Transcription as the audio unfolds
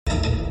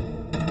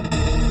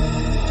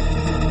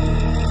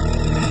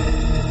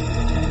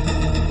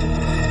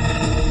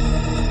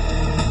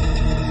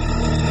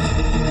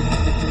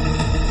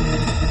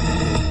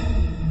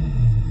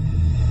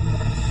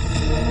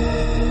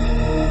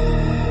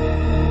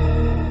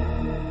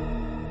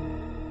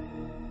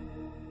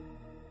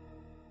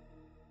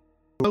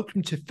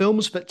welcome to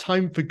Films That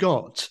Time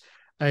Forgot,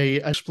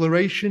 a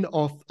exploration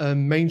of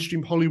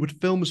mainstream Hollywood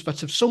films that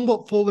have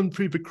somewhat fallen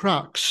through the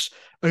cracks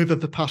over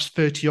the past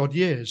 30-odd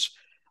years.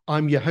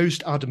 I'm your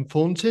host, Adam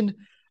Thornton,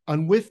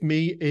 and with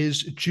me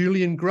is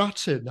Julian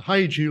Grattan.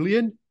 Hi,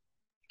 Julian.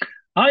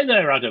 Hi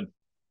there, Adam.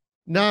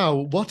 Now,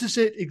 what is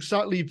it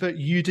exactly that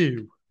you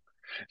do?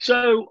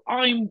 So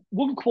I'm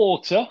one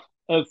quarter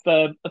of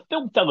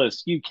Film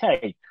Fellas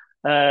UK,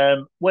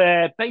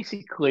 where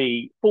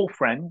basically four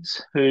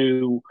friends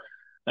who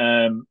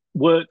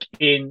work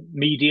in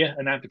media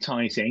and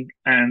advertising,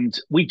 and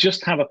we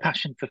just have a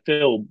passion for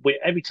film.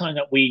 Every time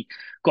that we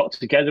got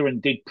together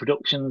and did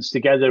productions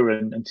together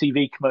and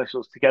TV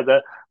commercials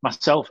together,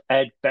 myself,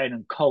 Ed, Ben,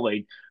 and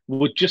Colin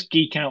would just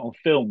geek out on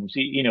films.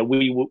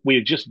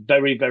 We're just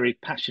very, very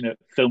passionate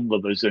film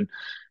lovers, and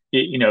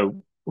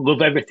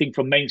love everything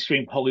from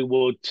mainstream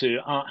Hollywood to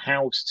art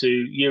house to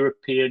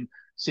European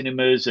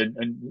cinemas and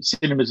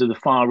cinemas of the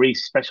Far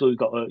East. Especially, we've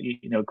got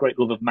a great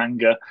love of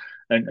manga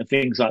and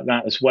things like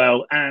that as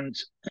well. And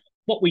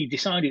what we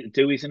decided to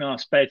do is in our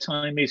spare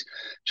time is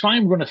try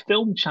and run a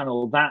film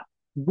channel that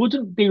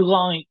wouldn't be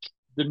like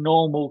the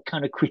normal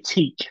kind of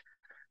critique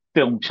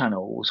film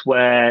channels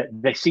where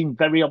they seem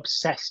very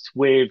obsessed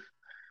with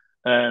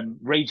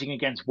raging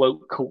against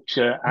woke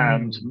culture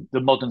and Mm.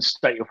 the modern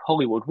state of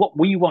Hollywood. What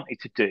we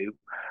wanted to do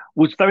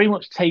was very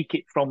much take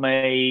it from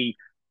a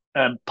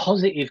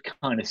positive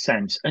kind of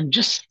sense and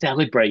just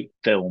celebrate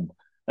film.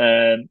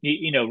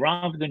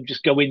 Rather than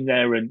just go in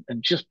there and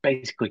just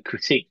basically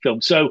critique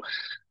film. So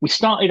we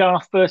started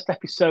our first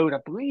episode, I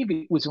believe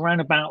it was around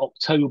about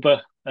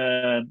October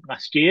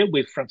last year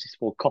with Francis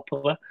Ford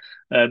Coppola,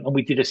 and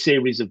we did a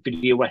series of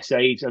video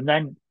essays, and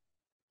then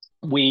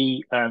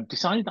we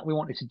decided that we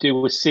wanted to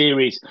do a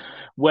series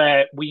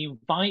where we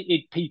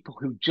invited people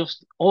who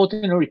just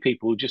ordinary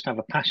people who just have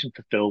a passion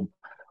for film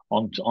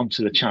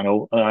onto the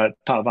channel, part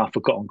of our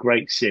Forgotten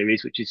Great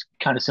series, which is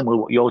kind of similar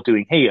to what you're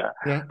doing here,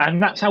 Yeah.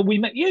 and that's how we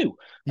met you.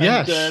 And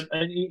Yes.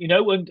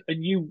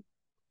 and you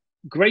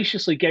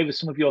graciously gave us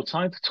some of your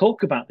time to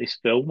talk about this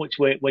film, which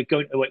we're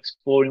going to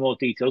explore in more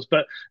details.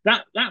 But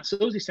that's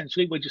us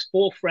essentially. We're just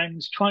four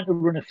friends trying to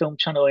run a film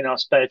channel in our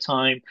spare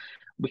time.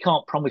 We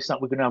can't promise that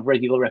we're going to have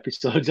regular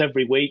episodes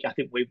every week. I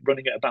think we're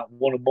running at about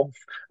one a month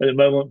at the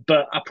moment.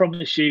 But I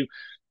promise you,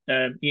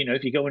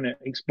 if you go and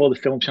explore the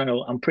film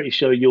channel, I'm pretty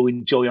sure you'll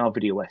enjoy our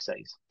video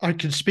essays. I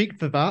can speak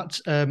for that,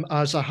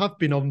 as I have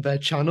been on their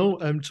channel,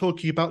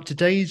 talking about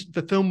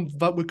the film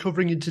that we're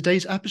covering in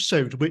today's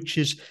episode, which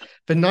is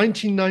the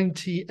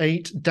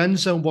 1998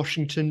 Denzel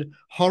Washington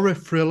horror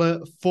thriller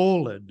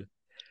Fallen.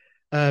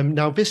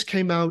 Now, this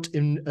came out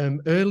in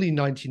early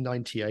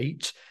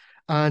 1998,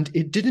 and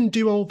it didn't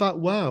do all that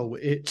well.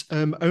 It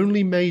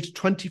only made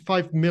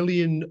 $25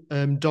 million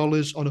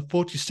dollars on a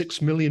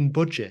 $46 million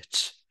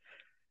budget,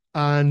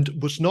 and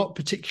was not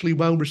particularly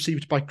well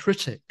received by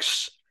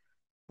critics,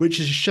 which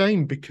is a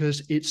shame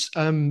because it's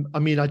I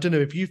mean, I don't know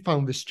if you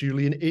found this,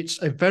 Julian.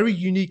 It's a very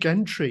unique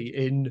entry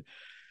in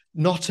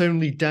not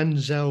only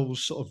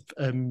Denzel's sort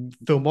of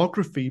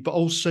filmography, but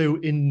also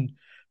in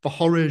the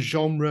horror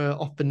genre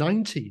of the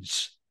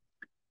 90s.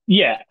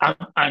 Yeah,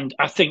 and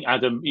I think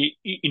Adam,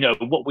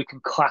 what we can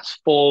class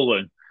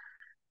Fallen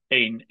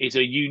in is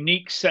a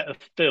unique set of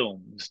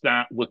films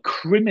that were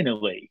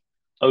criminally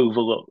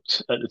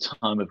overlooked at the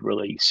time of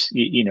release.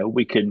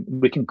 We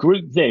can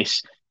group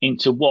this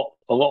into what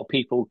a lot of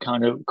people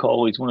kind of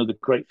call is one of the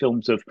great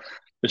films of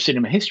the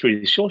cinema history,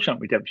 The Shawshank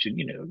Redemption.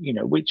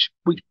 Which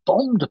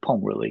bombed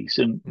upon release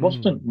and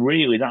wasn't Mm.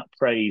 really that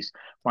praised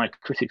by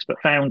critics,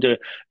 but found a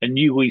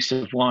new lease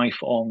of life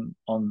on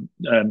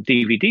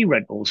DVD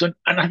rentals. And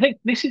I think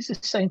this is the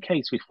same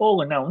case with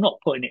Fallen. Now, I'm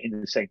not putting it in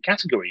the same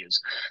category as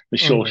The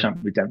Oh no.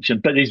 Shawshank Redemption,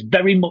 but there's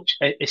very much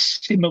a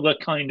similar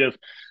kind of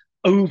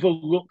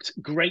overlooked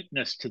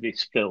greatness to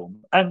this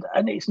film. And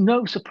it's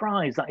no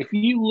surprise that if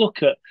you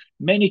look at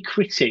many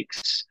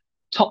critics'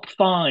 top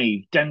five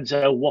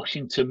Denzel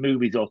Washington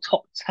movies or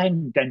top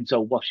 10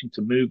 Denzel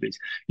Washington movies,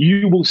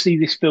 you will see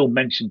this film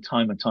mentioned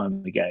time and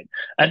time again.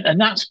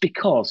 And that's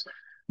because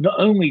not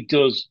only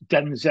does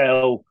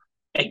Denzel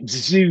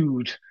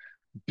exude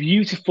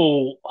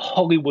beautiful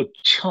Hollywood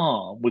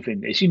charm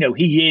within this.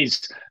 He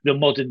is the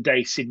modern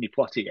day Sidney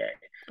Poitier.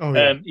 Oh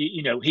yeah.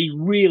 He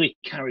really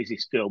carries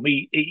this film.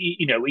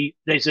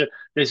 There's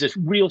a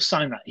real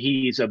sign that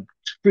he is a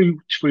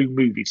true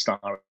movie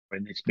star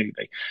in this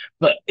movie.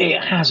 But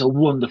it has a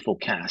wonderful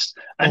cast,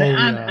 and Oh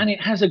yeah.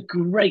 it has a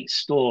great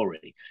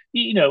story.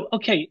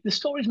 Okay, the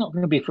story's not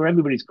going to be for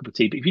everybody's cup of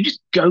tea, but if you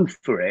just go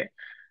for it,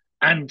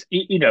 and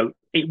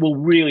it will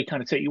really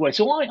kind of take you away.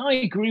 So I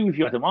agree with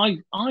you, Adam.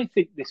 I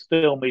think this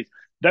film is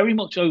very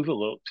much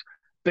overlooked,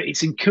 but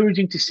it's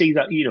encouraging to see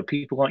that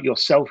people like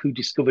yourself who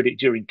discovered it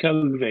during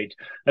COVID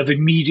have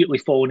immediately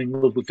fallen in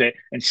love with it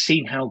and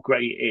seen how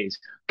great it is.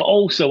 But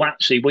also,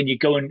 actually, when you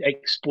go and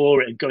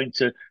explore it and go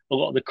into a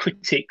lot of the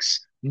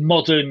critics'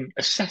 modern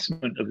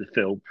assessment of the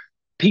film,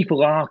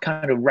 people are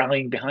kind of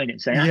rallying behind it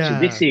and saying,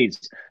 actually, Yeah.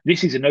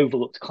 this is an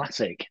overlooked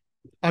classic.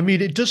 I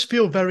mean, it does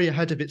feel very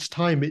ahead of its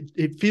time.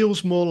 It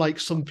feels more like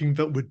something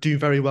that would do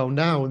very well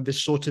now, and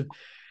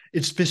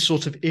it's this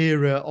sort of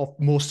era of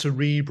more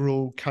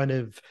cerebral kind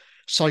of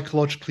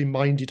psychologically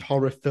minded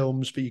horror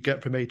films that you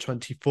get from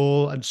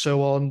A24 and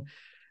so on,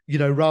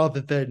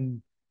 rather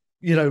than,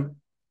 you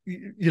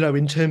know,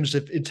 in terms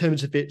of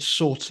its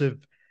sort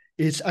of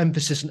its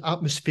emphasis and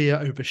atmosphere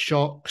over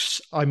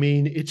shocks. I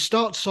mean, it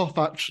starts off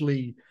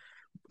actually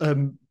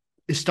um,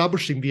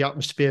 establishing the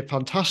atmosphere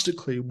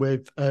fantastically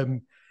with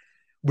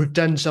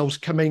Denzel's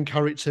main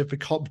character, the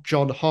cop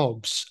John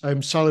Hobbs,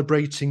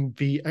 celebrating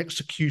the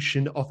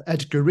execution of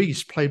Edgar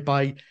Reese, played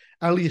by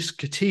Elias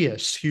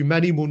Koteas, who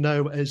many will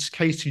know as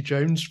Casey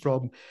Jones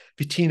from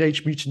the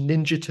Teenage Mutant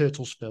Ninja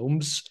Turtles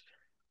films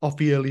of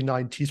the early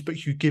 90s, but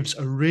who gives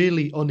a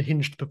really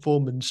unhinged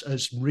performance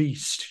as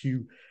Reese,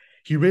 who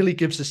he really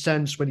gives a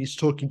sense when he's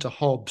talking to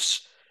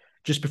Hobbs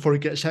just before he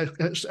gets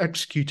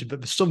executed that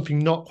there's something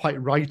not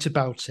quite right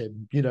about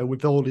him,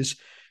 with all his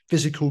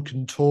physical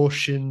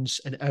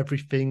contortions and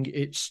everything.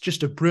 It's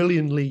just a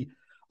brilliantly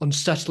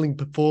unsettling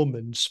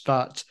performance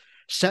that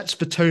sets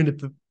the tone of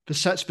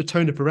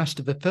the rest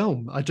of the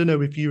film. I don't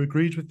know if you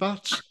agreed with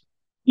that.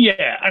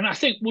 Yeah, and I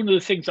think one of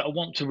the things that I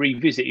want to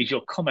revisit is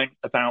your comment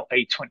about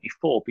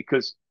A24,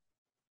 because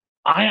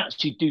I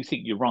actually do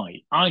think you're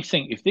right. I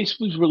think if this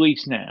was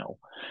released now,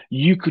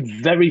 you could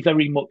very,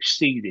 very much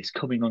see this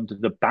coming under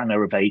the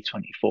banner of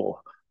A24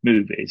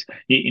 movies.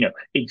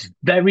 It's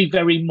very,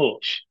 very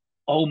much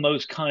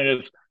almost kind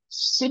of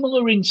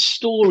similar in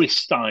story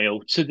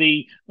style to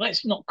the,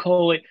 let's not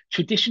call it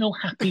traditional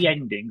happy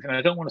endings, and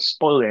I don't want to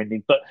spoil the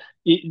ending, but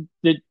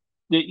the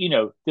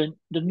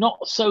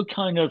not so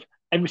kind of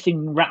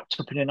everything wrapped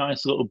up in a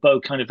nice little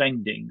bow kind of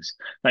endings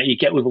that you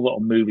get with a lot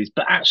of movies.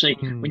 But actually,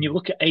 when you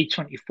look at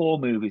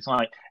A24 movies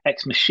like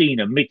Ex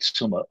Machina,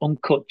 Midsummer,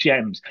 Uncut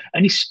Gems,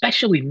 and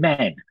especially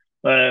Men,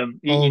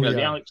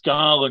 the Alex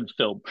Garland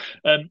film,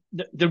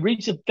 there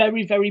is a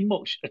very, very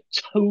much a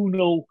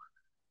tonal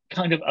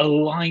kind of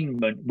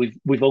alignment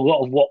with a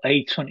lot of what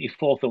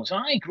A24 films.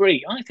 I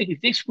agree. I think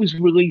if this was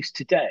released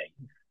today,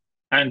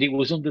 and it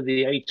was under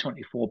the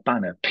A24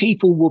 banner,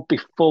 people would be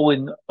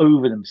falling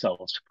over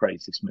themselves to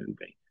praise this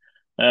movie.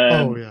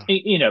 And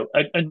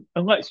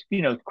let's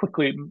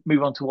quickly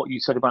move on to what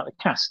you said about the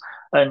cast.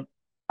 And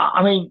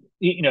I mean,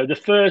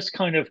 the first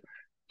kind of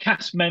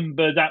cast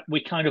member that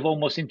we kind of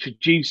almost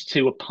introduced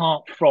to,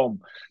 apart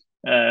from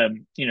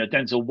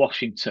Denzel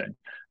Washington,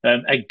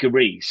 Edgar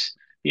Reese,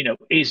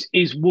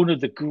 is one of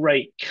the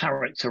great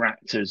character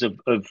actors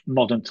of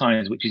modern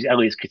times, which is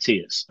Elias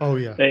Koteas. Oh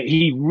yeah,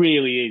 he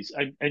really is,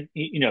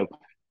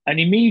 and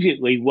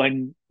immediately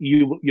when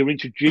you're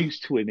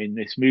introduced to him in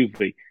this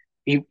movie,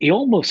 he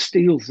almost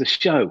steals the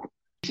show.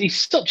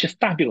 He's such a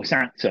fabulous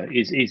actor.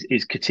 Is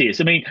Koteas?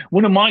 I mean,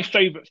 one of my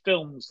favourite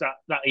films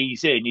that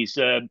he's in is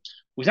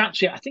was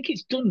actually, I think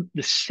it's done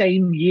the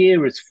same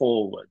year as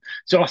Fallen.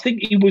 So I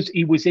think he was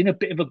in a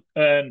bit of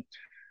a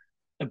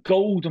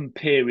golden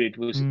period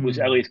was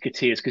Elias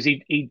Koteas, because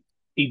he'd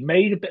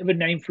made a bit of a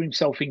name for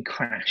himself in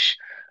Crash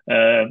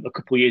a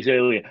couple of years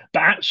earlier.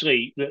 But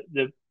actually,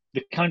 the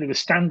kind of the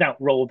standout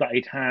role that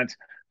he'd had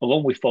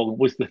along with Fallen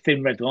was The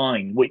Thin Red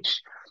Line,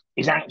 which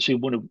is actually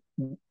one of,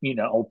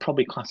 I'll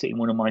probably class it in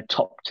one of my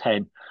top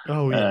 10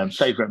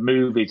 favorite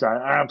movies. I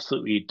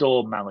absolutely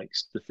adore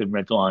Malick's The Thin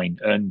Red Line,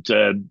 and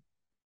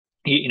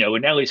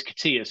and Elias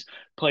Koteas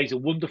plays a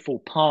wonderful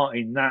part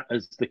in that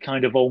as the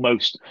kind of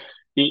almost,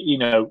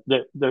 the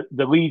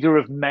leader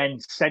of men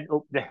sent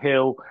up the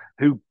hill,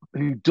 who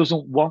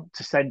doesn't want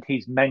to send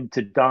his men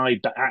to die,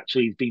 but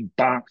actually has been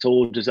barked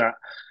orders at,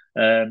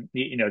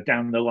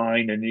 down the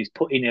line, and is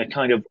put in a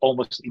kind of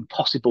almost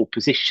impossible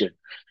position,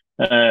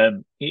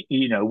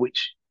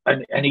 which,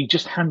 and he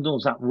just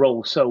handles that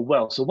role so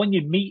well. So when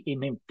you meet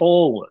him in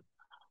Fallen,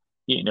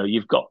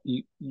 you've got,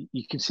 you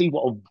can see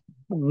what a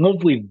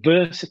lovely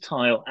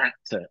versatile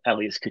actor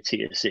Elias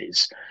Koteas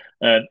is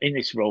in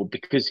this role,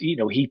 because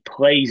he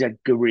plays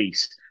Edgar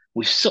Reese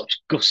with such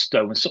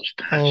gusto and such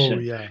passion. Oh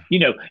yeah.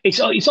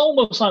 It's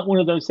almost like one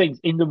of those things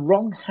in the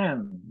wrong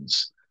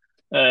hands.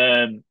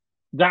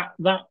 That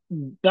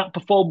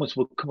performance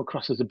would come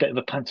across as a bit of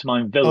a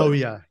pantomime villain. Oh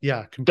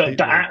yeah, completely.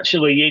 But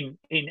actually,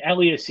 in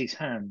Elias's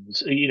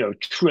hands,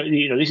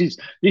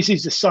 this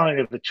is the sign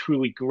of a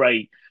truly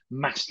great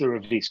master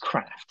of his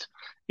craft.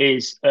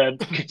 Is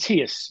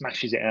Koteas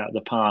smashes it out of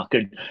the park,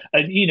 and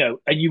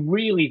you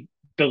really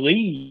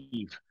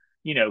believe,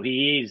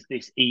 he is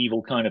this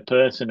evil kind of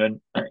person,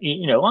 and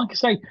like I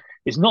say,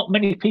 there's not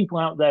many people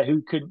out there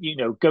who can,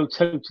 go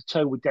toe to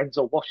toe with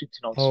Denzel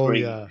Washington on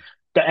screen. Yeah.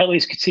 But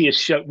Elias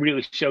Koteas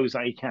really shows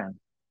that he can.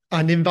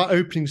 And in that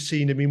opening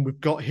scene, I mean, we've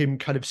got him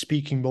kind of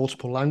speaking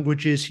multiple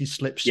languages. He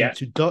slips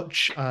into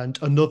Dutch and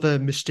another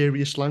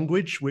mysterious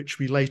language, which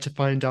we later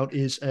find out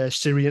is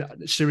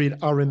Syrian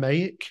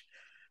Aramaic.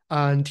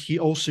 And he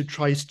also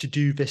tries to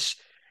do this.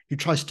 He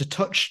tries to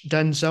touch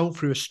Denzel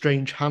through a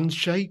strange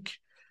handshake.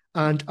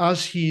 And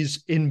as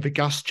he's in the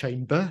gas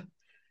chamber,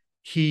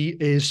 he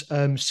is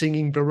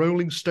singing the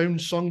Rolling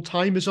Stones song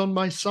 "Time Is on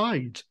My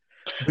Side,"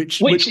 which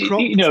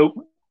prompts,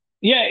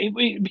 yeah,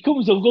 it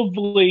becomes a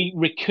lovely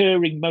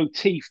recurring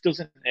motif,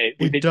 doesn't it,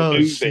 It within the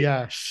does, movie?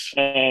 yes.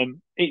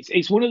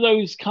 It's one of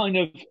those kind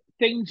of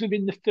things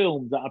within the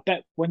film that I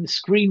bet when the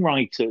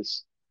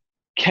screenwriters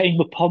came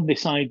upon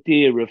this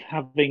idea of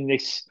having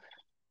this,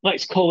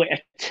 let's call it a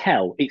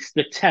tell. It's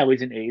the tell,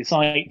 isn't it? It's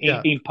like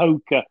Yeah. in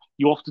poker,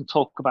 you often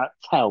talk about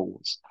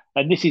tells,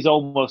 and this is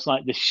almost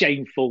like the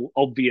shameful,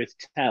 obvious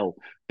tell.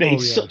 But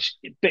Oh, yeah.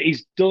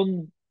 it's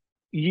done,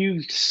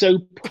 used so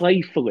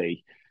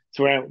playfully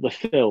throughout the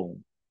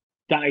film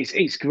that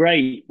it's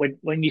great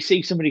when you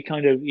see somebody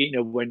kind of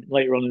when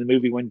later on in the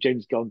movie when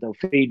James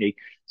Gandolfini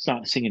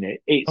starts singing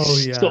it, Oh,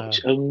 it's yeah.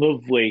 such a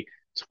lovely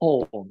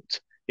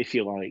taunt, if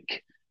you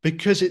like.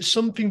 Because it's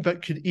something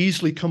that could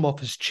easily come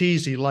off as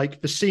cheesy,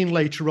 like the scene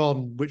later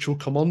on, which we'll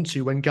come on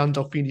to when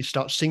Gandolfini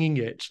starts singing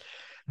it.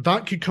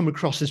 That could come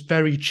across as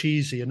very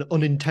cheesy and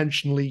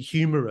unintentionally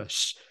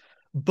humorous.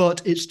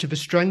 But it's to the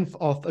strength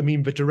of, I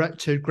mean, the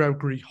director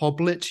Gregory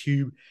Hoblit,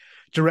 who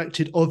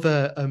directed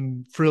other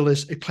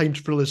thrillers,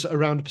 acclaimed thrillers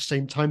around the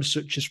same time,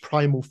 such as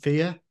Primal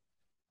Fear.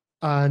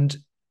 And,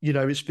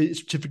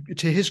 it's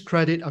to his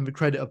credit and the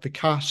credit of the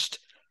cast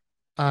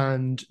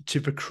and to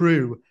the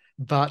crew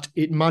that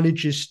it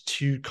manages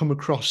to come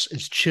across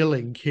as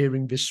chilling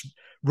hearing this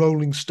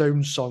Rolling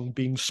Stones song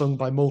being sung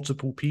by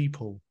multiple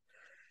people.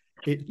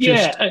 It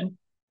Yeah, just,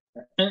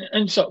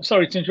 and so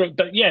sorry to interrupt,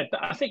 but yeah,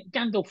 but I think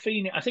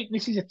Gandolfini. I think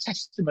this is a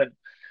testament.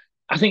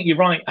 I think you're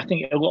right. I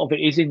think a lot of it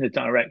is in the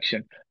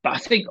direction, but I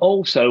think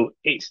also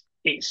it's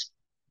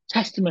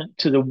testament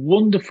to the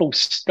wonderful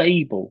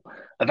stable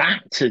of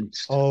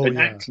actors oh and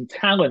yeah, acting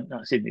talent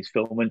that's in this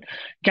film. And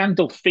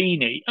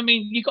Gandolfini. I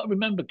mean, you got to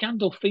remember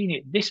Gandolfini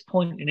at this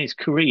point in his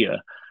career,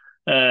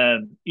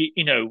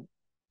 you know,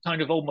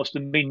 kind of almost the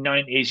mid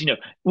 90s,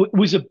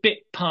 was a bit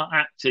part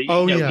actor.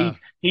 oh yeah,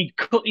 He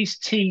cut his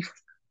teeth,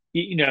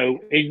 in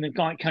the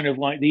kind of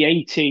like the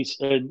 80s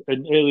and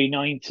early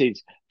 90s,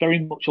 very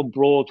much on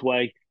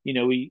Broadway.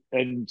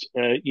 Doing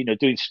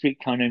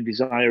Streetcar Named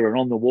Desire and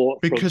On the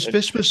Waterfront, because and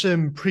this was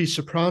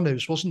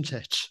pre-Sopranos, wasn't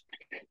it?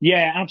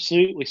 yeah,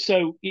 absolutely.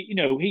 So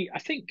I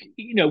think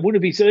one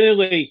of his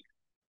early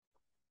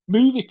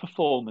movie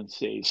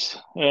performances.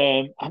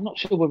 I'm not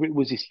sure whether it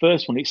was his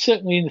first one. It's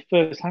certainly in the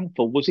first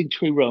handful. Was in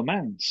True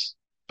Romance,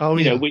 Oh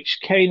yeah, which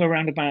came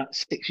around about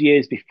 6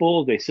 years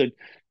before this,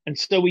 and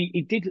so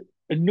he did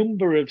a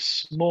number of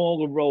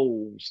smaller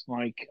roles.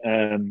 Like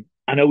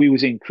I know he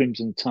was in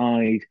Crimson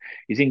Tide.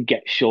 He's in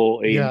Get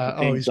Shorty yeah. and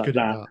Oh, things he's like good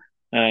at that.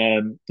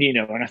 that.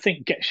 And I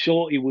think Get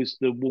Shorty was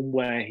the one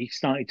where he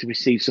started to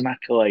receive some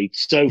accolades.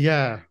 So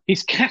Yeah,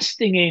 his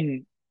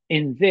casting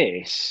in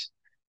this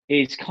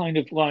is kind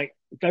of like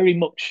very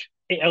much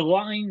it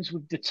aligns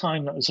with the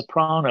time that The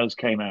Sopranos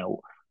came out.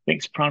 I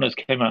think Sopranos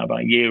came out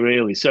about a year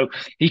early, so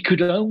he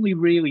could only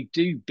really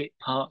do bit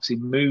parts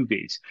in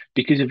movies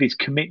because of his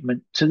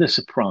commitment to The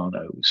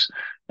Sopranos.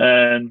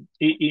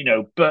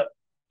 But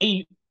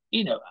he,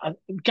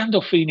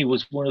 Gandolfini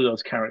was one of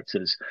those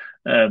characters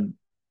um,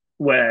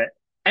 where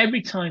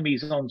every time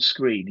he's on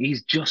screen,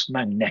 he's just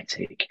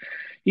magnetic.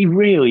 He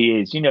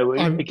really is.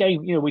 I'm. Again,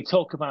 we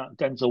talk about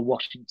Denzel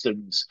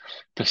Washington's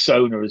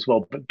persona as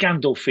well, but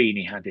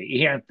Gandolfini had it.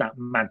 He had that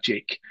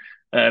magic.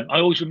 I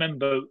always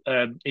remember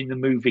in the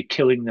movie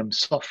Killing Them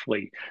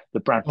Softly,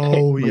 the Brad Pitt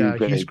Oh yeah, he's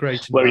movie,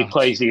 great in where he that.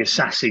 plays the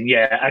assassin.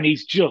 Yeah, and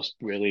he's just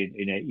brilliant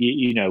in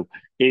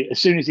it.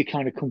 As soon as he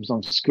kind of comes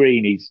on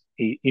screen,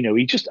 he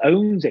just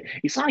owns it.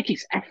 It's like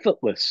it's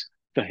effortless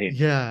for him.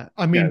 Yeah,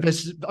 No.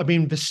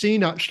 the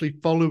scene actually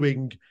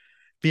following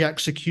the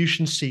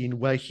execution scene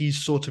where he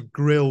sort of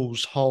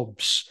grills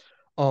Hobbs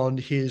on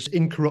his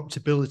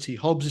incorruptibility.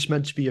 Hobbs is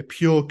meant to be a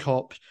pure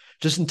cop,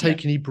 doesn't Yeah.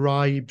 take any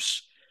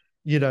bribes,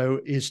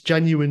 is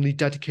genuinely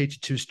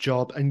dedicated to his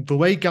job. And the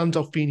way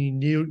Gandolfini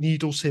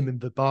needles him in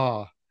the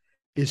bar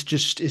is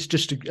just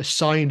a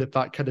sign of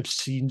that kind of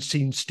scene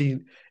steal.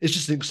 It's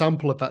just an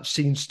example of that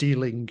scene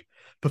stealing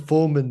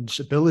performance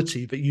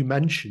ability that you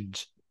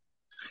mentioned.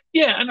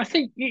 Yeah, and I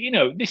think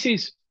this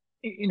is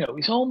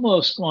it's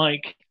almost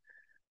like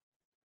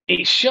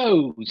it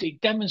shows,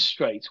 it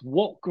demonstrates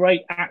what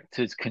great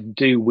actors can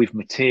do with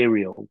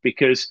material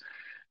because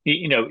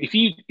if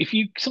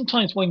you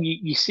sometimes when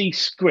you see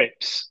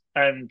scripts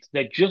and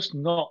they're just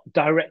not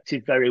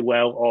directed very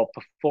well or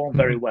performed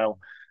very Mhm. well,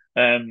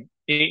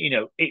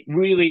 it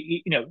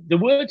really the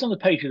words on the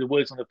page are the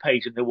words on the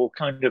page, and they will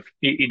kind of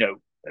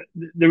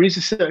there is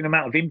a certain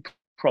amount of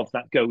improv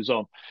that goes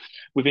on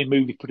within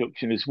movie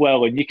production as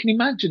well. And you can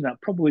imagine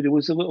that probably there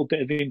was a little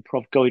bit of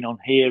improv going on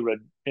here,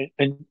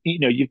 and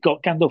you've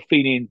got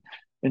Gandolfini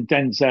and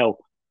Denzel,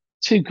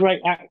 two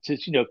great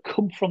actors,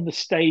 come from the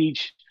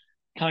stage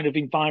kind of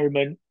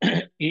environment,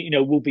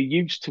 will be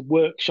used to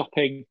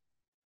workshopping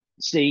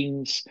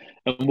scenes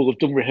and will have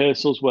done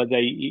rehearsals where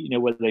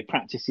they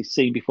practiced this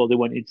scene before they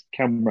went into the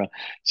camera.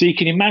 So you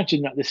can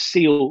imagine that the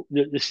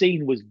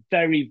scene was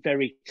very,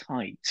 very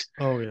tight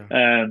Oh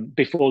yeah.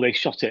 before they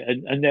shot it,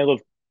 and they'll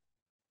have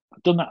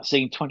done that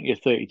scene 20 or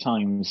 30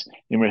 times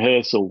in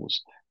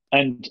rehearsals.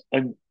 And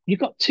you've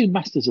got two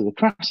masters of the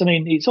crafts. I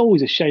mean, it's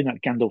always a shame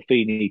that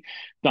Gandolfini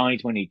died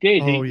when he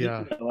did. Oh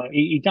yeah,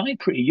 He died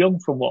pretty young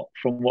from what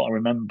I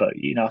remember.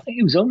 I think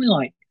he was only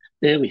like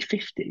early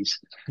 50s.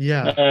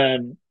 yeah.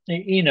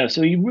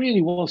 So he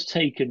really was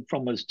taken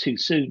from us too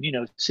soon.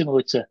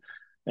 Similar to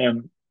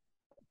um,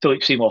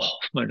 Philip Seymour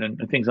Hoffman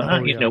and things like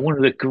Oh that. yeah. One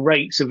of the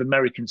greats of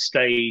American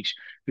stage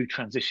who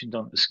transitioned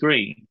onto the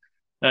screen.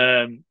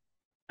 Um,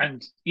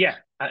 and yeah,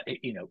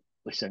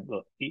 listen,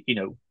 look,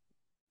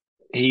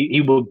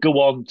 he will go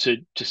on to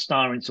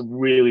star in some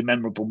really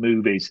memorable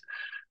movies.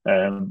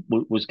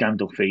 Was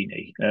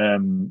Gandolfini.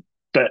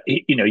 But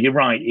you're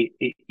right.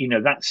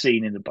 That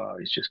scene in the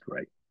bar is just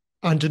great.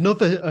 And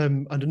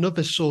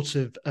another sort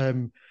of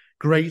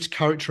great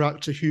character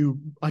actor who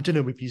I don't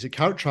know if he's a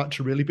character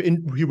actor really, but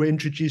who we're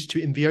introduced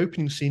to in the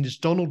opening scene is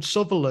Donald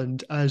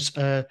Sutherland as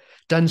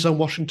Denzel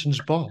Washington's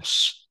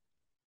boss.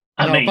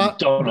 I Now mean, that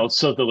Donald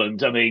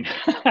Sutherland. I mean,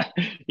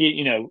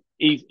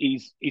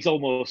 he's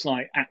almost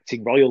like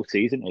acting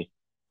royalty, isn't he?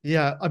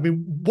 Yeah, I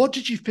mean, what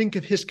did you think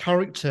of his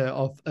character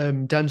of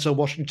Denzel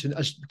Washington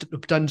as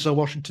Denzel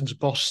Washington's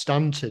boss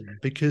Stanton?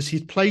 Because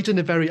he's played in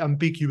a very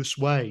ambiguous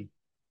way.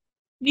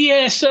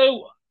 Yeah,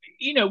 so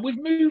with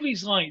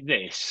movies like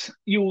this,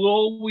 you'll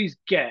always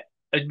get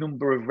a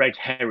number of red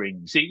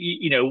herrings.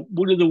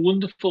 One of the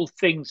wonderful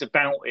things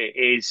about it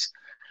is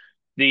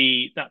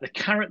the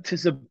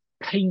characters are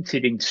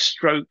painted in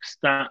strokes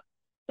that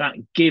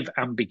give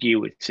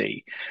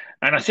ambiguity.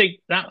 And I think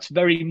that's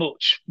very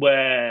much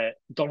where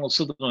Donald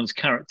Sutherland's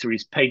character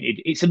is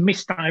painted. It's a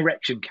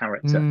misdirection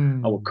character,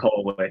 I would Mm.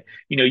 call it.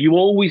 You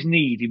always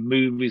need in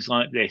movies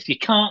like this. You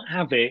can't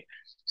have it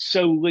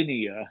so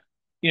linear.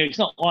 It's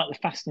not like the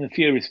Fast and the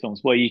Furious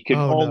films where you can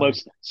Oh no.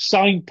 almost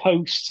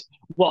signpost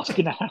what's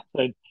going to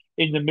happen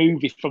in the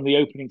movie from the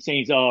opening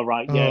scenes. Oh,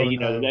 right, yeah, Oh they're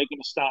no. going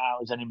to start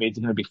out as enemies,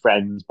 they're going to be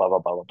friends, blah, blah,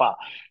 blah, blah, blah.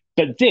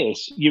 But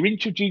this, you're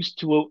introduced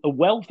to a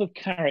wealth of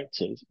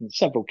characters, and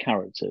several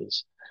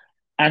characters,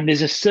 and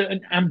there's a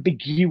certain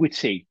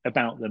ambiguity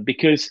about them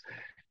because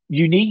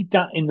you need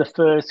that in the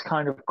first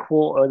kind of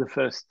quarter, the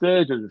first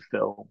third of the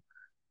film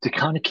to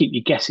kind of keep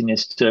you guessing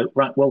as to,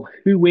 right, well,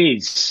 who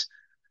is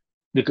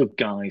the good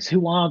guys?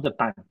 Who are the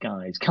bad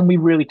guys? Can we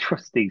really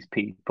trust these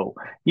people?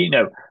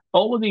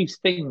 All of these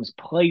things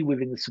play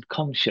within the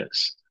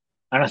subconscious.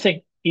 And I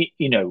think,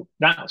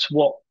 that's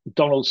what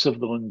Donald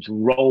Sutherland's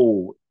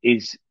role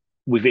is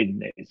within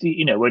this,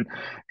 and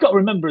got to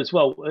remember as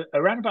well,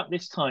 around about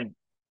this time,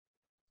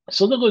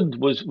 Sutherland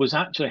was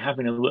actually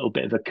having a little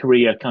bit of a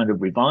career kind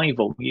of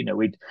revival.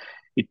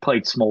 He'd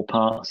played small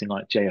parts in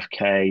like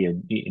JFK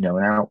and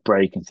an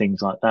Outbreak and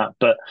things like that.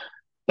 But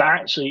that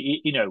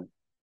actually,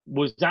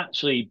 was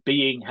actually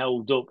being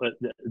held up at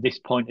this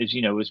point as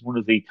as one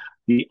of the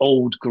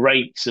old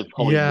greats of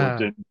Hollywood,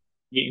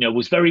 Yeah. and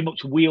was very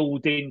much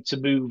wheeled into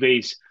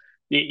movies,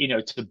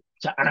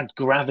 to add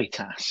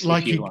gravitas,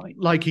 Like if you he like.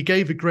 like he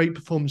gave a great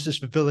performance as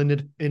the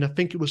villain in I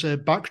think it was a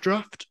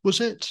Backdraft,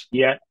 was it?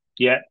 Yeah,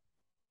 yeah.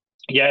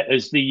 Yeah,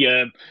 as the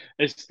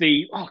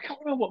I can't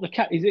remember what the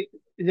cat is. It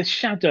the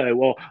Shadow,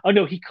 or oh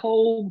no, he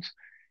called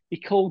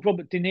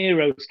Robert De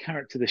Niro's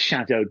character the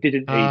Shadow,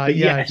 didn't he? But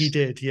Yeah, he yes,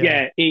 did, yeah.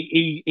 yeah,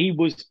 he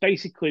was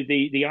basically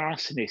the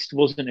arsonist,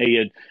 wasn't he?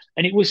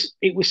 And it was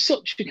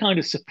such a kind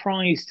of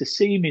surprise to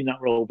see him in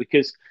that role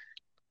because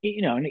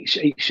and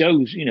it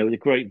shows the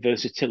great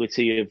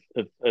versatility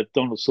of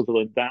Donald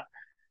Sutherland that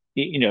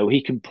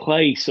he can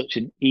play such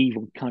an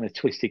evil kind of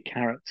twisted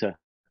character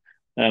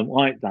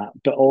like that,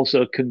 but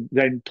also can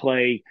then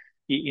play,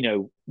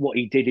 what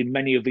he did in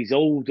many of his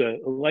older,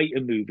 later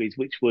movies,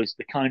 which was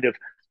the kind of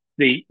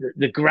the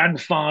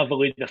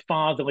grandfatherly, the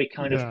fatherly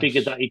kind of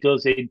figure Yes. that he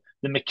does in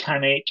The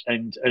Mechanic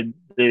and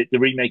the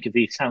remake of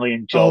The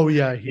Italian Job. Oh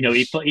yeah,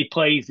 He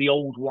plays the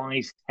old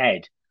wise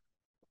head.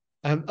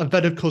 and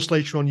then of course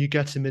later on you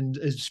get him in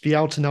as the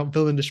out and out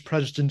villainous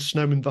President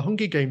Snow in the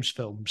Hunger Games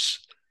films,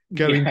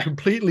 going Yeah,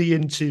 completely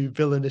into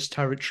villainous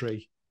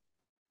territory.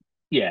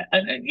 yeah,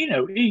 and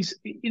he's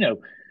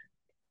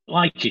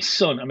like his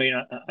son. I mean,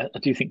 I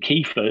do think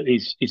Kiefer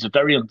is a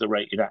very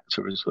underrated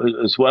actor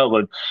as well,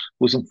 and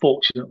was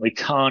unfortunately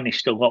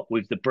tarnished a lot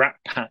with the Brat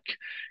Pack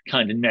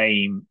kind of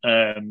name.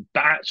 But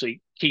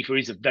actually, Kiefer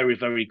is a very,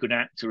 very good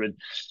actor, and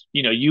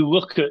you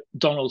look at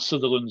Donald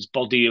Sutherland's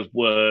body of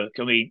work.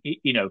 I mean,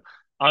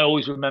 I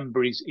always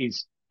remember his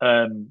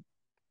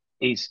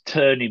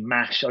turn in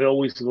MASH. I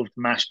always loved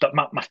MASH, but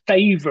my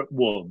favourite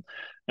one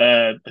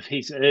of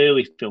his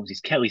early films is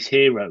Kelly's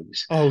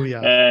Heroes. Oh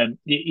yeah.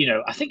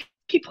 I think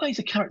he plays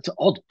a character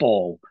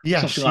Oddball,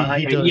 Yes, something he like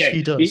he that. does. Yeah, He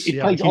he, does. he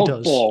Yeah, plays he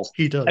does. Oddball,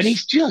 He and does.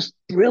 he's just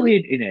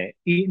brilliant in it.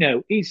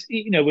 He's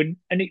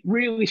and it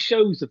really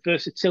shows the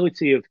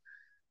versatility of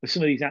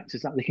some of these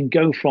actors that they can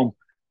go from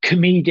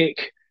comedic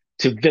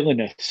to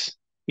villainous,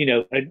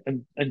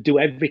 and do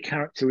every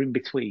character in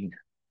between.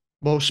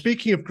 Well,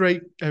 speaking of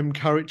great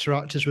character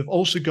actors, we've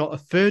also got a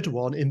third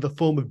one in the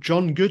form of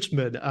John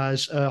Goodman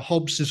as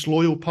Hobbs's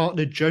loyal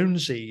partner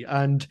Jonesy.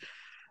 And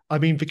I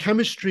mean, the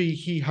chemistry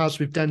he has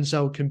with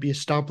Denzel can be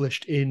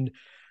established in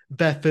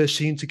their first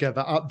scene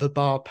together at the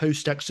bar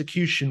post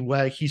execution,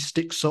 where he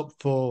sticks up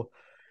for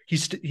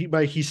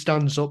where he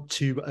stands up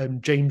to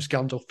James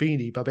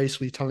Gandolfini by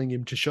basically telling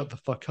him to shut the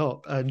fuck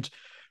up. And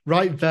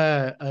right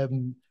there,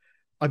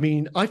 I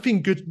mean, I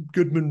think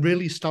Goodman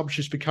really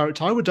establishes the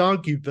character. I would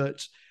argue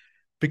that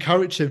the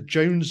character of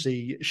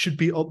Jonesy should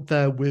be up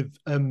there with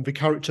the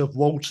character of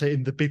Walter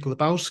in The Big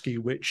Lebowski,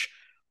 which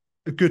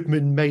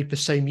Goodman made the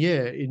same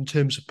year in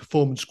terms of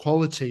performance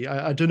quality.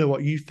 I don't know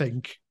what you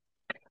think.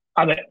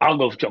 I mean, I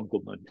love John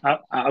Goodman.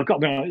 I've got to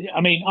be honest.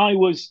 I mean, I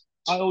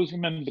always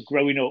remember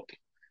growing up.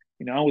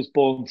 You know, I was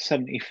born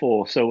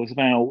 74, so I was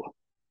about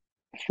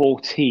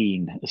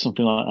 14 or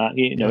something like that.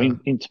 You know, Yeah.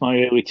 into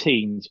my early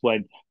teens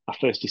when I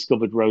first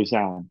discovered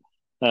Roseanne.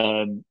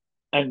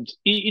 And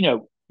you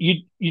know,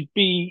 you'd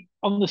be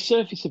on the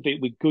surface of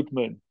it with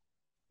Goodman.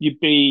 You'd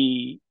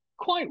be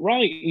quite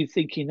right in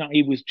thinking that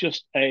he was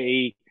just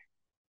um,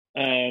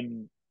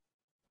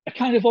 a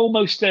kind of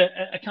almost a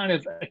kind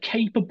of a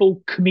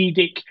capable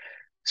comedic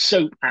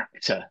soap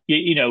actor.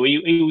 You know,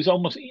 he was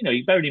almost, you know,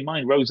 bearing in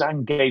mind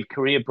Roseanne gave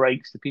career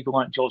breaks to people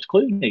like George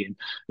Clooney and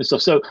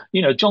stuff. So,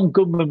 you know, John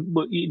Goodman,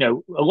 you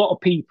know, a lot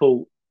of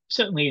people,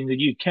 certainly in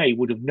the UK,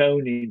 would have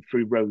known him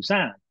through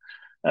Roseanne.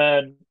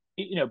 Um,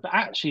 you know, but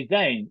actually,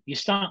 then you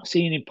start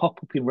seeing him pop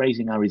up in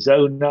Raising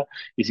Arizona.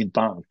 He's in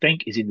Barton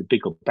Fink. He's in The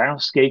Big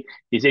Lebowski.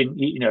 He's in,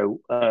 you know,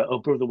 Oh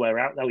Brother, Where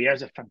Art Thou? He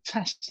has a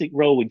fantastic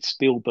role in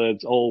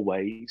Spielberg's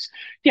Always.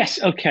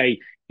 Yes, okay,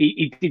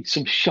 he did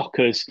some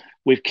shockers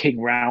with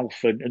King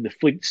Ralph and the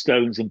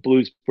Flintstones and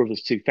Blues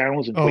Brothers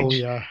 2000, Oh which,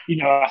 yeah. you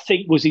know, I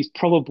think was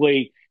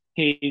probably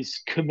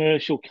his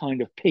commercial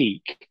kind of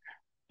peak.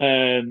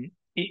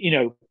 You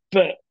know,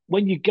 but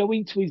when you go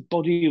into his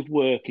body of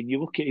work and you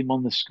look at him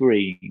on the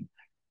screen,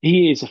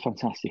 he is a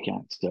fantastic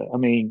actor. I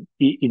mean,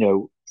 you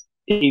know,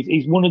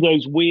 he's one of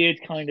those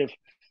weird kind of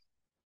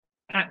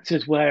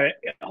actors where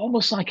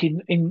almost like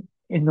in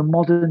the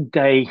modern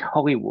day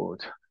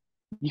Hollywood,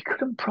 you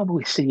couldn't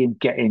probably see him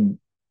getting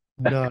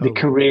the No.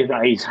 career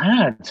that he's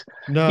had,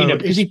 you No, know,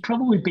 because it's he'd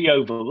probably be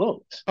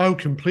overlooked. oh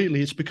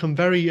completely. It's become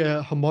very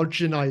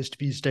homogenized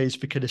these days,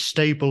 the kind of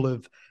stable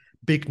of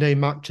big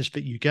name actors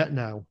that you get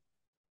now.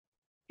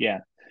 Yeah.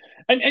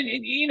 And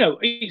you know,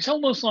 it's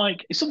almost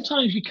like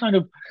sometimes you kind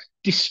of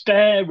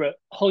despair at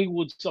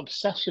Hollywood's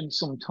obsession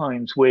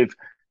sometimes with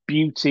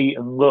beauty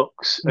and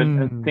looks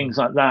and Mm. things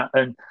like that.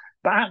 And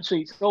but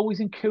actually, it's always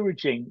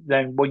encouraging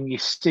then when you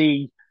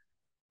see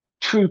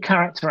true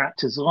character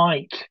actors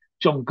like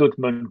John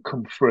Goodman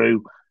come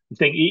through. I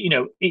think you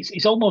know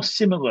it's almost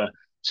similar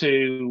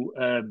to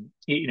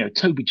you know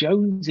Toby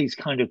Jones's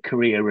kind of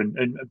career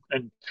and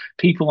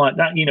people like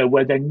that. You know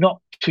where they're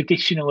not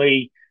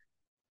traditionally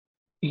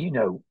you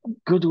know,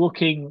 good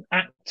looking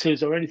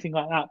actors or anything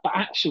like that. But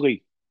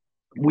actually,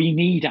 we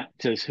need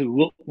actors who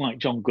look like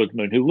John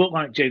Goodman, who look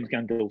like James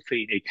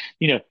Gandolfini,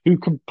 you know, who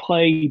can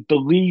play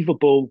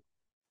believable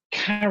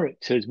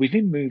characters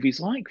within movies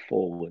like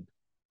Fallen.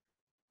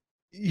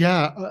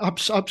 Yeah,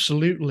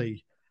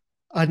 absolutely.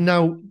 And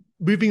now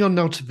moving on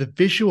now to the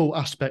visual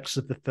aspects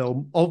of the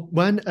film, of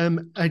when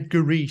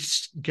Edgar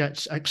Reese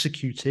gets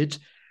executed,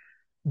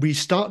 we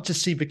start to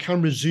see the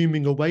camera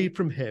zooming away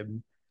from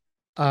him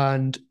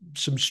and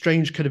some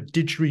strange kind of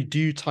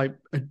didgeridoo type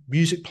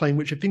music playing,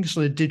 which I think is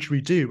on a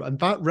didgeridoo, and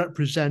that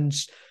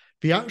represents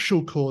the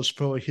actual cause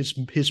for his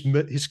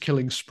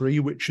killing spree,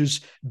 which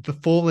is the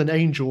fallen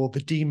angel or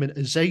the demon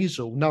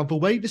Azazel. Now, the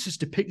way this is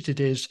depicted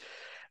is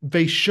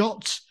they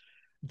shot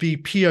the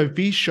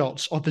POV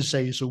shots of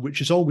Azazel,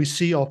 which is all we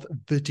see of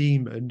the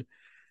demon,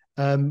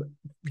 um,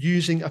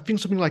 using I think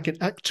something like an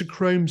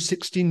Ektachrome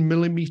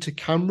 16mm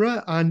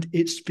camera, and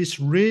it's this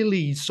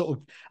really sort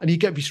of, and you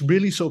get these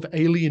really sort of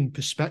alien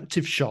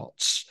perspective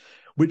shots,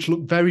 which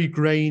look very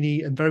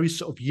grainy and very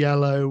sort of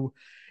yellow.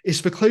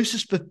 It's the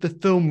closest that the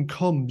film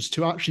comes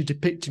to actually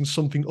depicting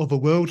something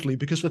otherworldly,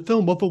 because the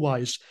film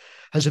otherwise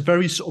has a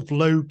very sort of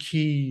low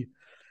key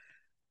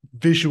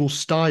visual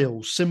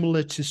style,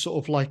 similar to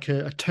sort of like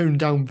a toned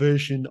down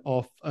version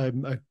of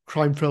a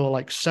crime thriller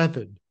like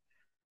Seven,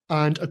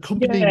 and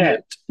accompanying Yeah,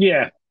 it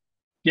yeah,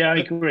 yeah, I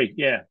agree.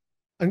 Yeah,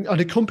 and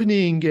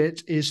accompanying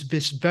it is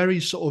this very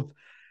sort of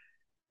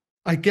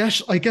I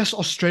guess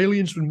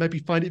Australians would maybe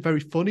find it very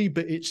funny,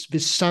 but it's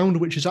this sound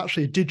which is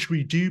actually a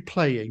didgeridoo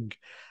playing.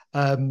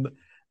 Um,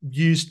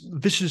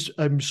 used this is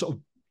sort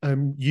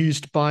of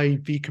used by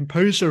the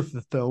composer of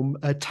the film,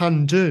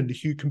 Tan Dun,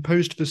 who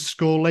composed the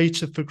score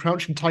later for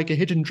Crouching Tiger,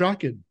 Hidden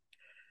Dragon,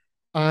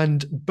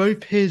 and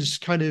both his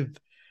kind of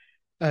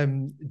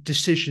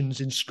decisions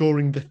in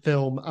scoring the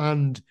film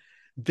and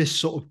this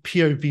sort of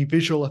POV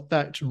visual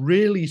effect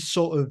really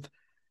sort of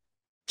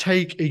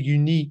take a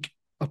unique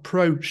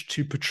approach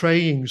to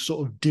portraying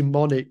sort of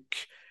demonic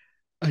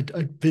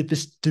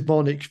this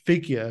demonic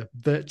figure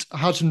that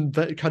hasn't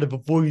that kind of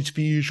avoids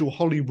the usual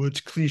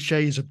Hollywood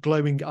cliches of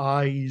glowing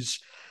eyes.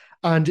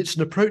 And it's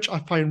an approach I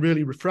find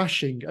really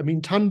refreshing. I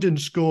mean,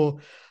 Tandon's score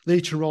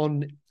later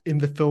on in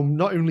the film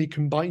not only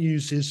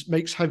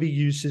makes heavy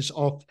uses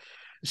of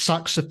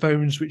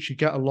saxophones, which you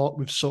get a lot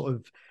with sort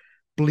of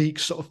bleak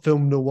sort of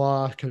film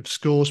noir kind of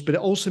scores, but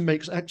it also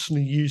makes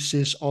excellent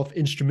uses of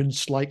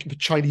instruments like the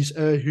Chinese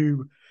erhu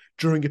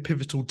during a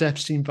pivotal death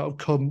scene that will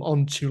come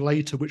on to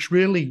later, which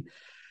really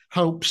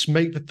helps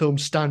make the film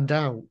stand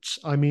out.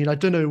 I mean, I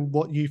don't know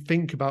what you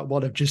think about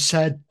what I've just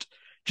said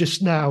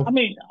just I now.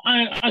 mean,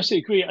 I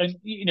absolutely agree.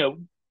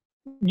 And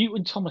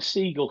Newton Thomas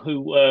Siegel,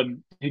 who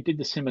did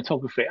the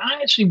cinematography,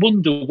 I actually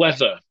wonder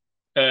whether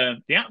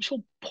the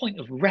actual point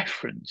of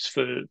reference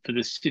for the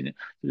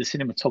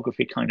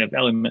cinematography kind of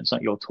elements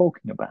that you're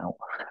talking about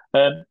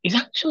is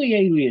actually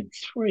Alien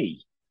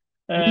 3.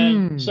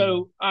 Hmm.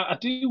 So I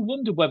do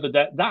wonder whether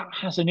that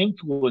has an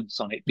influence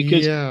on it,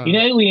 because in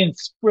Yeah. Alien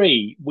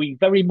 3, we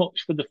very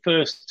much for the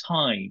first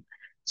time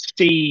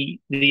see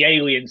the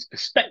alien's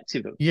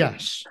perspective of things.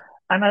 Yes.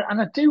 And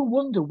I do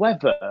wonder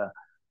whether,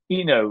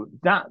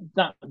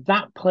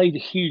 that played a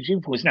huge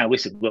influence. Now,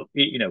 listen, look,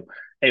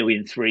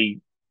 Alien 3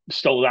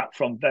 stole that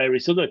from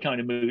various other kind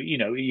of movies.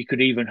 You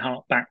could even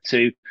hark back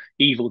to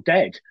Evil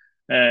Dead.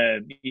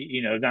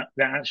 That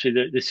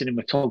actually the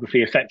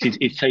cinematography effect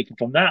is taken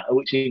from that,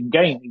 which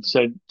again is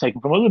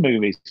taken from other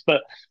movies.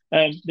 But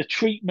the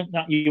treatment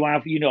that you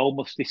have,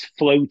 almost this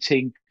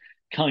floating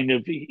kind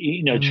of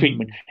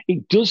treatment, Hmm.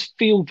 it does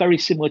feel very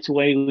similar to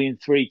Alien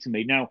 3 to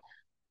me.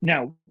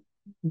 Now,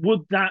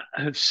 would that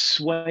have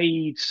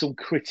swayed some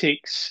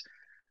critics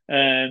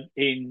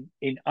in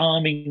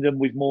arming them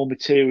with more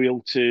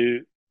material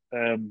to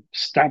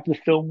stab the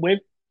film with?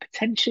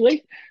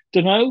 Potentially,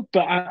 don't know,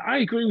 but I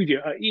agree with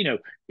you.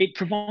 It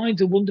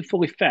provides a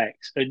wonderful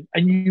effect, and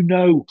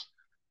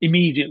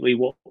immediately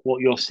what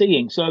you're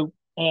seeing. So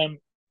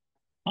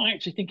I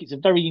actually think it's a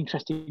very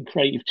interesting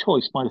creative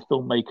choice by the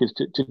filmmakers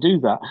to do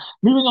that.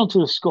 Moving on to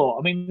the score,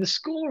 I mean, the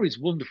score is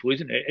wonderful,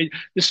 isn't it?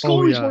 The Oh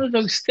score is one yeah. of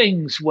those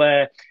things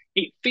where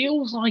it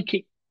feels like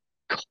it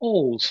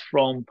calls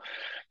from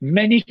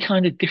many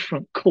kind of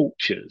different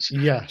cultures.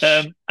 Yes.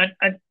 And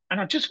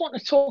I just want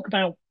to talk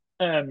about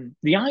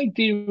the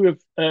idea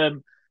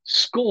of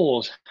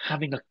scores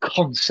having a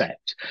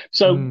concept.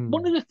 So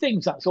one Hmm. of the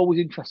things that's always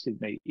interested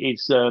me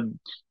is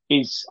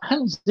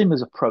Hans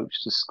Zimmer's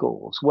approach to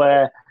scores,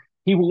 where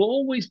he will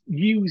always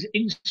use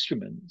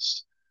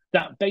instruments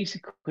that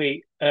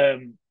basically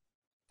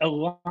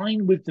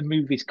align with the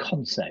movie's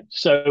concept.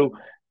 So,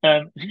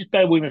 if you just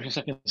bear with me for a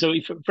second. So,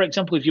 for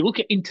example, if you look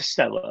at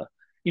Interstellar,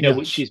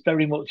 which Yes. is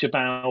very much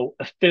about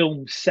a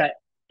film set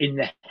in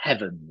the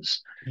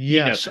heavens,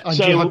 Yes. And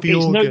you have so the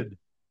it's no organ.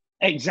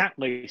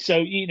 exactly.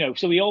 So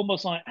so he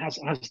almost like has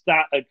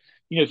that. And,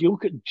 if you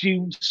look at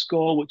Dune's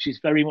score, which is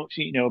very much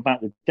about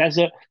the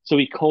desert, so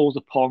he calls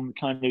upon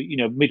kind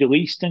of Middle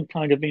Eastern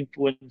kind of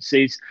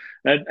influences,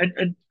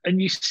 and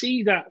you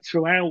see that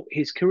throughout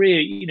his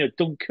career.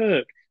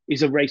 Dunkirk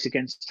is a race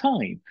against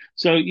time,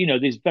 so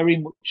there's very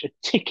much a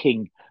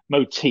ticking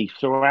motif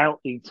throughout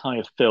the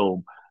entire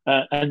film.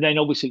 And then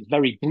obviously it's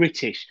very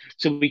British,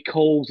 so he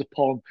calls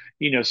upon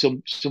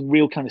some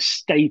real kind of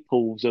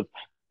staples of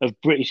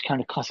British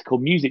kind of classical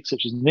music,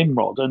 such as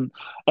Nimrod, and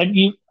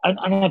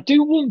I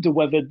do wonder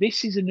whether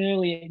this is an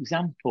early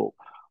example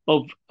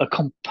of a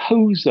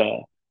composer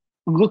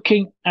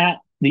looking at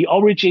the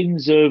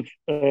origins of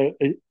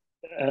the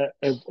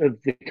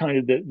kind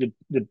of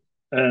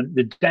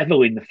the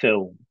devil in the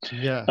film,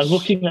 and Yes.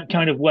 looking at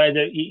kind of where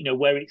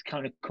it's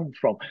kind of come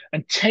from,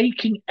 and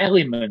taking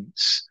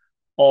elements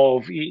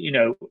of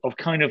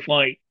kind of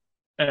like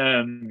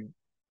um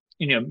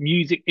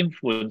music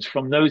influence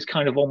from those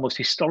kind of almost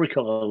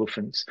historical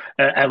elephants.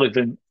 You have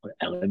Elements. to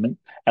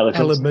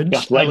Elements.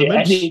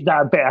 edit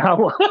that bit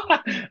out.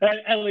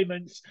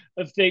 Elements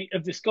of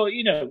the score.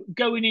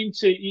 Going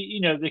into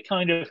the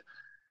kind of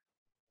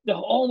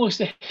almost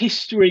the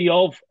history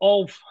of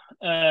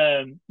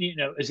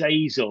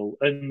Azazel,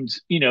 and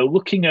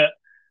looking at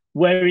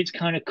where it's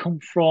kind of come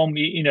from,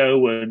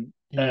 and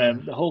Yeah.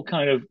 the whole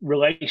kind of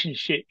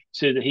relationship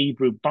to the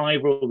Hebrew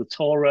Bible, the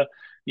Torah,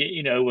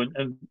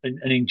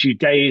 and in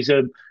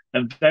Judaism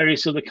and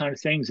various other kind of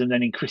things, and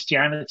then in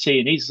Christianity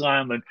and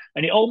Islam, and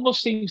it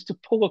almost seems to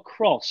pull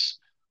across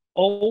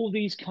all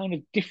these kind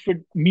of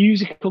different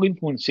musical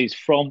influences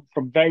from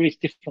various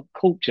different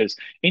cultures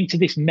into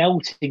this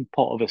melting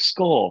pot of a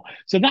score.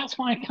 So that's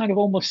why I kind of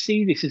almost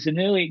see this as an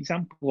early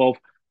example of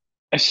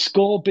a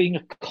score being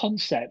a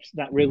concept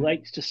that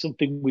relates to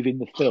something within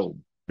the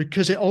film.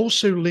 Because it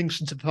also links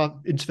into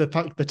the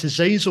fact that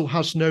Azazel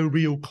has no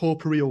real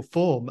corporeal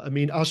form. I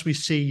mean, as we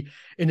see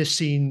in a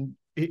scene,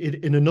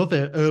 in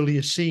another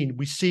earlier scene,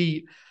 we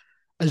see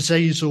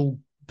Azazel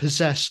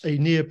possess a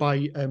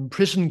nearby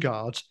prison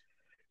guard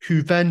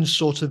who then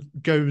sort of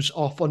goes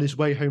off on his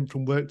way home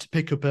from work to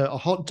pick up a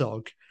hot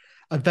dog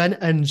and then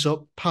ends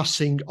up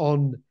passing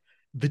on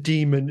the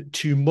demon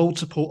to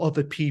multiple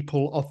other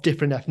people of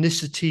different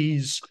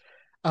ethnicities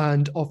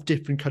and of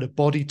different kind of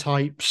body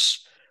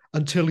types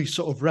until he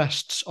sort of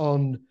rests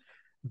on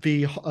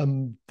the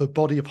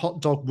body of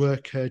hot dog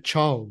worker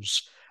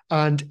Charles.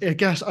 And I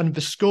guess and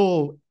the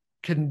score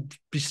can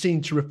be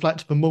seen to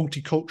reflect the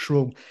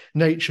multicultural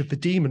nature of the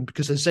demon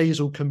because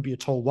Azazel can be a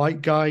tall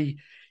white guy,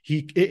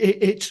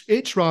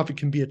 It's rather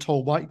can be a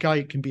tall white guy,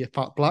 it can be a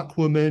fat black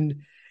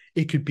woman,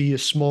 it could be a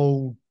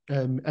small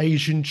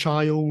Asian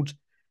child,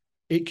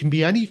 it can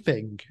be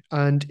anything,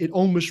 and it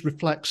almost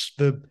reflects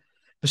the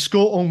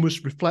score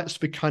almost reflects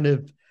the kind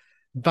of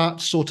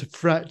that sort of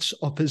threat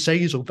of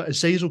Azazel, that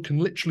Azazel can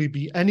literally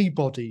be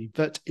anybody,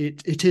 that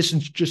it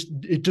doesn't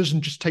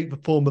just take the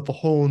form of a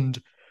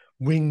horned,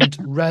 winged,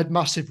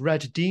 massive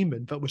red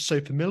demon that we're so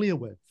familiar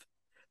with.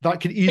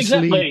 That could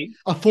easily Exactly.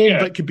 a form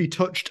Yeah. that could be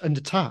touched and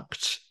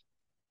attacked.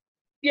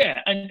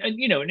 Yeah, and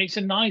it's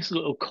a nice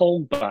little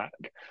callback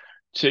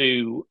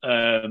to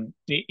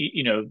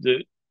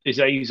the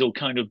Azazel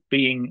kind of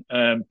being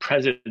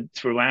present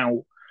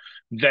throughout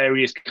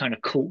various kind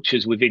of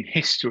cultures within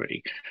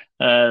history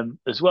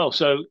as well.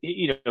 So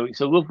it's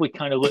a lovely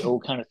kind of little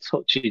kind of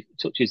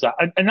touches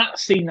that, and that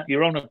scene that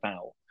you're on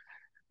about.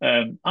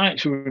 I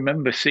actually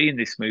remember seeing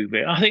this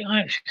movie. I think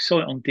I actually saw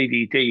it on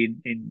DVD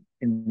in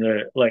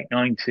the late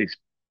 90s,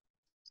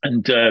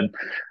 and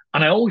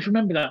I always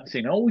remember that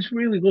scene. I always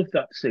really loved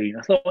that scene.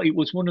 I thought it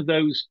was one of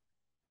those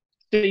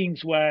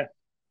scenes where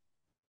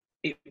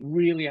it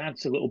really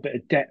adds a little bit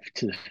of depth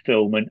to the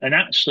film and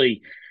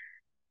actually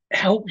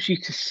helps you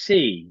to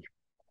see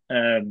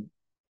um,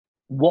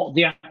 what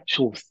the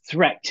actual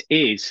threat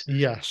is.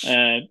 Yes.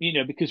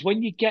 Because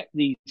when you get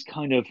these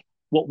kind of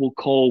what we'll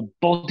call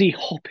body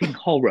hopping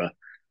horror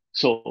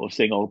sort of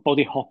thing or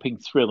body hopping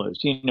thrillers,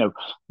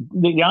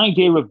 the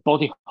idea of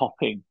body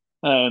hopping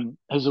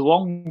has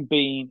long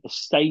been a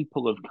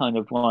staple of kind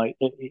of like,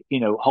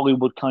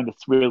 Hollywood kind of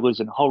thrillers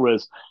and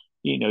horrors.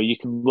 You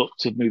can look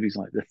to movies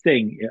like The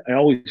Thing. I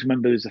always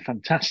remember there's a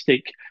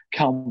fantastic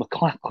Cal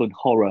MacLachlan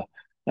horror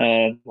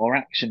or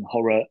action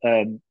horror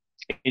in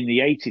the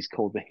 80s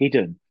called The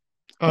Hidden.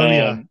 Oh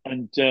yeah.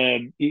 And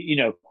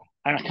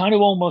I kind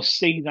of almost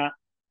see that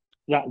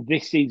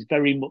this is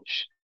very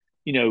much,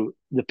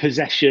 the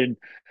possession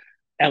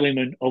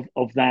element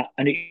of that.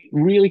 And it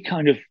really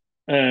kind of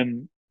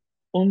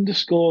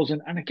underscores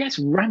and I guess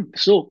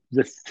ramps up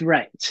the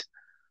threat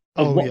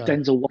of Oh what yeah.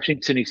 Denzel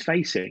Washington is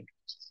facing.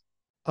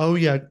 Oh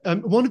yeah.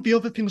 One of the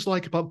other things I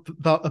like about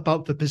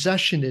the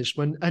possession is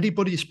when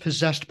anybody is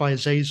possessed by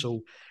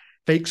Azazel,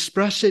 they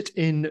express it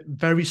in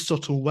very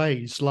subtle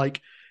ways.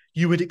 Like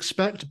you would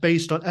expect,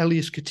 based on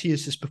Elias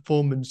Koteas'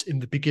 performance in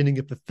the beginning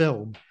of the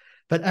film,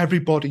 that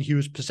everybody who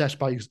was possessed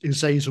by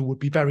Azazel would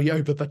be very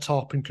over the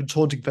top and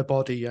contorting their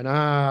body, and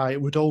it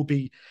would all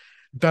be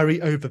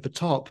very over the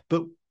top.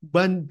 But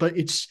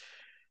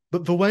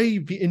the way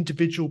the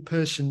individual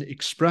person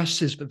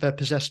expresses that they're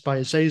possessed by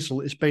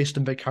Azazel is based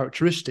on their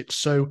characteristics.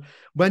 So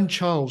when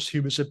Charles,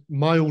 who was a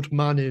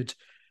mild-mannered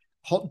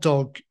hot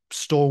dog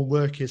store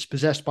worker, is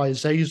possessed by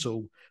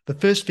Azazel, the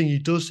first thing he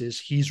does is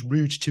he's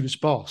rude to his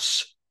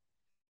boss.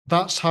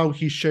 That's how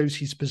he shows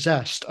he's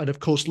possessed. And of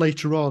course,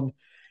 later on,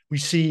 we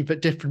see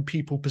that different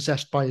people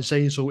possessed by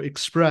Azazel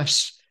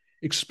express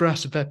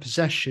their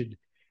possession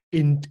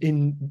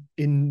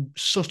in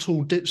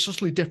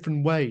subtly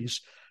different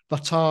ways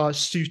that are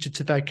suited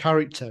to their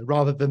character,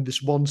 rather than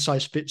this one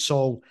size fits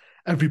all.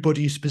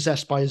 Everybody who's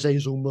possessed by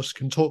Azazel must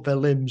contort their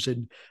limbs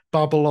in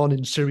Babylon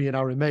in Syrian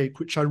Aramaic,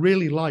 which I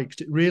really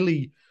liked. It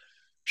really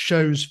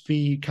shows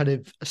the kind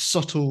of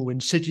subtle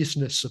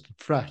insidiousness of the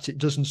threat. It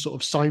doesn't sort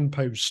of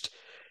signpost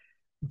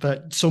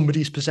that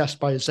somebody's possessed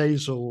by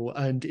Azazel,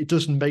 and it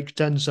doesn't make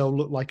Denzel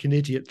look like an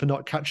idiot for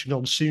not catching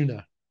on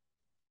sooner.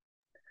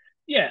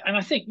 Yeah, and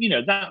I think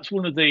that's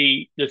one of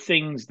the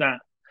things that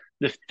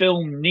the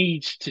film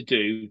needs to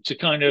do to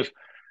kind of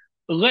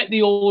let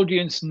the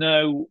audience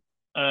know,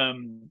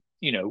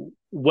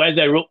 where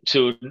they're up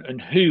to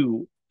and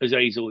who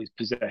Azazel is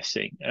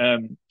possessing.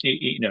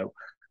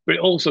 But it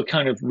also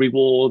kind of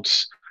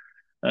rewards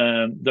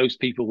those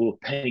people who are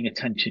paying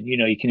attention.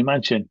 You can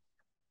imagine,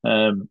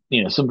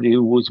 somebody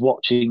who was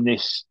watching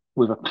this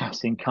with a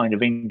passing kind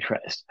of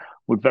interest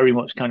would very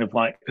much kind of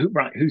like,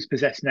 who's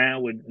possessed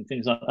now and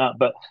things like that.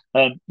 But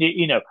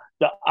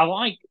that I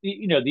like,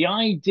 the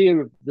idea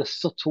of the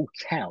subtle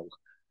tell,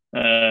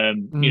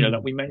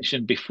 that we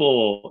mentioned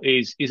before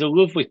is a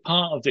lovely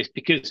part of this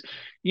because,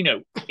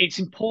 it's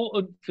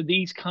important for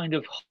these kind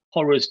of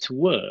horrors to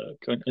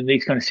work and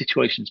these kind of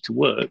situations to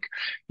work.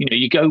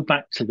 You go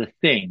back to The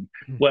Thing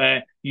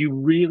where you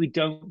really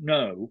don't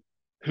know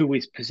who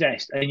is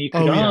possessed, and you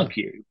could Oh yeah.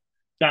 argue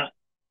that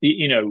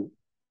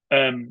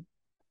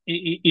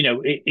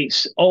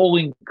it's all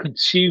in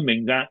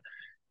consuming that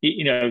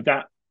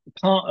that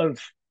part of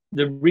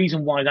the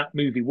reason why that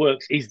movie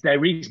works is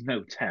there is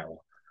no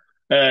tell.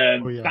 Oh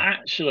But yeah.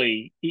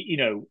 actually,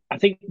 I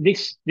think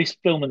this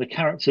film and the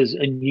characters,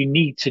 and you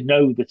need to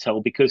know the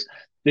tell because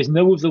there's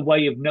no other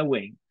way of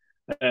knowing.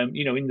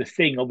 In The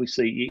Thing,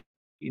 obviously,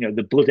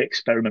 the blood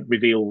experiment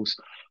reveals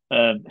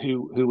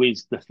who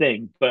is the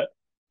thing, but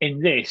in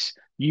this,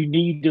 you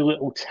need a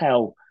little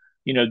tell.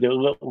 The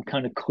little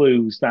kind of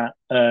clues that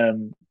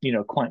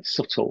quite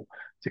subtle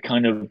to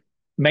kind of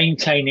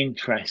maintain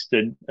interest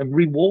and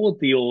reward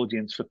the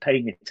audience for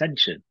paying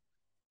attention.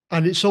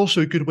 And it's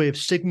also a good way of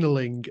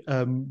signaling,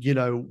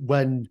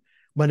 when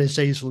when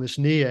Azazel is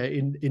near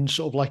in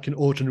sort of like an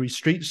ordinary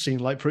street scene.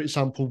 Like, for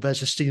example,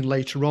 there's a scene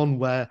later on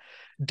where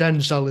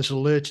Denzel is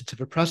alerted to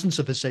the presence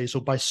of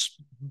Azazel by,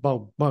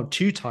 well,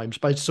 two times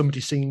by somebody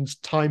singing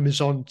time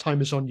is on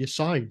your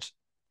side.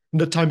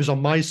 No, time is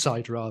on my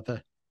side,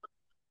 rather.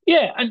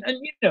 Yeah, and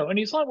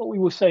it's like what we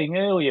were saying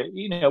earlier.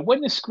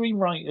 When the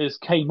screenwriters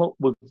came up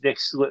with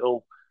this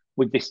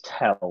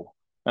tell,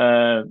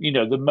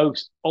 the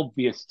most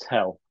obvious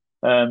tell,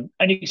 and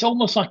it's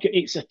almost like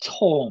it's a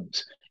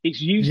taunt. It's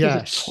used as a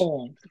Yes.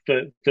 taunt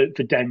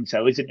for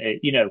Denzel, isn't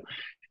it?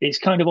 It's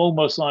kind of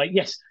almost like,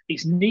 yes,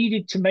 it's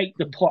needed to make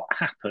the plot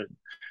happen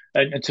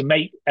and to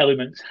make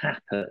elements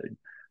happen.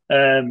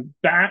 But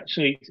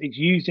actually, it's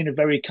used in a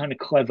very kind of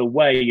clever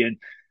way, and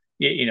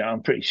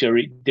I'm pretty sure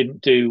it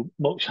didn't do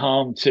much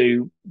harm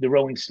to the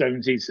Rolling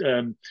Stones'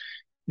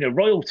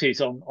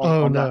 royalties Oh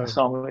on that no.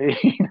 song.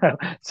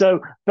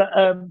 But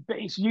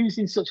it's used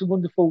in such a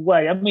wonderful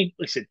way. I mean,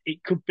 listen,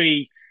 it could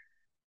be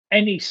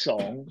any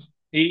song,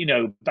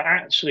 but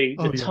actually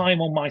the Oh yeah.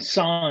 time on my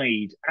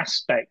side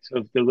aspect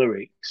of the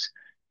lyrics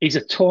is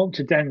a taunt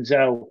to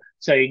Denzel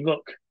saying,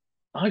 look,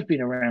 I've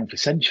been around for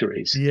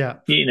centuries, Yeah.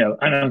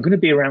 and I'm going to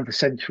be around for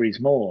centuries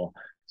more.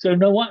 So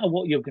no matter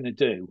what you're going to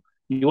do,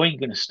 you ain't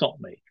going to stop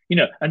me,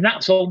 and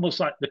that's almost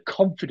like the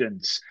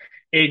confidence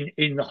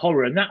in the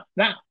horror. And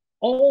that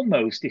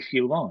almost, if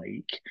you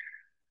like,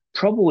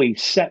 probably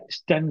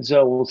sets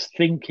Denzel's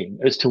thinking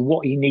as to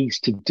what he needs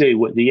to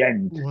do at the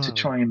end to Wow.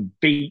 try and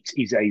beat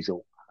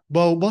Azazel.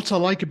 Well, what I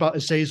like about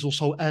Azazel's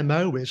whole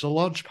MO is a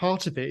large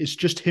part of it is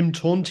just him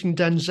taunting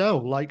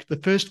Denzel. Like the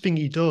first thing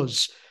he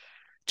does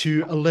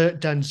to alert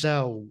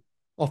Denzel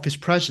of his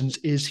presence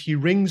is he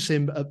rings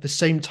him at the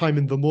same time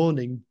in the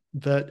morning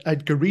that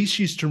Edgar Reese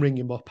used to ring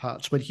him up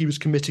at when he was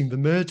committing the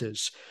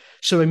murders.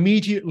 So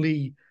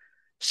immediately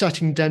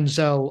setting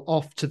Denzel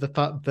off to the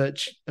fact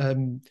that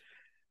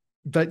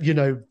that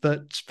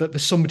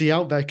there's somebody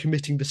out there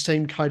committing the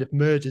same kind of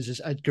murders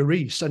as Edgar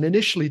Reese. And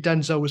initially,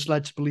 Denzel was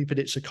led to believe that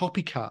it's a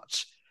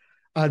copycat.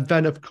 And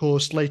then, of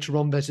course, later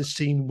on, there's a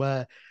scene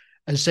where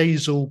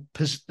Azazel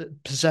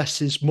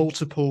possesses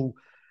multiple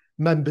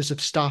members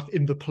of staff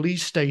in the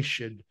police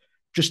station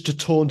just to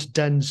taunt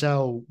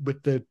Denzel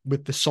with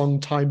the song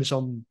Time is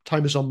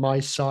on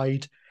My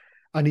Side.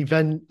 And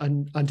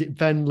it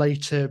then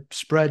later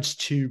spreads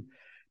to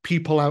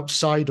people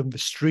outside on the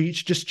street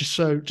just to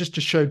show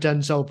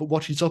Denzel that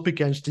what he's up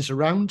against is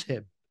around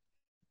him,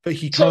 but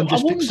he So can't I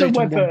just wonder fixate on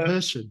one whether,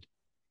 person.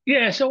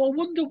 yeah, so I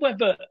wonder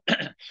whether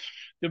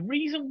the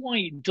reason why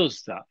it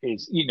does that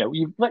is,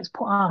 let's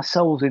put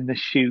ourselves in the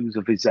shoes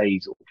of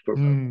Azazel for a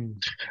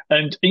moment.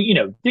 Mm.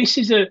 And this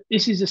is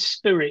a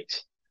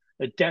spirit,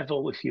 a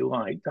devil, if you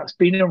like, that's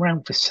been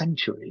around for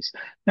centuries.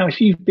 Now,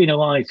 if you've been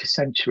alive for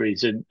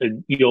centuries and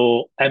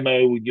your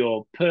MO,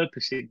 your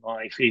purpose in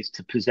life is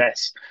to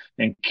possess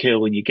and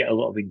kill, and you get a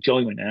lot of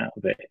enjoyment out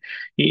of it,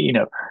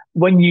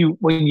 when you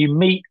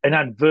meet an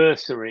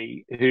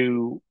adversary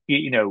who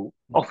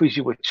offers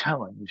you a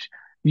challenge,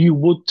 you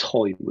would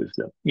toy with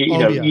them.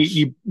 Oh yes.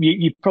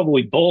 You're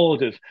probably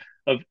bored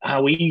of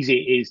how easy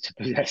it is to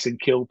possess and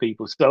kill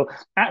people. So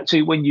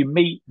actually, when you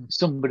meet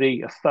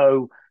somebody, a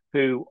foe,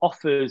 who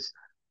offers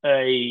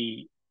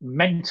a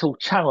mental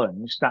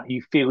challenge that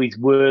you feel is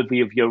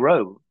worthy of your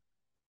own,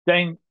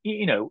 then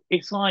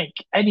it's like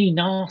any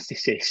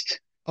narcissist,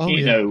 Oh you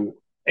yeah. know,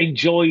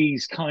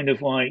 enjoys kind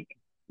of like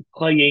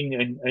playing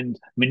and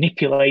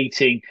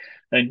manipulating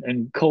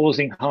and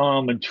causing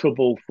harm and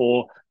trouble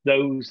for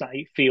those that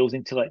it feels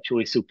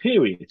intellectually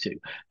superior to.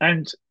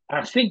 And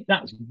I think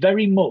that's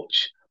very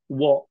much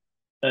what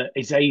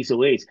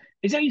Azazel is.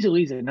 Azazel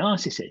is a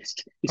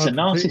narcissist. It's Oh, a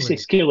completely.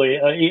 narcissist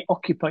killer. It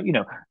occupies,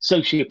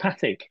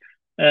 sociopathic.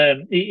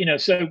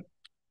 So,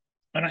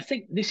 and I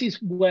think this is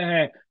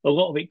where a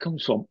lot of it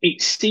comes from.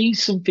 It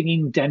sees something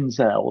in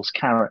Denzel's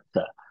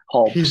character,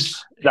 Hobbs,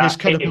 His that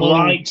kind of it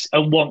moral, likes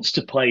and wants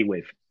to play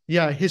with.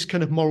 yeah, his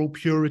kind of moral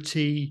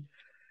purity,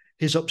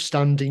 his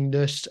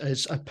upstandingness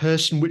as a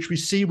person, which we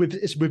see with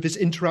his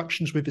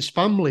interactions with his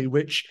family,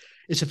 which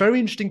is a very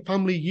interesting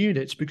family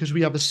unit because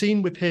we have a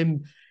scene with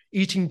him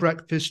eating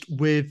breakfast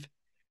with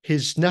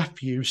his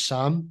nephew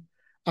Sam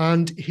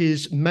and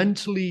his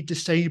mentally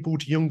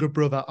disabled younger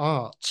brother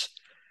Art.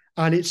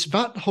 And it's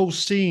that whole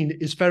scene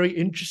is very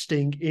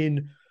interesting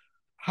in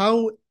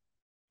how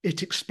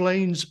it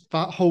explains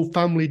that whole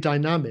family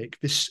dynamic,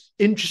 this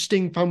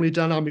interesting family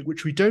dynamic,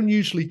 which we don't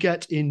usually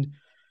get in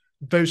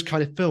those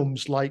kind of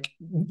films. Like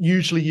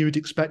usually you would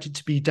expect it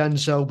to be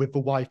Denzel with the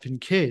wife and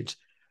kid,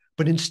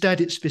 but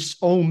instead it's this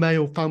all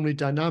male family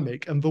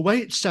dynamic. And the way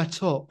it's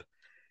set up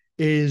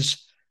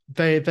is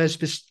there's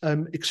this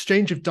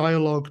exchange of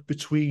dialogue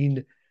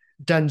between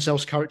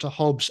Denzel's character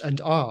Hobbs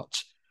and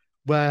Art,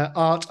 where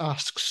Art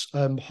asks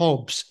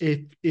Hobbs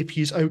if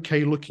he's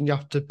okay looking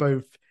after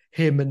both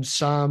him and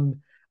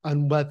Sam,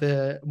 and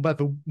whether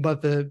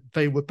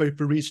they were both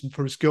the reason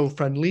for his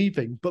girlfriend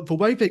leaving. But the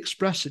way they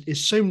express it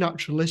is so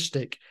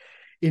naturalistic,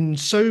 in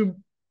so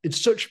in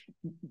such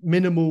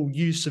minimal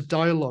use of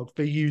dialogue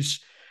they use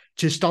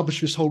to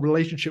establish this whole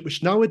relationship,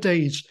 which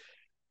nowadays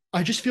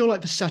I just feel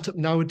like the setup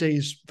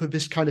nowadays for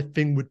this kind of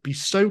thing would be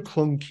so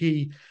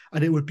clunky,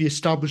 and it would be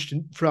established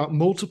throughout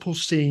multiple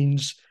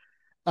scenes.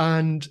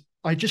 And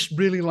I just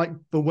really like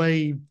the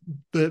way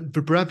the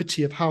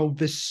brevity of how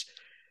this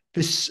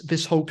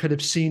whole kind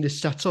of scene is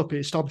set up. It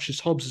establishes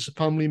Hobbs as a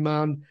family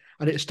man,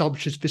 and it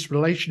establishes this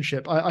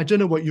relationship. I don't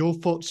know what your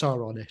thoughts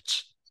are on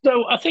it.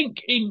 So I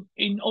think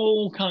in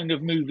all kind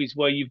of movies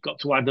where you've got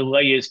to add the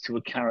layers to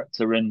a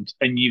character, and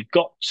you've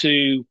got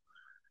to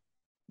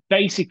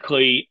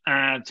basically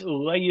add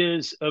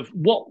layers of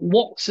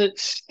what's at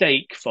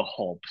stake for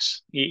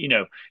Hobbs. You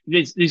know,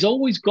 there's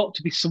always got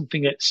to be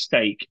something at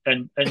stake,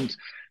 and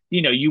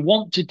you know, you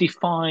want to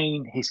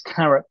define his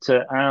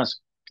character as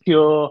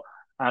pure,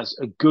 as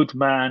a good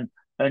man,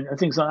 and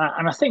things like that.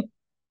 And I think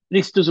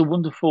this does a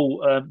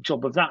wonderful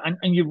job of that.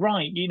 And you're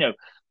right, you know,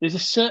 there's a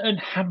certain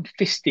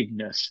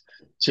ham-fistedness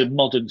to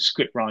modern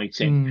script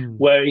writing Mm.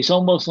 where it's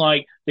almost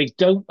like they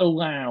don't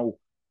allow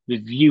the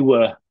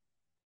viewer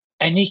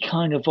any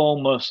kind of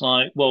almost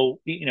like, well,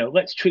 you know,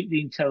 let's treat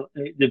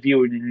the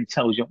viewer in an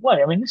intelligent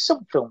way. I mean, there's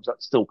some films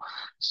that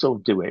still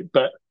do it,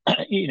 but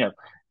you know,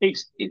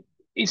 it's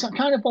a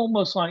kind of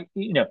almost like,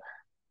 you know,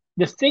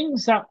 the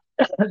things that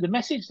the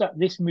message that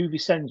this movie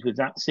sends with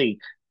that scene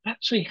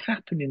actually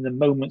happen in the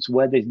moments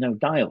where there's no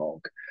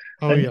dialogue,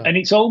 Oh and yeah.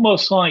 it's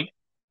almost like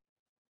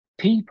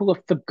people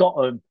have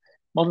forgotten,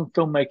 modern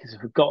filmmakers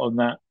have forgotten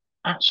that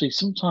actually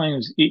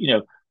sometimes, you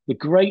know, the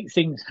great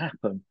things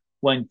happen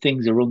when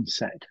things are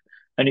unsaid.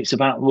 And it's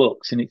about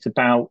looks, and it's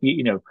about,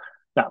 you know,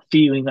 that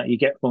feeling that you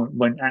get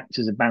when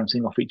actors are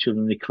bouncing off each other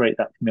and they create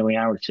that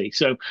familiarity.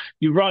 So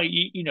you're right,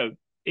 you know,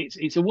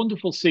 it's a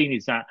wonderful scene,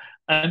 is that,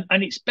 and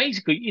it's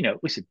basically, you know,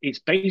 listen, it's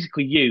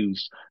basically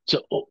used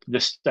to up the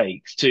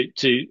stakes,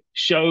 to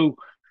show,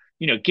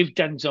 you know, give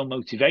Denzel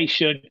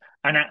motivation,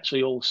 and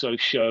actually also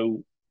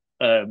show,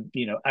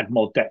 you know, add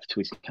more depth to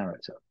his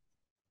character.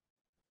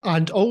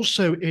 And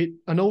also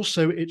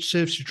it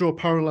serves to draw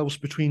parallels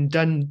between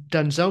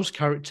Denzel's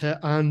character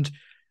and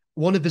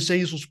one of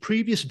Azazel's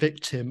previous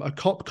victim, a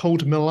cop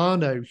called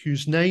Milano,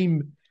 whose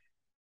name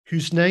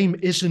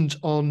isn't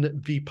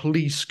on the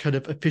police kind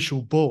of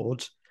official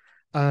board.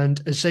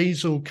 And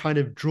Azazel kind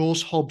of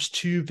draws Hobbs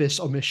to this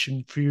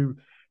omission through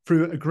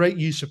a great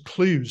use of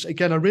clues.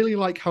 Again, I really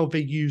like how they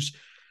use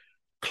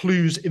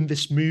clues in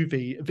this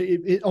movie.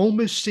 It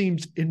almost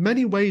seems, in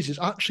many ways, it's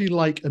actually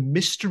like a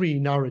mystery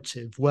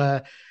narrative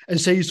where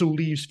Azazel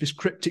leaves these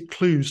cryptic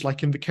clues.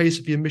 Like in the case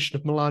of the omission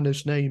of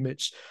Milano's name,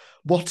 it's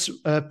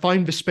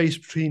find the space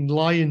between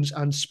Lyons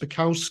and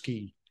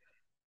Spakowski,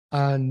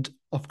 and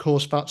of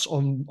course that's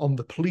on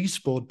the police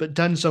board. But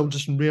Denzel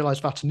doesn't realize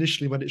that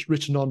initially when it's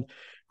written on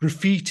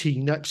graffiti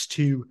next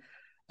to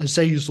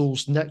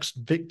Azazel's next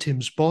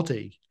victim's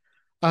body.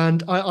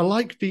 And I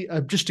like the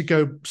just to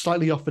go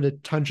slightly off in a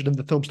tangent in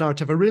the film's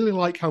narrative. I really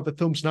like how the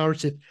film's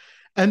narrative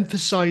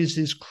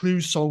emphasizes clue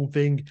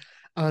solving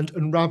and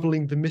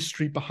unraveling the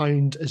mystery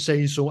behind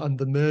Azazel and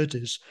the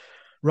murders,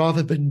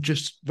 rather than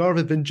just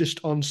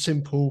on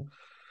simple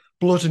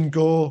blood and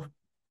gore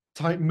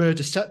type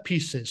murder set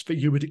pieces that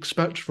you would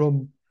expect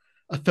from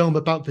a film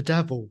about the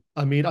devil.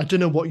 I mean, I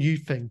don't know what you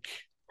think.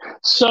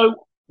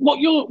 So what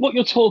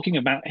you're talking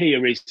about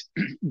here is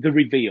the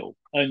reveal,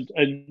 and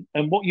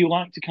what you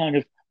like to kind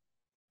of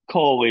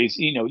call is,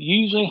 you know,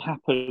 usually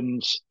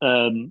happens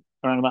around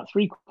about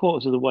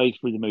three-quarters of the way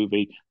through the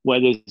movie, where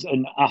there's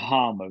an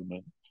aha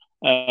moment,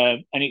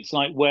 and it's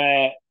like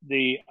where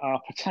the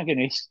our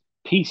protagonist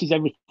pieces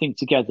everything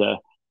together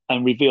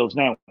and reveals.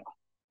 Now,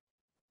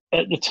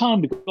 at the time,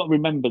 we've got to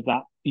remember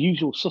that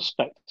Usual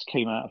Suspects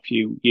came out a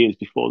few years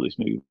before this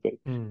movie,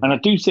 Mm. and I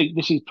do think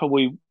this is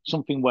probably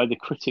something where the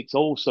critics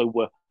also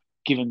were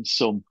given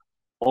some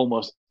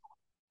almost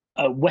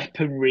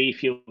weaponry,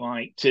 if you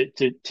like, to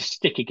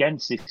stick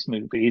against this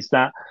movie. Is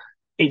that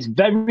it's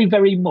very,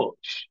 very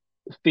much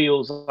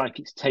feels like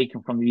it's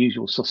taken from The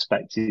Usual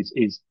Suspects.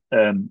 Is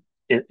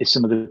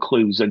some of the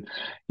clues, and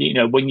you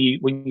know, when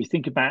you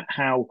think about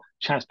how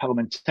Chaz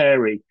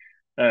Palminteri,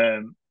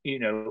 you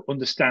know,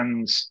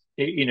 understands,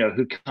 you know,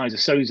 who Kaiser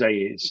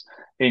Soze is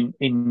in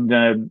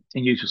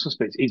Usual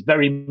Suspects, it's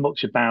very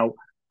much about,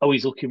 oh,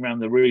 he's looking around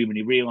the room and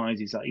he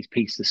realizes that he's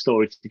pieced the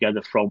story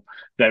together from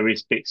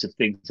various bits of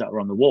things that are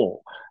on the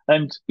wall,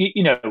 and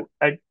you know,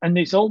 and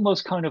it's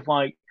almost kind of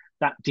like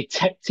that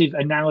detective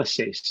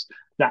analysis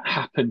that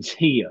happens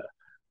here,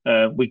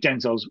 with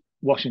Denzel's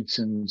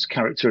Washington's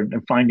character,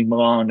 and finding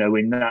Milano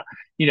in that.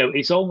 You know,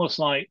 it's almost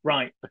like,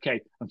 right, okay,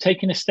 I'm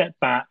taking a step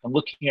back and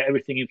looking at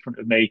everything in front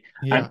of me,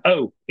 and Yeah.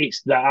 oh,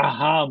 it's the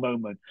aha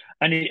moment,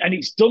 and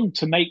it's done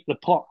to make the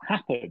plot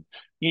happen.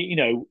 You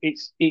know,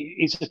 it's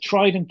a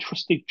tried and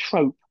trusted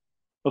trope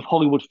of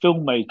Hollywood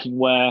filmmaking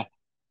where,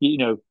 you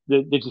know,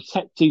 the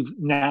detective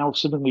now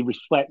suddenly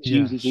reflects,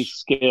 uses his Yes.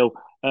 skill,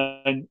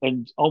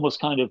 and almost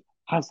kind of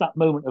has that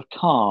moment of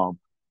calm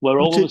where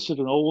But all of a it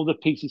sudden all the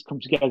pieces come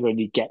together and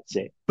he gets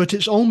it. but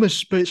it's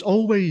almost but it's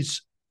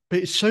always but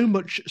it's so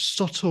much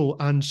subtle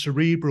and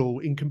cerebral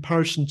in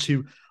comparison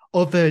to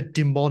other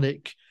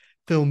demonic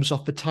films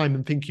off the time.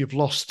 I'm thinking of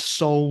Lost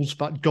Souls,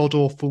 that god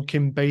awful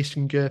Kim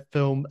Basinger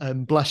film,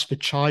 Bless the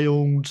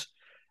Child,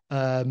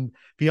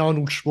 the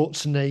Arnold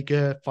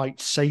Schwarzenegger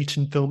fights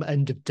Satan film,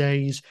 End of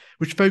Days,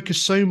 which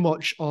focus so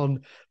much on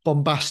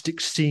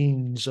bombastic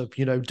scenes of,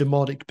 you know,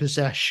 demonic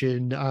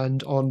possession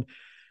and on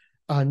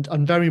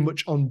and very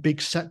much on big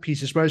set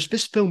pieces. Whereas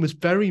this film was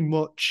very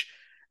much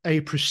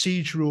a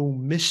procedural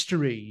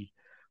mystery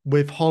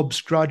with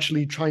Hobbs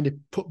gradually trying to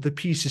put the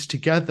pieces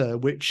together,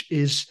 which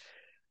is,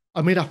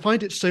 I mean, I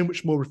find it so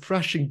much more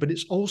refreshing, but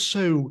it's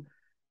also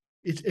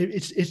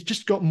it's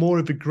just got more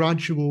of a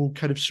gradual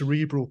kind of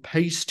cerebral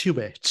pace to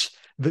it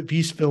that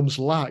these films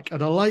lack.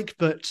 And I like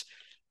that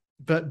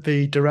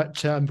the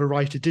director and the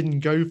writer didn't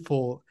go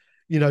for,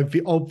 you know,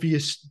 the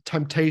obvious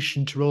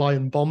temptation to rely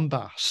on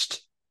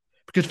bombast,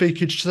 because they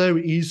could so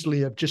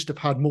easily have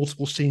had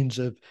multiple scenes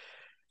of,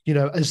 you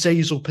know,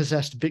 Azazel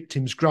possessed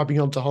victims grabbing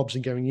onto Hobbs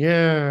and going,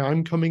 "Yeah,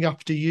 I'm coming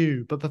after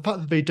you." But the fact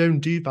that they don't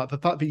do that, the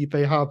fact that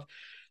they have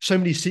so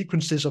many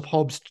sequences of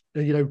Hobbs,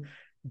 you know,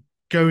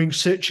 going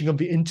searching on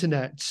the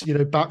internet, you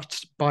know,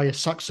 backed by a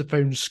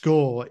saxophone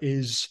score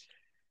is,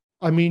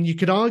 I mean, you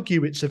could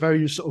argue it's a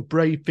very sort of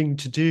brave thing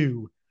to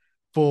do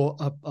for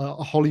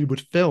a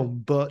Hollywood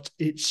film, but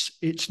it's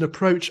an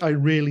approach I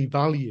really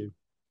value.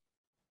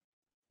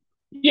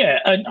 Yeah,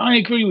 and I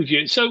agree with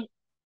you. So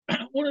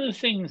one of the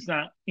things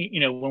that,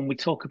 when we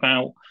talk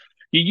about,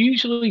 you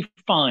usually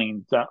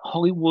find that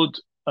Hollywood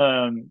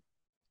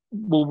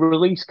will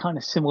release kind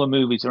of similar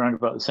movies around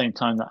about the same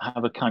time that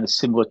have a kind of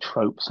similar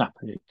tropes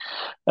happening,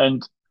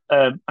 and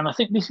I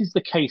think this is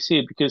the case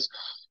here because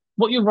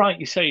what you're right,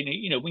 you're saying,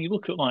 when you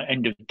look at like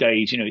End of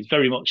Days, it's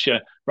very much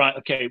right.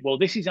 Okay, well,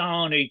 this is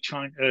Arnie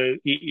trying to,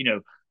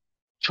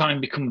 try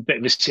and become a bit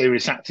of a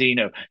serious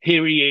actor.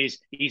 Here he is.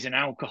 He's an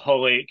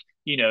alcoholic.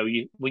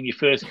 When you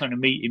first kind of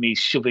meet him, he's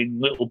shoving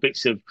little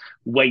bits of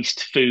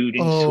waste food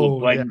into a Oh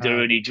blender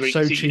yeah, and he drinks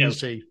so it. cheesy,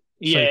 so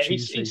Yeah,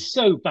 cheesy. it's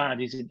so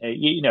bad, isn't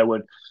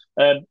it?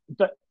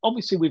 But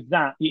obviously with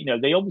that,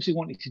 they obviously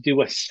wanted to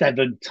do a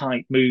Seven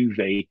type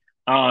movie,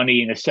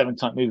 Arnie in a Seven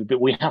type movie, but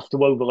we have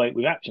to overlay it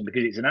with action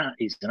because it's an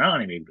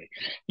Arnie movie.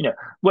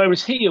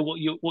 Whereas here, what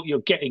you're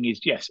getting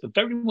is yes, a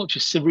very much a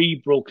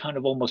cerebral kind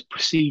of almost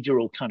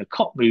procedural kind of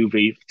cop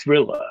movie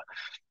thriller.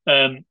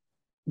 Um,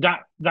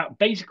 that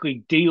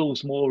basically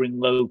deals more in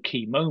low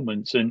key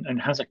moments and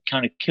has a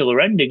kind of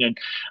killer ending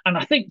and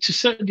I think to a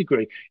certain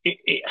degree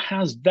it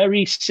has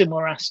very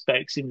similar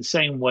aspects in the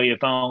same way of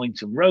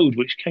Arlington Road,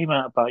 which came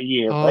out about a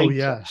year Oh later.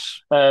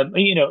 yes. And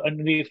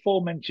the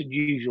aforementioned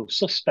Usual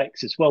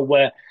Suspects as well,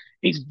 where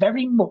it's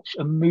very much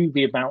a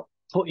movie about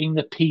putting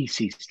the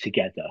pieces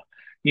together.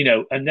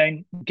 And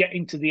then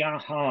getting to the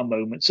aha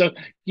moment. So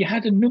you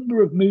had a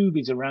number of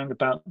movies around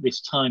about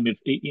this time of,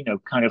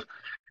 kind of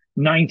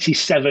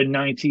 97,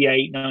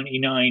 98,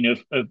 99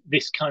 of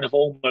this kind of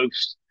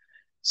almost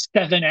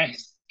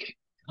Seven-esque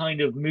kind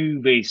of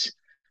movies,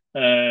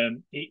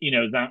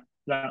 that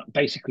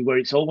basically where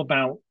it's all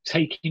about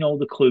taking all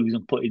the clues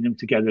and putting them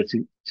together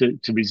to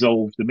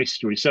resolve the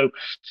mystery. So,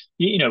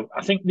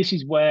 I think this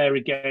is where,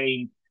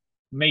 again,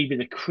 maybe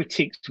the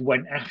critics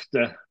went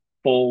after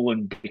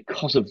Fallen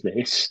because of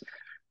this,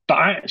 but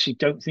I actually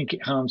don't think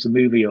it harms the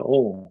movie at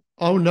all.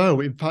 Oh no,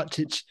 in fact,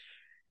 it's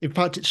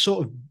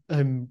sort of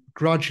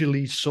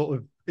gradually sort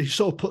of it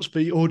sort of puts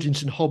the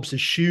audience in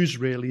Hobbs's shoes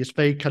really as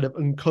they kind of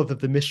uncover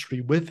the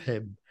mystery with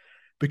him.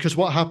 Because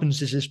what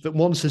happens is that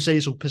once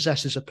Azazel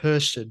possesses a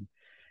person,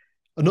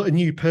 or not a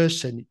new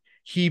person,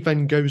 he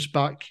then goes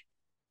back.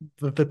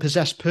 The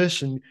possessed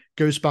person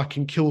goes back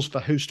and kills the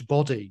host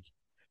body,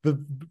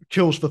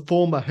 kills the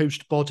former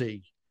host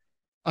body,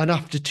 and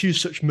after two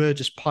such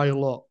murders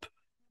pile up,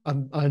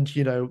 and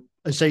you know,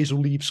 Azazel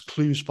leaves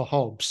clues for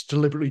Hobbs,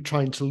 deliberately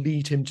trying to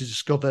lead him to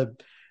discover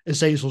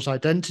Azazel's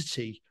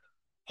identity.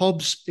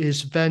 Hobbs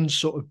is then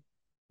sort of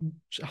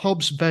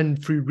Hobbs then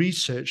through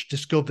research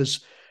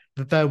discovers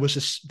that there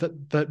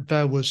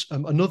was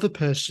another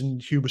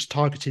person who was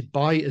targeted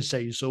by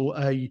Azazel,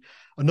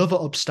 another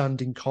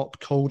upstanding cop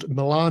called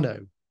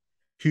Milano,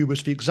 who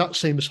was the exact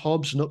same as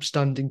Hobbs, an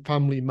upstanding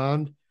family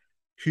man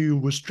who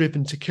was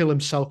driven to kill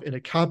himself in a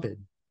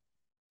cabin,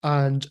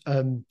 and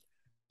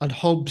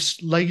Hobbs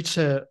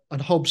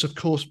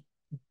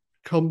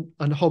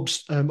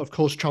of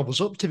course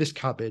travels up to this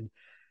cabin,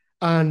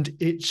 and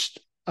it's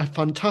a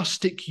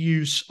fantastic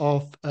use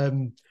of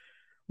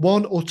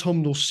one,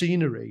 autumnal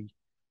scenery,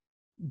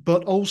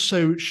 but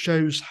also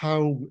shows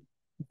how,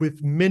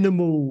 with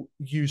minimal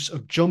use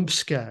of jump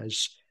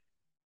scares,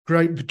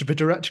 the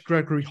director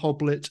Gregory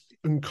Hoblit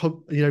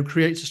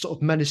creates a sort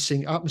of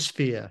menacing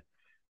atmosphere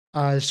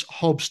as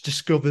Hobbs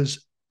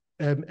discovers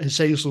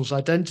Azazel's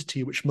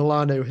identity, which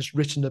Milano has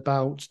written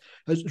about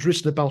on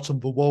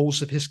the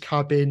walls of his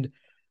cabin,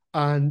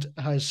 and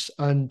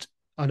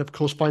of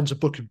course finds a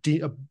book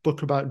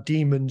about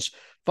demons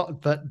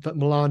that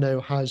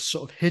Milano has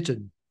sort of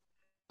hidden.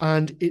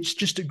 And it's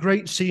just a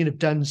great scene of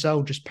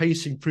Denzel just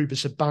pacing through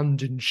this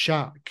abandoned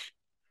shack.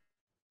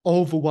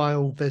 All the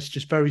while, there's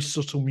just very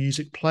subtle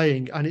music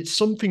playing, and it's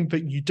something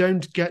that you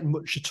don't get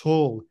much at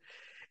all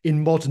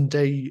in modern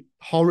day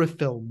horror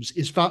films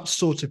is that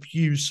sort of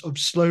use of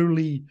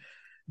slowly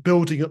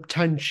building up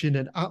tension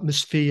and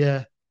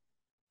atmosphere.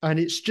 And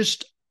it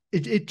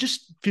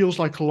just feels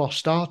like a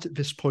lost art at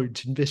this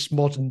point in this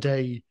modern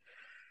day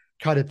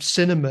kind of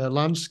cinema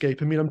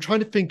landscape. I mean, I'm trying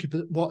to think of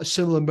what a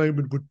similar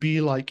moment would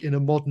be like in a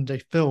modern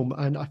day film,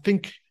 and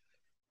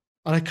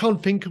I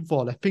can't think of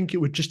one. I think it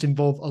would just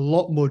involve a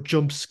lot more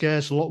jump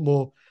scares, a lot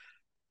more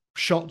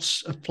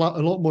shots, a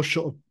lot more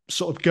sort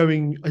of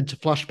going into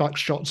flashback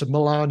shots of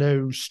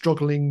Milano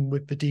struggling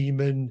with the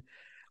demon,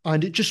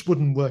 and it just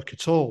wouldn't work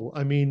at all.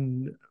 I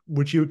mean,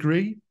 would you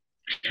agree?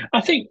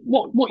 I think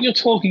what you're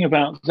talking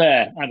about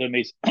there, Adam,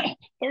 is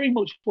very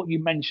much what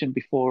you mentioned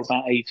before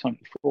about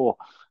A24.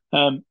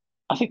 Um,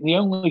 I think the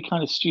only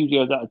kind of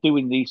studio that are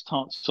doing these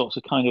sorts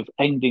of kind of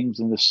endings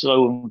and the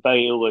slow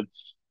unveil and,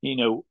 you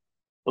know,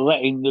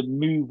 letting the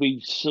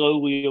movie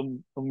slowly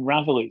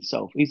unravel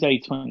itself is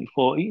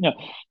A24. You know,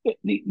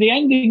 the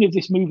ending of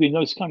this movie and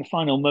those kind of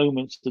final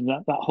moments and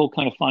that whole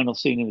kind of final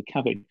scene in the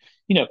cabin,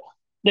 you know,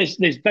 there's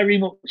very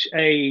much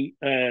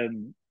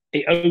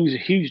it owes a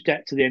huge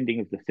debt to the ending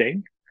of the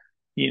thing.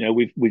 You know,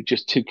 with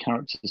just two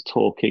characters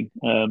talking.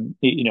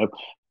 You know,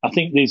 I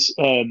think there's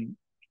other.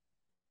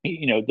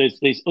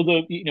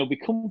 You know, we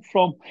come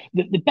from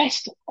the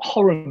best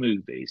horror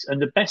movies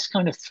and the best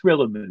kind of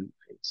thriller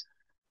movies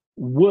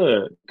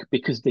work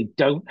because they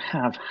don't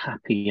have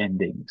happy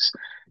endings.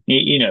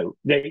 You know,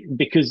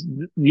 because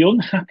the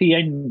unhappy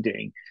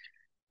ending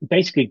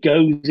basically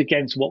goes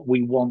against what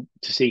we want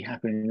to see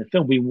happen in the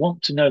film. We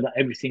want to know that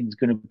everything's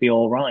going to be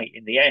all right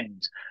in the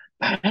end.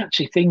 But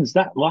actually,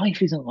 that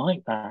life isn't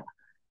like that,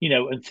 you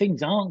know, and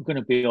things aren't going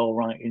to be all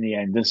right in the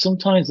end. And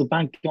sometimes the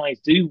bad guys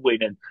do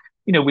win. And,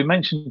 you know, we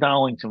mentioned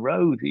Darlington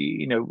Road,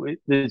 you know,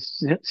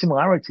 there's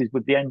similarities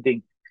with the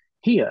ending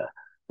here.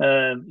 You know,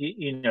 and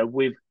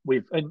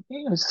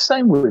you know, it's the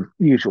same with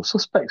Usual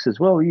Suspects as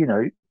well. You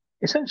know,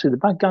 essentially the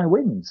bad guy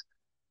wins.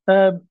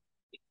 Um,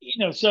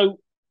 you know, so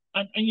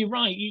and you're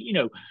right. You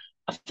know,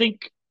 I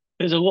think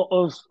there's a lot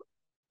of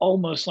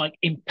almost like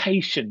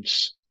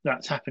impatience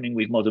that's happening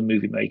with modern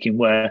movie making,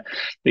 where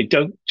they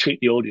don't treat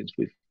the audience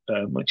with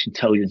much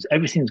intelligence.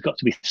 Everything's got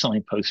to be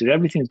signposted.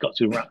 Everything's got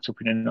to be wrapped up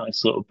in a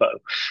nice little bow.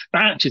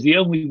 But actually, the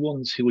only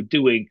ones who are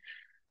doing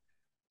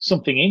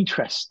something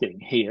interesting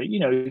here, you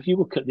know, if you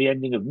look at the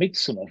ending of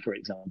Midsummer, for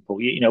example,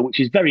 you know,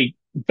 which is very,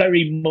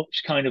 very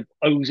much kind of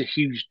owes a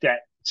huge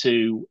debt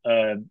to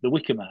the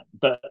Wicker Man,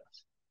 but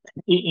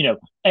you know,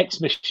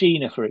 Ex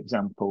Machina, for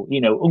example,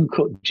 you know,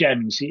 Uncut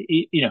Gems,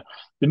 you know,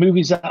 the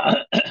movies that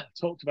I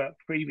talked about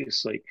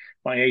previously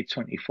by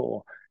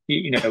A24,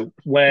 you know,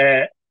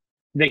 where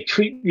they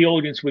treat the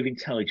audience with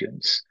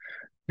intelligence.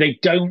 They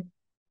don't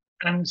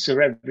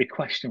answer every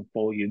question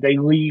for you. They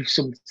leave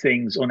some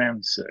things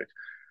unanswered.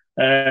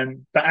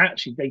 But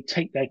actually, they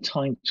take their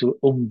time to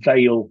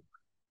unveil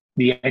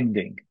the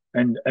ending.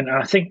 And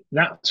I think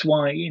that's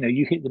why, you know,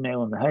 you hit the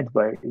nail on the head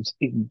where it's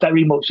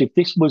very much, if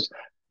this was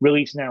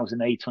released now as an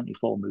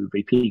A24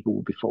 movie, people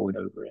would be falling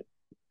over it.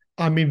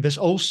 I mean, there's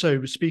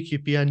also, speaking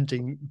of the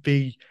ending,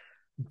 the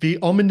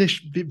ominous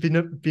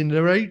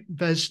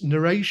there's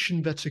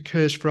narration that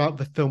occurs throughout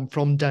the film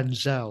from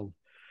Denzel,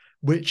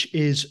 which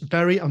is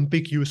very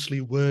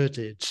ambiguously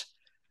worded,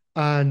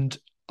 and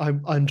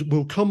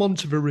we'll come on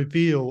to the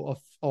reveal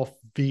of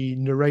the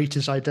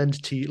narrator's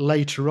identity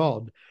later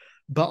on.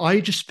 But I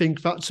just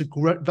think that's a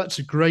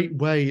great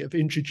way of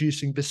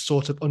introducing this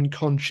sort of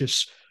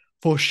unconscious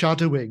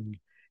foreshadowing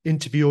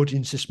into the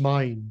audience's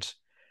mind,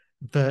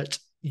 that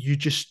you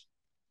just,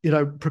 you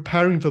know,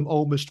 preparing them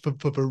almost for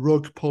the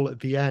rug pull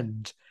at the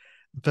end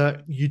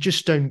that you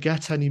just don't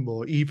get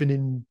anymore, even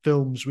in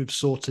films with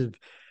sort of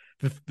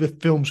the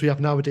films we have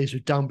nowadays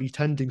with downbeat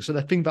endings. And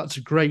I think that's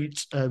a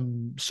great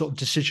sort of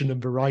decision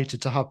of the writer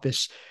to have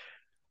this,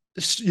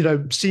 you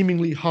know,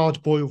 seemingly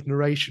hard-boiled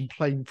narration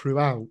playing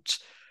throughout,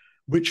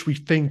 which we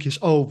think is,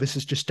 oh, this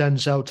is just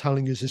Denzel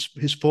telling us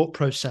his thought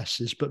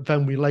processes. But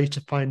then we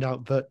later find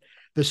out that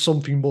there's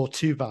something more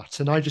to that.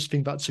 And I just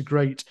think that's a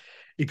great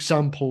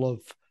example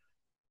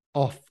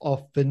of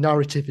the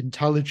narrative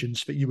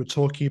intelligence that you were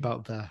talking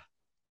about there.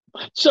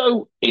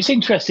 So it's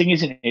interesting,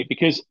 isn't it?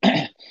 Because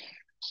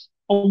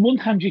on one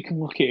hand, you can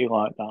look at it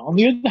like that. On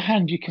the other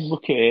hand, you can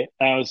look at it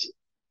as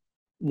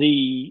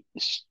the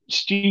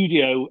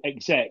studio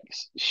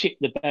execs shit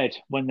the bed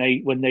when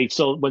they did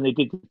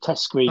the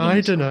test I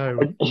screenings. don't know.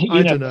 And, you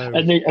I know, don't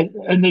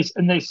know.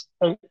 and there's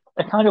a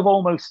kind of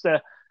almost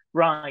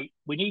right.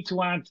 We need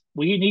to add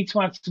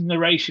some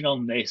narration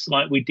on this,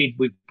 like we did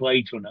with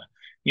Blade Runner.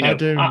 You I know,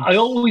 don't. I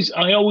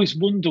always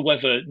wonder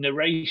whether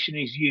narration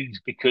is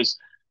used because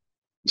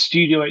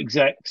studio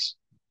execs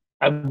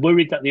are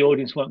worried that the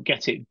audience won't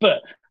get it.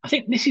 But I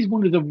think this is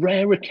one of the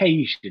rare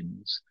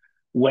occasions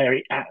where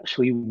it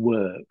actually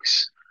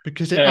works.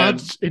 Because Um,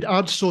 it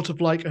adds sort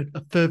of like a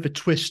further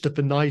twist of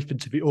the knife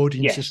into the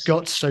audience's yes,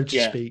 guts, so to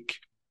yeah, speak.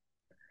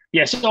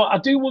 yeah. So I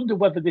do wonder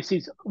whether this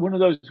is one of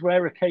those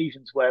rare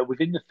occasions where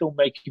within the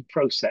filmmaking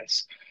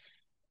process,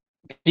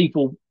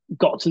 people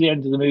got to the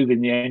end of the movie,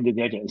 in the end of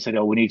the edit, and said,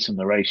 "Oh, we need some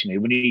narration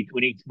here. We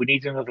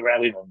need another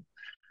element."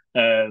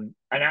 And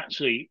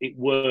actually, it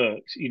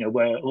works.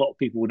 Where a lot of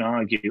people would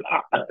argue.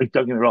 Don't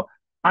get me wrong.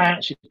 I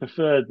actually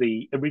prefer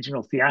the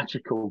original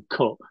theatrical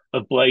cut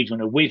of Blade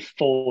Runner with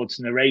Ford's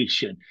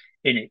narration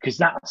in it, because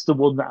that's the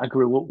one that I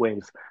grew up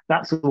with.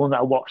 That's the one that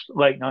I watched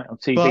late night on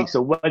TV. But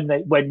So when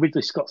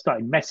Ridley Scott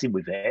started messing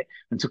with it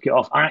and took it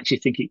off, I actually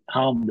think it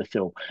harmed the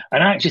film.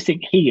 And I actually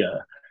think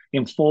here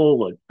in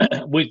Fallen,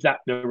 with that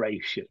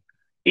narration,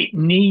 it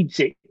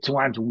needs it to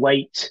add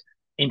weight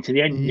into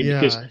the ending,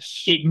 because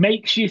yes, it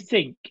makes you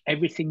think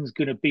everything's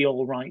going to be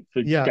all right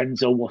for yeah,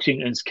 Denzel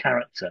Washington's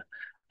character.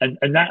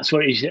 And that's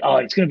what it is. Oh,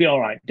 it's going to be all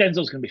right.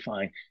 Denzel's going to be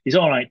fine. He's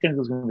all right.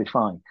 Denzel's going to be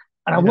fine.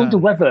 And I wonder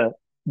yeah. whether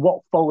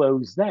what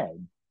follows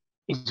then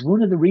is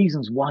one of the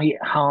reasons why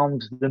it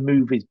harmed the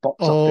movie's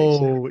box office.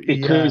 Oh,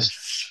 Because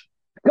yes.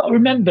 you've got to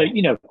remember,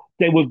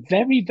 there were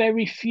very,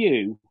 very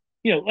few,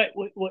 like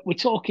we're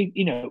talking,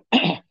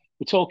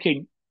 we're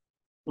talking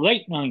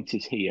late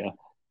 90s here,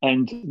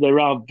 and there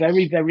are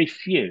very, very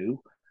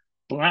few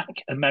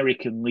Black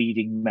American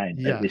leading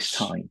men at this Yes.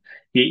 time.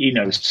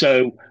 Yes.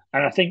 So,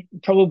 and I think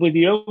probably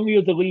the only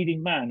other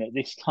leading man at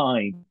this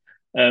time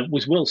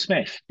was Will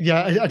Smith.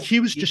 Yeah, and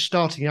he was just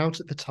starting out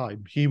at the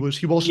time. Yeah,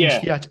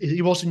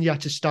 He wasn't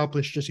yet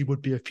established as he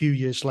would be a few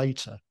years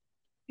later.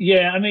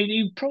 yeah. I mean,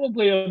 he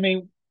probably.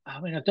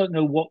 I don't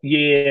know what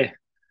year.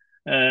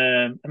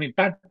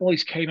 Bad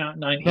Boys came out in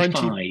 90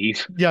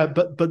 '95. Yeah,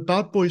 but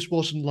Bad Boys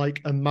wasn't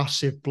like a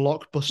massive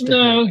blockbuster hit.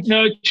 No,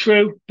 no,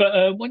 true.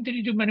 But when did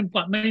he do Men in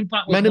Black? Men in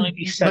Black was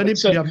 '97.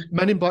 So,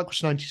 Men in Black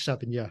was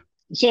 97, yeah.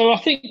 so I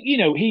think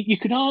you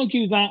could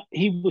argue that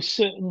he was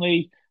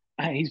certainly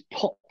at his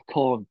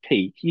popcorn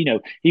peak.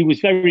 He was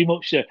very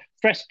much a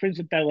Fresh Prince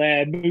of Bel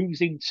Air,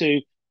 moves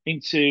into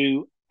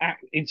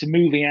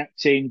movie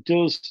acting,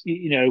 does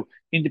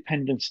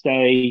Independence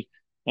Day,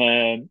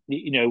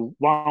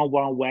 Wild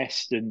Wild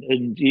West,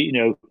 and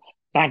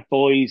Bad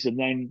Boys, and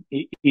then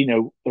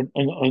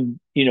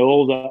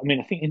all that. I mean,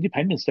 I think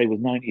Independence Day was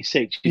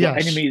 '96. You got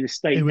Yes. Enemy of the It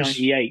State was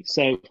 '98.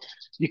 So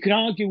you can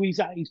argue he's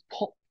at his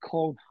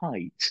popcorn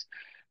height,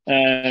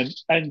 and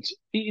and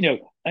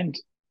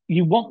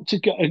you want to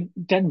go. And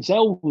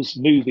Denzel's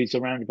movies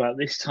around about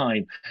this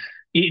time.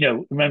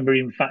 Remember,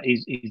 in fact,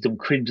 he's done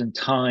Crimson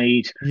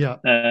Tide, yeah.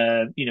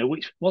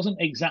 which wasn't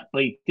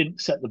exactly,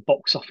 didn't set the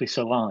box office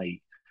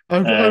alight.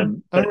 Oh,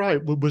 But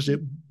right. Was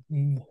that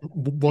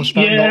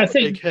yeah, not a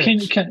big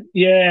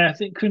hit? I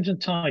think Crimson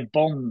Tide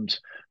bombed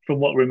from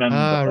what I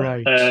Ah, remember.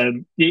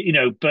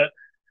 right. But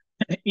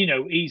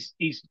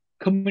he's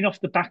coming off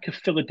the back of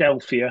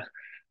Philadelphia,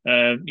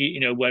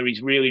 where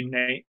he's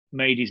really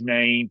made his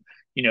name.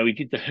 He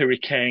did the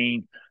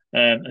Hurricane,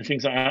 and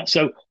things like that.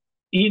 So,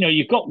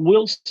 you've got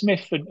Will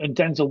Smith and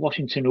Denzel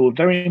Washington, who are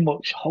very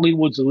much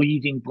Hollywood's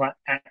leading black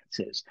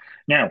actors.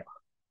 Now,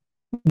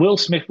 Will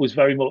Smith was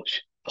very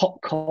much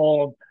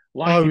popcorn,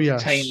 light Oh,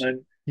 yes.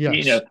 entertainment,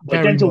 Yes,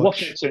 where very Denzel much.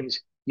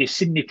 Washington's your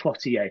Sidney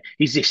Poitier.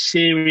 He's this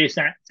serious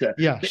actor, but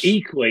Yes.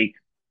 equally,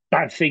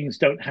 bad things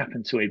don't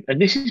happen to him. And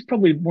this is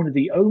probably one of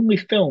the only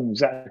films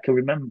that I can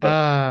remember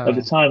of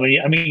the Ah, time.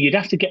 You'd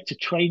have to get to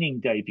Training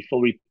Day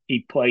before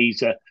he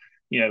plays a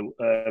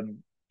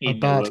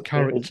bad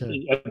character.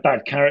 a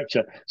bad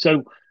character.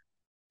 So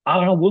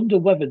I wonder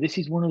whether this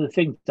is one of the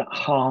things that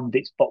harmed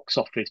its box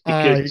office,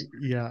 because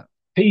Yeah.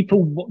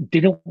 people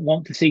didn't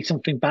want to see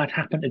something bad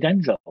happen to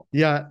Denzel.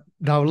 Yeah.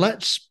 Now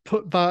let's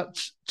put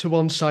that to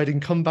one side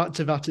and come back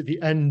to that at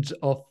the end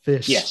of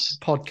this Yes.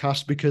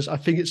 podcast, because I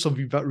think it's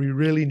something that we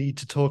really need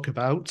to talk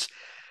about.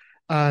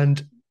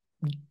 And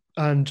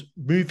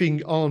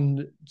moving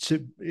on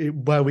to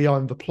where we are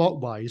in the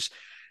plot wise,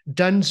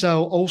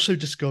 Denzel also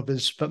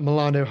discovers that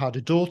Milano had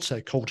a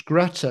daughter called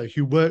Greta,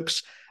 who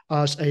works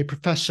as a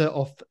professor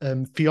of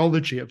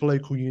theology at the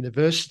local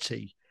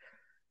university.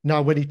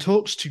 Now, when he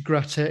talks to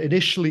Greta,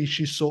 initially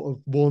she sort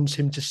of warns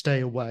him to stay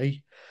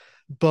away,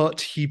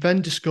 but he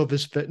then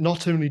discovers that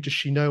not only does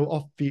she know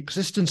of the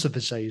existence of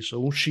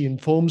Azazel, she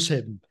informs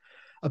him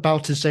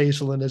about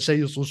Azazel, and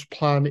Azazel's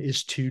plan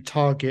is to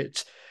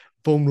target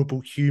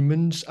vulnerable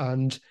humans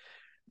and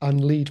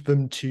lead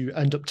them to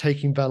end up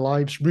taking their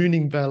lives,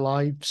 ruining their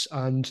lives,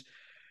 and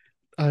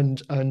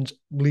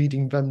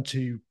leading them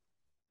to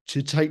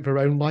take their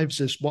own lives,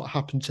 as what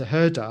happened to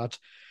her dad.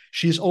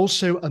 She is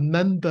also a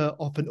member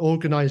of an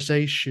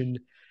organization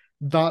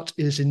that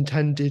is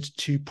intended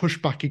to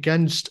push back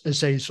against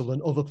Azazel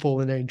and other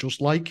fallen angels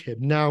like him.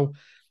 Now,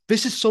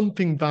 this is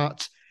something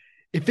that,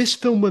 if this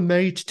film were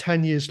made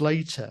 10 years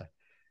later,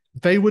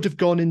 they would have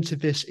gone into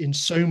this in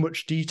so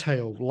much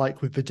detail,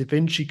 like with the Da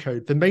Vinci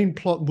Code. The main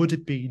plot would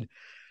have been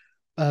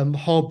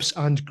Hobbs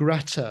and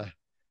Greta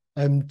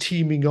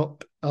teaming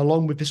up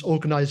along with this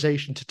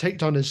organization to take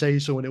down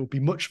Azazel, and it will be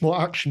much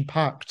more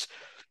action-packed.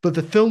 But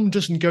the film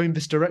doesn't go in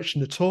this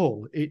direction at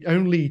all. It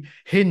only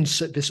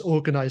hints at this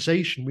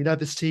organization. We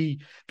never see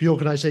the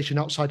organization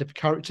outside of the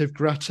character of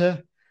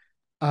Greta.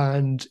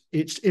 And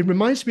it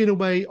reminds me in a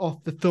way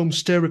of the film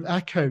Stir of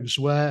Echoes,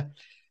 where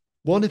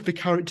one of the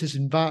characters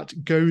in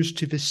that goes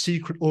to this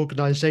secret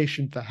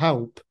organization for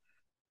help,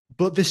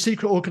 but this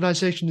secret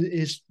organization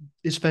is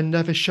then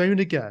never shown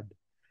again.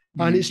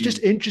 And it's just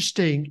Mm-hmm.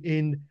 interesting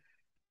in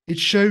it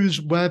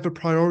shows where the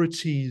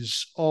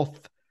priorities of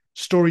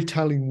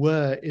storytelling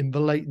were in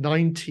the late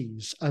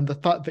 90s, and the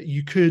fact that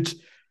you could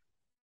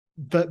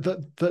that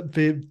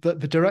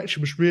the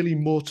direction was really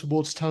more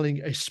towards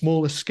telling a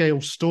smaller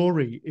scale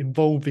story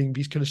involving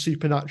these kind of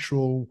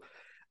supernatural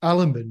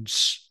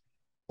elements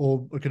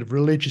or kind of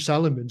religious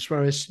elements,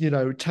 whereas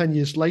 10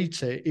 years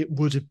later it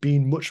would have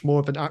been much more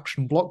of an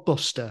action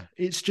blockbuster.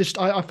 It's just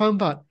I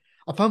found that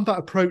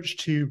approach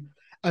to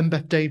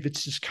Embeth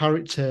Davids's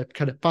character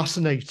kind of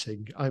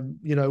fascinating.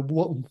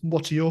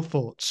 What are your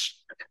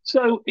thoughts?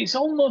 So it's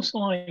almost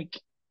like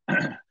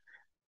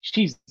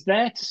she's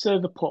there to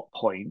serve a plot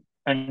point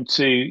and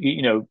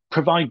to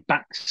provide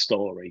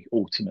backstory.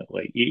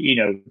 Ultimately,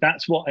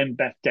 that's what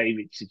Beth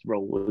Davids'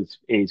 role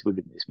is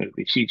within this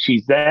movie.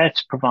 She's there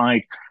to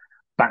provide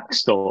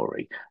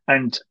backstory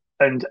and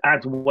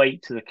add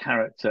weight to the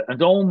character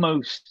and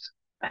almost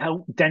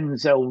help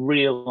Denzel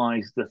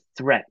realize the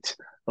threat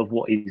of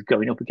what he's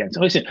going up against.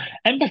 So listen,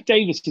 Beth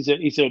Davis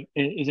is an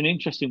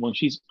interesting one.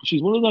 She's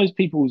one of those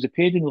people who's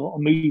appeared in a lot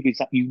of movies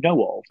that you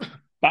know of,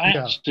 but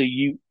Yeah.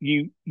 actually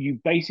you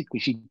basically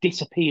she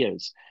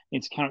disappears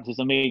into characters.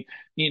 I mean,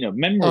 Army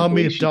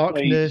memorably of she played.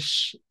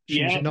 Darkness.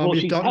 She was Yeah, in well, Army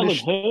of she's Helen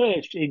Darkness.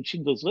 Hirsch in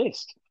Schindler's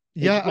List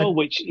as Yeah, well,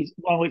 which is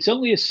while it's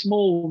only a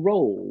small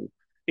role,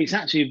 it's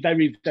actually a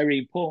very, very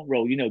important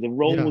role. The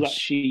role that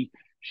yes.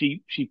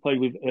 she played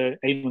with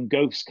Eamon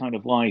Ghost's kind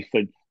of life,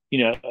 and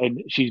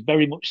and she's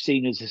very much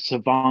seen as a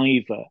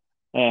survivor.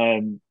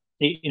 But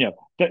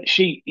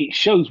it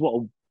shows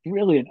what a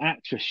brilliant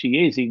actress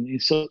she is in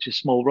such a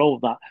small role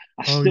that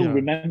I Oh still yeah.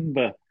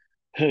 remember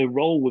her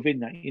role within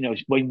that.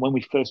 When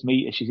we first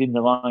meet her, she's in the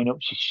lineup,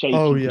 she's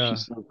Oh shaking because yeah.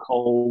 she's so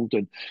cold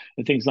and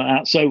things like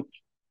that. So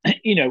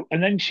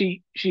and then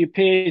she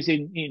appears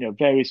in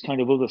various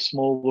kind of other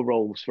smaller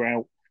roles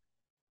throughout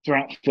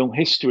film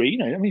history.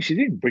 I mean, she's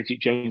in Bridget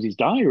Jones's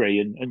Diary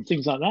and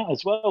things like that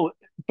as well.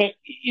 But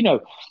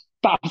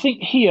but I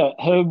think here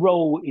her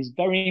role is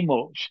very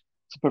much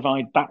to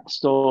provide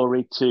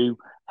backstory to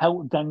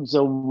help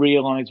Denzel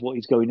realize what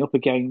he's going up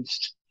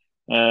against.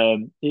 But,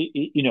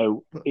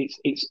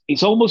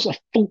 It's almost a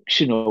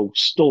functional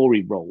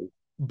story role,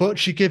 but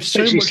she gives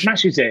but so she much.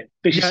 smashes it.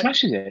 But she Yeah,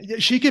 smashes it. yeah,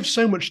 she gives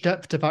so much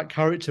depth to that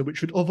character, which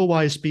would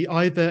otherwise be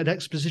either an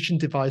exposition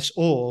device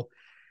or,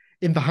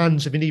 in the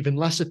hands of an even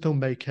lesser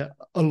filmmaker,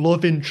 a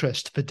love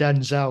interest for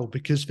Denzel,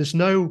 because there's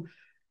no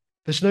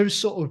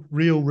sort of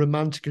real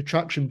romantic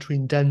attraction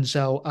between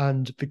Denzel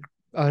and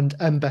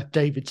Embeth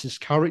Davids'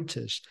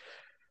 characters.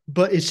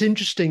 But it's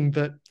interesting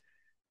that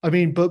I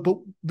mean, but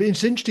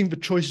it's interesting the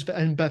choices that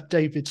Embeth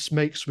Davids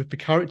makes with the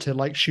character.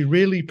 Like she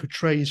really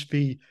portrays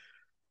the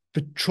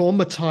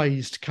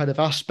traumatized kind of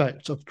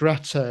aspect of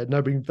Greta,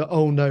 knowing that,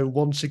 oh no,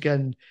 once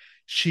again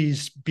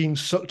she's being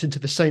sucked into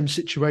the same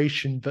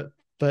situation that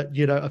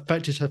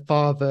affected her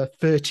father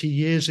 30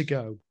 years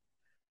ago,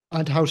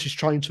 and how she's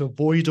trying to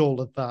avoid all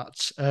of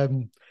that.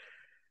 And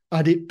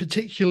it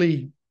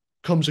particularly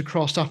comes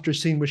across after a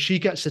scene where she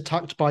gets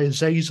attacked by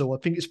Azazel. I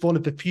think it's one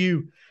of the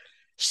few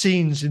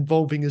scenes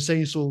involving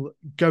Azazel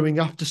going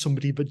after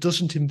somebody, but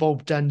doesn't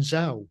involve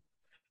Denzel.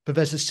 But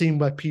there's a scene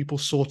where people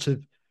sort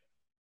of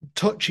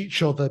touch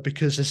each other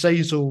because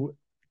Azazel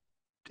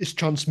is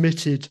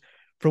transmitted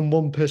from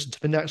one person to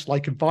the next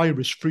like a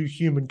virus through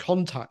human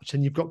contact.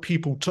 And you've got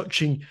people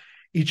touching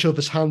each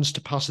other's hands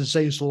to pass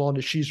Azazel on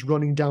as she's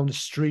running down the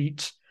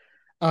street.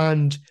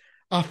 And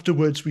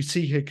afterwards, we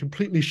see her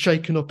completely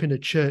shaken up in a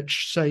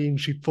church, saying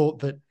she thought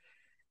that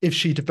if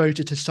she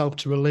devoted herself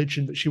to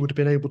religion, that she would have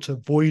been able to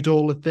avoid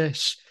all of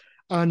this.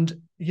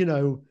 And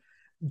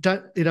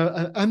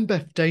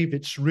Embeth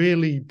Davids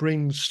really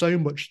brings so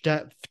much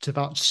depth to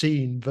that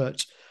scene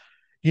that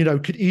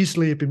could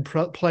easily have been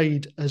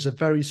played as a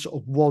very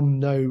sort of one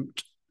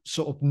note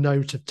sort of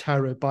note of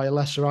terror by a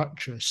lesser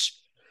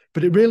actress.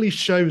 But it really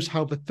shows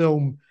how the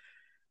film,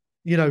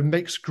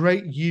 makes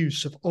great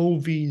use of all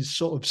these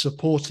sort of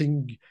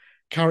supporting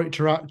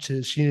character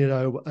actors,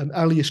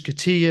 Elias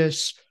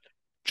Koteas,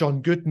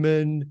 John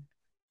Goodman,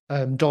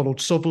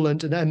 Donald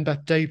Sutherland, and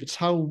Embeth Davids,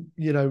 how,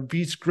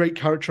 these great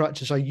character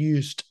actors are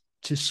used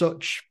to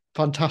such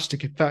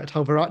fantastic effect,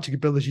 how their acting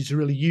abilities are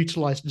really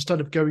utilized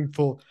instead of going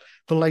for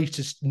the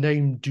latest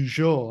name du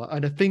jour.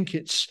 And I think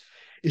it's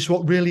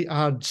what really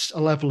adds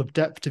a level of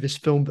depth to this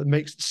film that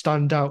makes it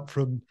stand out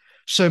from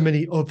so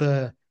many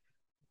other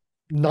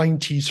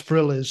 90s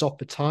thrillers of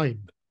the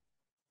time.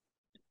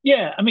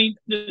 Yeah, I mean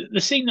the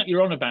scene that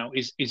you're on about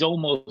is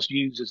almost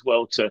used as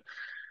well to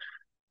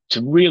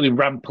really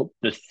ramp up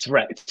the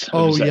threat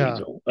of Oh yeah.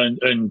 Zazel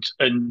and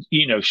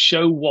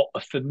show what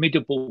a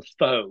formidable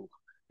foe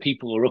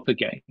people are up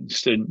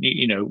against, and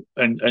it's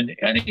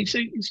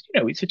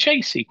a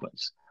chase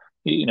sequence,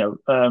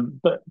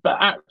 but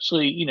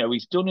actually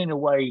he's done in a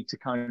way to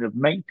kind of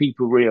make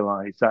people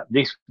realize that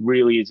this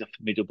really is a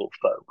formidable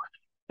foe,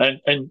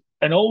 and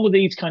and all of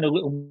these kind of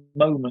little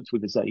moments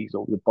with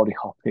Azazel, the body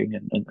hopping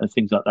and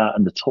things like that,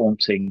 and the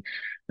taunting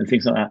and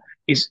things like that,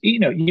 is,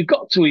 you've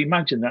got to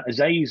imagine that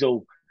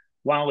Azazel,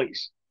 while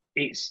it's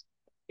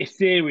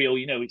ethereal,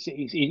 it's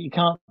you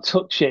can't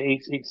touch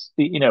it,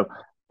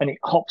 and it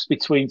hops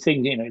between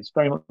things, it's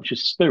very much a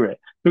spirit,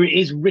 but it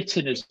is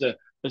written as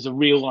a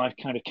real life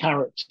kind of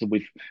character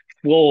with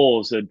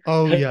flaws and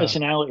Oh yeah.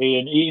 personality,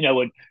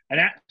 and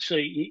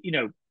actually,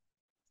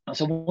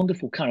 that's a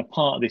wonderful kind of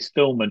part of this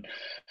film.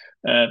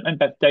 And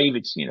Beth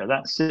Davids,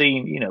 that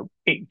scene,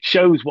 it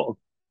shows what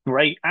a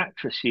great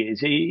actress she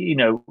is.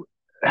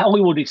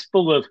 Hollywood is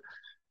full of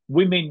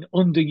women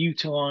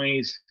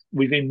underutilized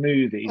within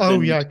movies, Oh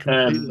and yeah,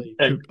 completely.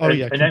 Oh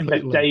yeah, and then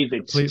Beth completely.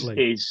 Davids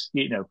Completely. is,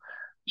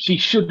 she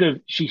should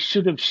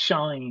have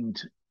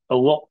shined a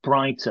lot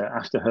brighter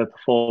after her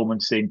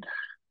performance in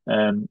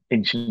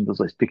Schindler's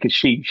List, because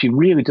she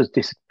really does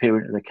disappear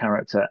into the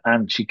character,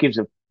 and she gives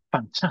a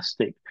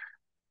fantastic,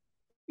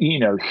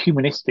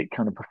 humanistic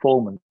kind of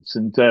performance.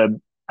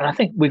 And I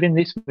think within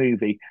this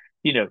movie,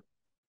 you know,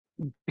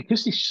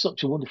 because she's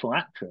such a wonderful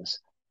actress,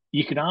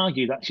 you can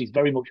argue that she's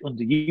very much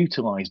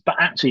underutilized, but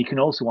actually you can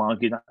also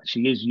argue that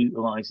she is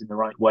utilized in the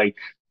right way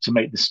to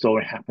make the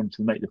story happen,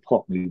 to make the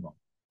plot move on.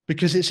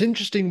 Because it's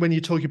interesting when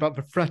you're talking about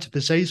the threat of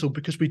Azazel,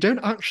 because we don't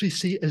actually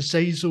see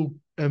Azazel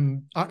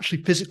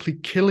actually physically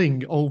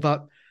killing all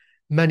that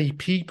many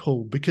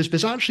people, because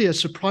there's actually a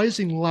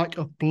surprising lack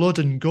of blood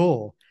and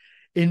gore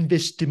in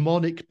this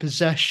demonic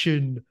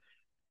possession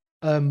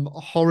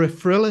horror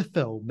thriller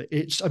film.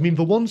 I mean,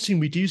 the one scene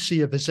we do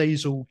see of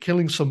Azazel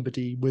killing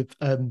somebody with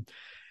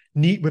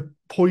with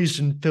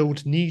poison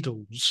filled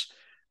needles.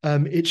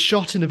 It's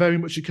shot in a very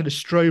much a kind of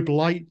strobe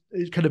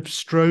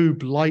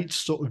light,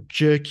 sort of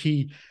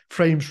jerky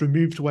frames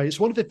removed way. It's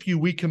one of the few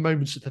weaker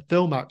moments of the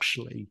film,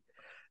 actually.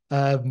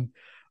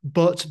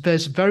 But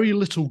there's very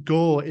little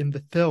gore in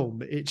the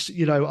film. It's,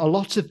 a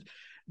lot of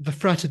the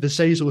threat of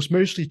Azazel is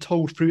mostly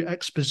told through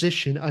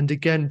exposition and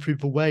again through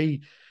the way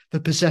the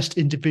possessed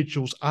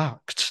individuals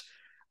act.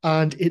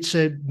 And it's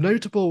a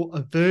notable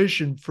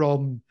aversion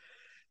from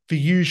the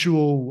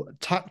usual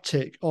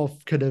tactic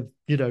of kind of,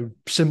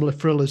 similar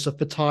thrillers of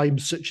the time,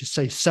 such as,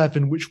 say,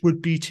 Seven, which would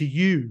be to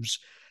use,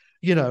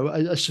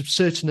 a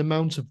certain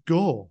amount of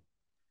gore.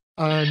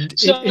 And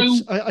So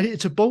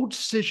it's a bold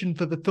decision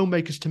for the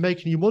filmmakers to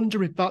make, and you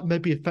wonder if that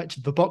maybe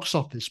affected the box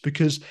office,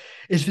 because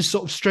it's this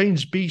sort of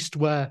strange beast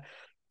where,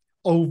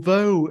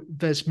 although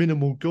there's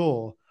minimal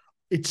gore,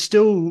 it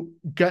still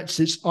gets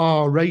its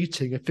R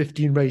rating, a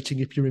 15 rating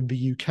if you're in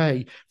the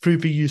UK, through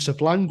the use of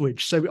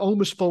language. So it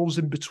almost falls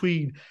in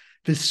between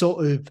this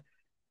sort of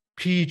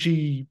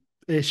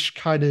PG-ish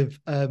kind of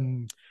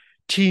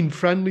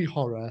teen-friendly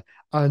horror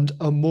and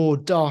a more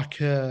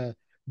darker,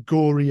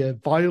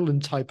 gorier,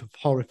 violent type of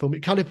horror film.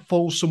 It kind of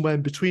falls somewhere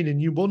in between,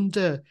 and you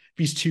wonder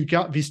these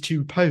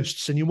two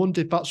posts, and you wonder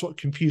if that's what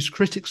confused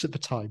critics at the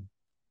time.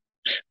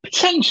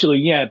 potentially,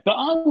 yeah, but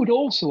I would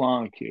also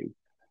argue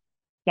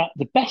that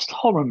the best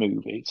horror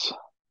movies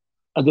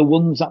are the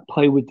ones that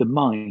play with the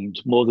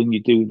mind more than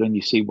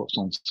you see what's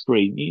on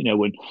screen.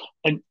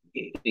 And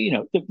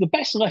the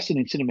best lesson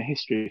in cinema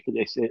history for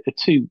this are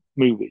two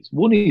movies.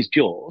 One is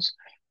Jaws,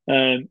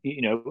 and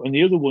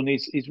the other one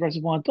is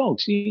Reservoir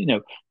Dogs.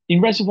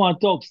 In Reservoir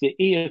Dogs, the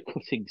ear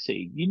cutting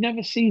scene, you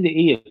never see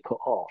the ear cut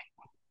off,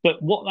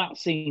 but what that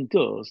scene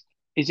does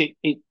is it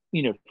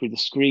through the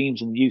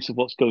screams and the use of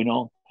what's going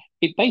on,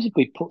 it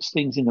basically puts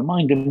things in the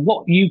mind, and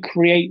what you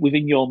create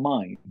within your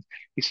mind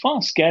is far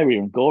scarier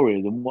and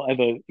gorier than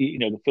whatever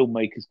the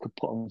filmmakers could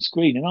put on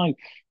screen. And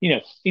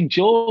in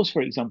Jaws,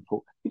 for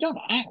example, you don't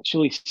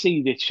actually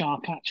see the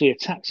shark actually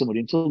attack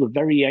somebody until the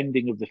very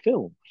ending of the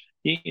film.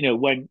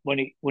 When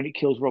it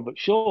kills Robert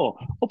Shaw.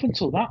 Up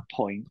until that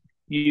point,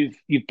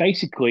 you've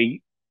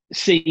basically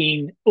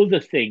seen other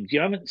things.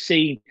 You haven't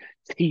seen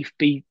teeth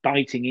be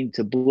biting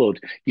into blood.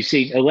 You've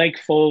seen a leg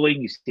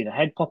falling. You've seen a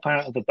head pop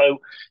out of the boat.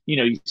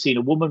 You've seen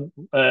a woman,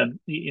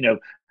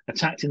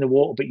 attacked in the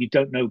water, but you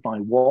don't know by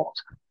what.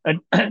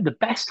 And the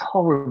best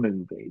horror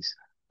movies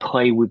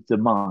play with the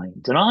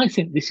mind. And I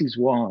think this is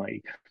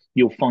why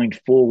you'll find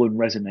Fallen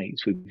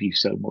resonates with you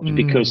so much,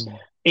 because Mm.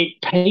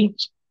 it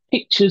paints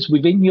pictures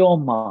within your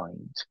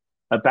mind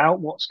about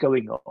what's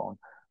going on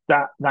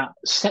that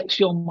sets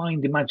your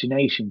mind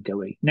imagination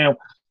going. Now,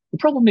 the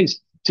problem is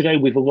today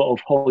with a lot of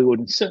Hollywood,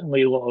 and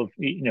certainly a lot of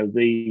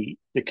the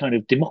kind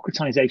of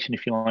democratization,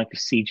 if you like, of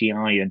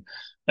CGI,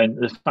 and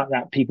the fact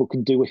that people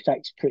can do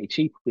effects pretty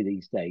cheaply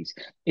these days,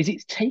 is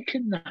it's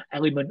taken that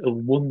element of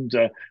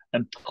wonder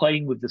and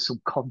playing with the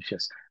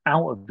subconscious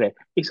out of it.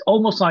 It's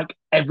almost like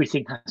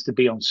everything has to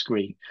be on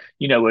screen,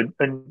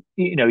 and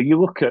you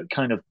look at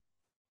kind of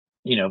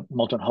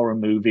modern horror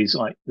movies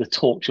like the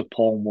torture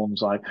porn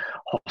ones like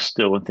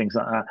Hostel and things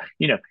like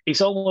that.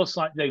 It's almost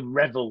like they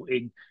revel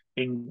in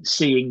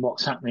seeing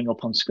what's happening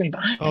up on screen.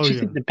 But I Oh actually yeah.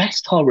 think the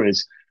best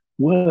horrors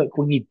work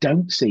when you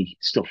don't see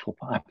stuff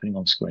happening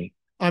on screen.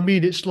 I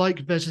mean, it's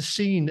like there's a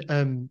scene.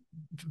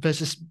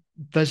 There's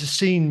a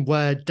scene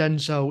where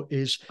Denzel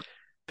is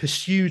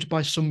pursued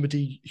by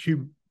somebody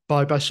who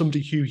by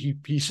somebody who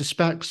he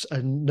suspects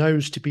and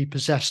knows to be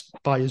possessed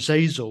by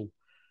Azazel.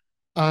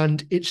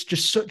 And it's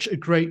just such a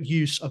great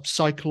use of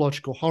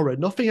psychological horror.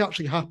 Nothing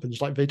actually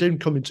happens, like they don't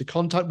come into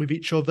contact with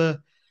each other,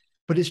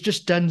 but it's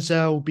just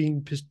Denzel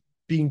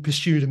being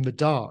pursued in the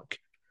dark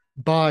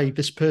by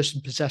this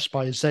person possessed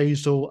by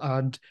Azazel,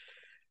 and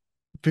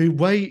the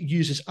way it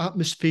uses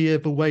atmosphere,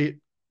 the way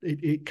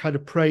it kind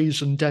of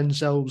preys on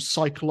Denzel's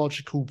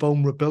psychological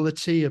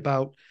vulnerability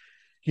about,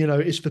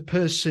 is the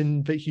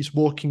person that he's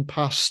walking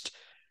past,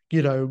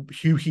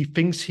 who he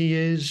thinks he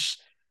is,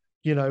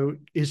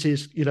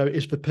 is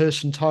the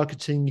person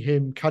targeting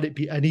him, can it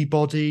be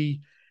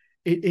anybody?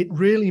 It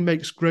really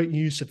makes great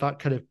use of that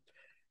kind of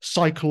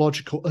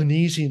psychological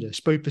uneasiness,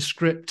 both the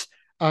script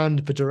and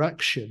the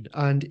direction.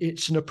 And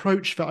it's an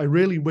approach that I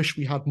really wish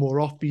we had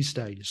more of these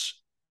days.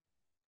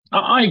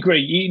 I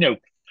agree.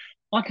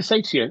 Like I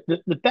say to you,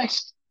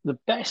 the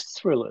best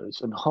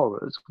thrillers and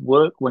horrors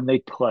work when they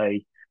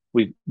play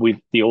with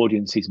the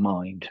audience's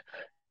mind.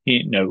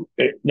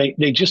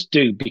 They just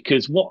do,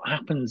 because what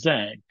happens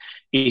then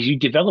is you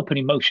develop an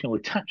emotional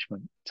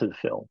attachment to the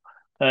film.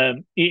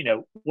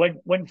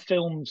 When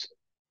films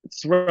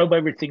throw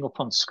everything up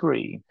on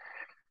screen,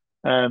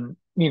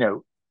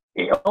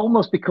 it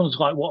almost becomes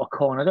like what I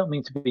call, and I don't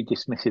mean to be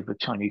dismissive of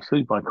Chinese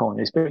food by calling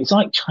this, but it's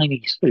like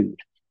Chinese food.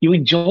 You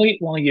enjoy it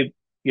while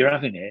you're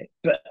having it,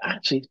 but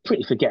actually it's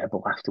pretty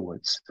forgettable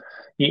afterwards.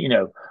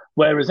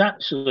 Whereas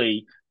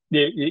actually,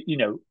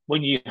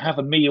 when you have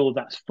a meal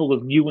that's full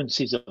of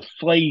nuances of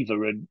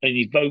flavor and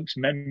evokes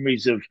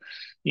memories of,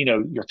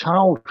 your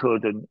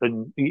childhood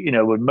and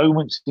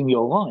moments in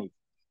your life,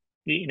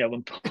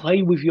 and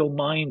play with your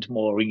mind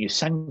more and your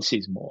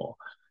senses more,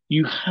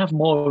 you have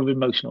more of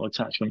emotional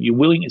attachment. You're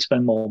willing to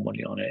spend more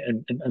money on it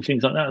and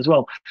things like that as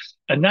well.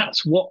 And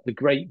that's what the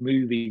great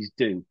movies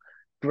do.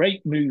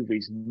 Great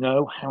movies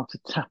know how to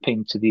tap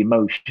into the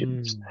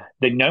emotions.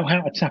 They know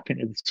how to tap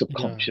into the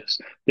subconscious.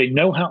 Yeah. They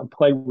know how to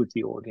play with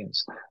the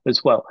audience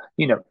as well.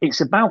 It's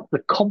about the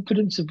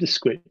confidence of the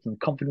script and the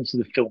confidence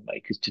of the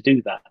filmmakers to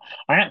do that.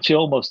 I actually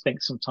almost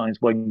think sometimes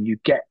when you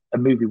get a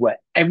movie where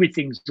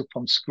everything's up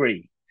on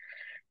screen,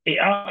 it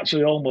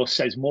actually almost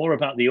says more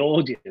about the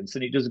audience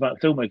than it does about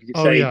filmmakers.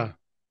 Yeah.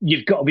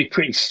 You've got to be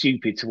pretty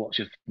stupid to watch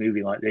a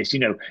movie like this.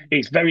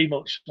 It's very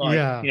much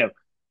like,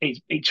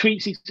 it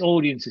treats its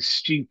audience as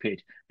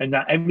stupid, and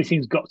that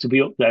everything's got to be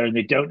up there and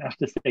they don't have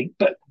to think.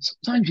 But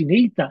sometimes you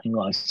need that in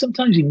life.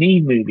 Sometimes you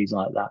need movies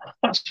like that.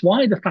 That's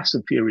why the Fast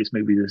and Furious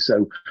movies are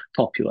so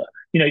popular.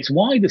 It's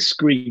why the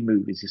Scream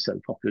movies are so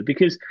popular,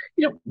 because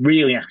you don't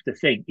really have to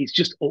think. It's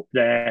just up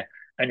there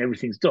and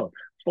everything's done.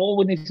 Or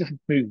when there's a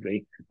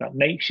movie that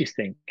makes you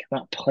think,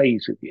 that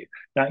plays with you,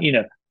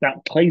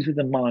 that plays with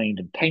the mind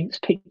and paints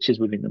pictures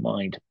within the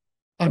mind.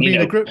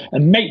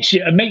 And makes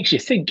you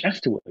think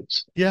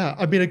afterwards. Yeah,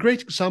 I mean, a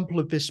great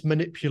example of this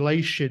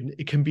manipulation,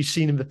 it can be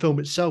seen in the film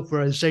itself,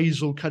 where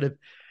Azazel kind of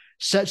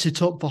sets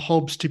it up for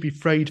Hobbs to be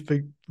framed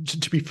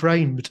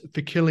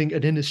for killing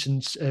an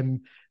innocent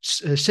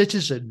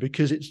citizen,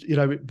 because it's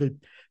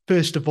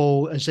first of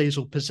all,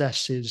 Azazel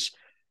possesses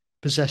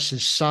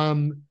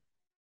Sam.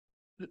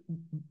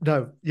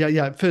 No,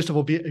 first of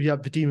all,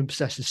 the demon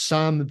possesses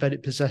Sam, then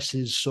it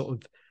possesses sort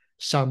of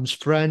Sam's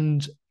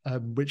friend.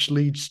 Which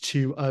leads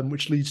to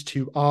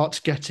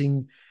Art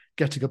getting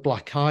a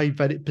black eye.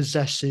 Then it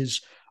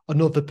possesses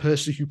another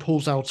person who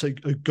pulls out a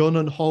gun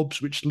on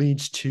Hobbs, which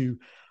leads to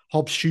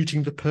Hobbs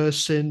shooting the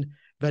person.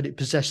 Then it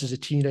possesses a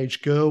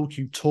teenage girl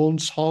who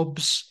taunts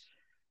Hobbs,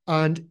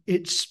 and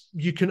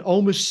you can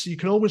almost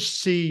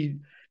see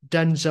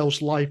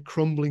Denzel's life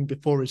crumbling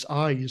before his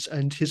eyes,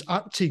 and his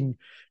acting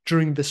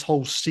during this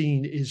whole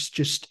scene is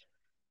just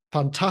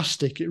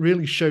fantastic. It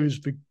really shows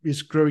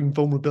his growing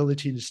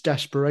vulnerability and his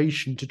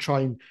desperation to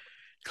try and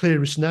clear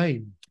his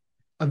name.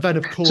 And then,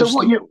 of course,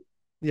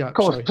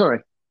 sorry.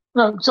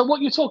 No, so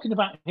what you're talking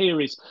about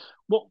here is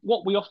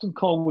what we often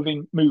call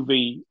within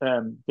movie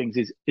things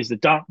is the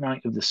dark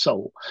night of the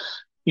soul.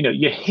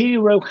 Your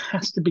hero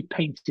has to be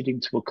painted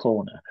into a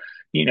corner.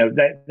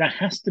 There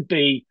has to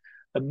be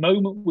a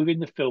moment within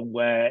the film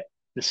where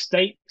the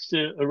stakes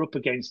are up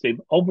against him.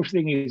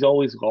 Everything is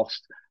always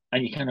lost.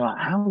 And you're kind of like,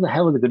 how the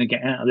hell are they going to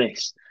get out of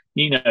this?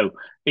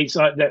 It's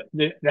like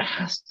there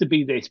has to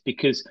be this,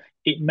 because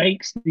it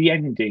makes the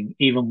ending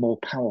even more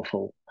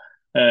powerful.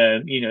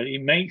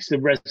 It makes the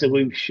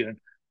resolution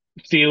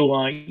feel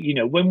like,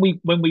 when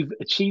we've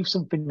achieved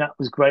something that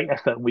was great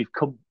effort, and we've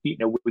come,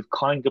 we've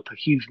climbed up a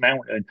huge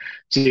mountain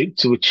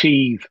to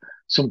achieve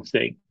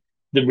something,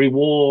 the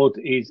reward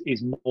is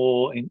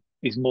more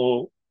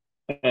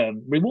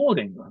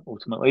rewarding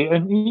ultimately.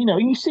 And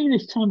you see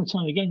this time and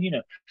time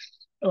again.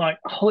 Like,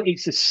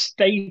 it's a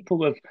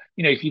staple of,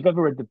 if you've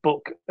ever read the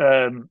book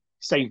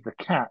Save the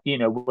Cat,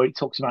 where it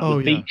talks about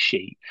the beat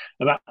sheet,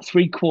 about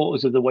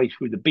 3/4 of the way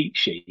through the beat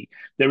sheet,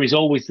 there is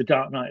always the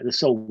dark night of the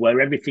soul, where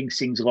everything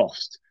seems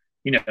lost,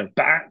 but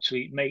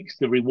actually it makes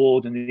the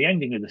reward and the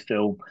ending of the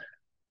film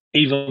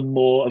even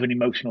more of an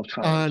emotional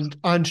triumph.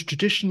 And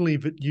traditionally,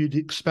 that you'd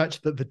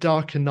expect that the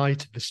darker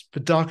night of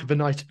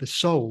the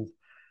soul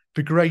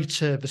the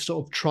greater the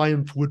sort of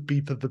triumph would be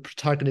for the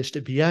protagonist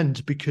at the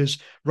end, because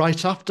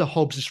right after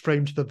Hobbs is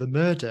framed for the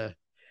murder,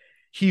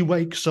 he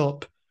wakes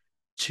up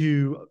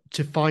to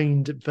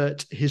find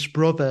that his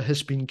brother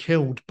has been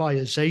killed by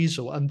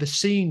Azazel, and the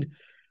scene,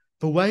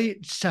 the way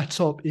it's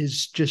set up,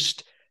 is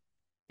just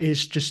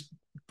is just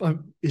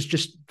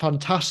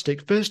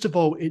fantastic. First of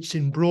all, it's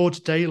in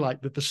broad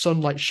daylight with the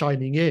sunlight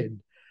shining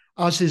in,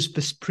 as is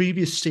this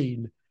previous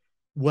scene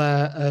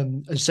where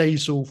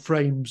Azazel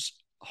frames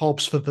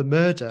Hobbs for the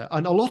murder,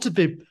 and a lot of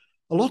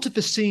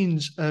the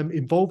scenes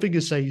involving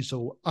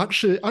Azazel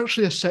actually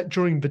are set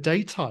during the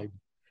daytime,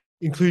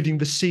 including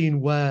the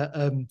scene where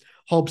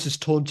Hobbs is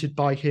taunted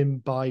by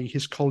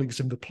his colleagues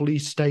in the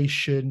police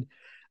station,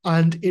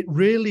 and it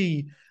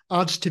really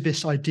adds to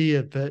this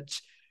idea that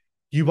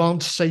you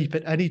aren't safe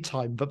at any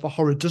time, but the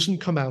horror doesn't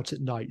come out at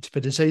night,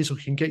 but Azazel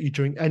can get you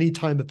during any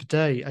time of the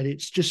day, and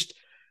it's just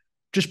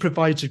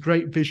provides a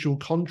great visual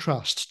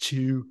contrast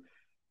to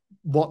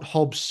what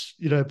Hobbs,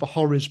 the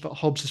horrors that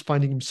Hobbs is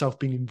finding himself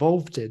being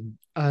involved in.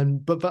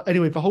 And but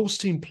anyway, the whole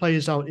scene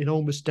plays out in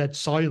almost dead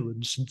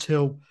silence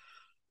until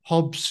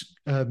Hobbs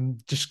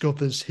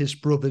discovers his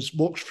brother's,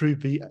 walks through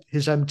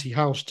his empty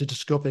house to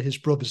discover his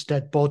brother's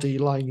dead body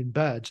lying in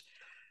bed.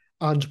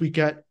 And we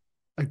get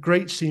a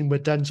great scene where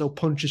Denzel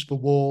punches the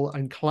wall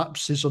and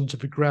collapses onto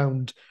the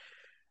ground,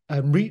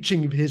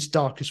 reaching his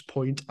darkest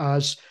point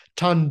as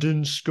Tan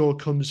Dun's score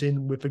comes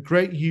in with a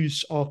great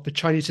use of the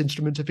Chinese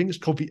instrument. I think it's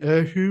called the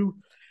erhu,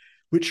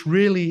 which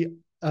really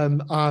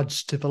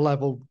adds to the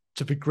level,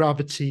 to the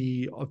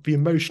gravity of the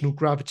emotional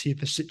gravity of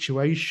the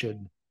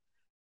situation.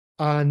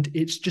 And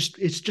it's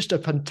just a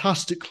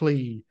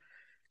fantastically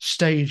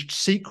staged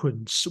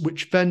sequence,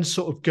 which then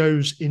sort of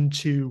goes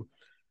into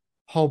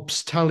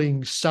Hobbs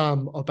telling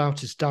Sam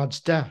about his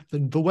dad's death,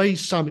 and the way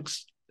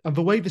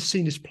the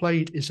scene is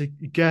played is,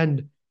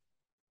 again,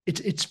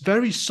 it's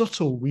very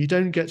subtle. We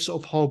don't get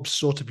sort of Hobbs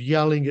sort of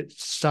yelling at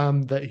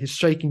Sam, that he's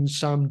shaking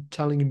Sam,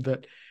 telling him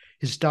that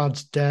his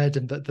dad's dead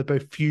and that they're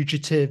both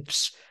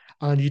fugitives,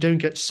 and you don't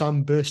get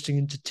Sam bursting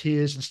into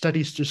tears. Instead,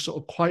 he just sort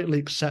of quietly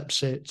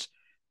accepts it.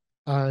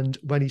 And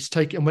when he's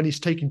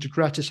taken to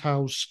Greta's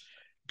house,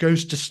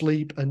 goes to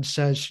sleep and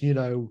says,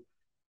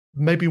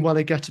 maybe when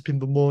I get up in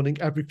the morning,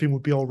 everything will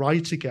be all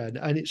right again.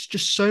 And it's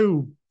just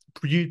so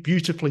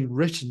beautifully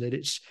written that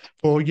it's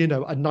for, a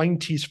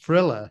 90s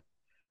thriller.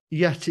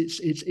 Yet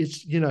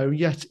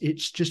yet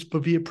it's just,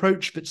 but the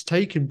approach that's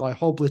taken by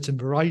Hoblit and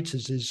the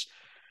writers is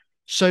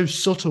so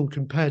subtle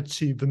compared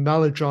to the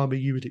melodrama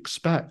you would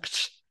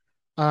expect.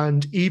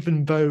 And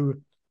even though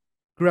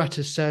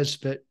Greta says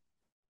that,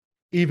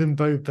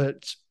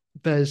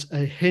 there's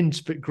a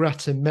hint that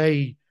Greta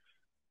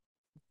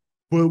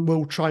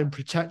will try and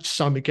protect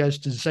Sam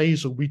against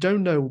Azazel, we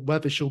don't know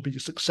whether she'll be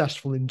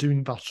successful in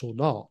doing that or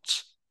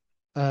not.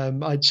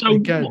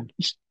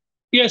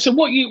 So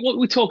what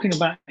we're talking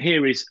about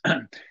here is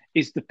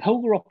is the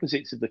polar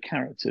opposites of the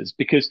characters,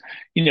 because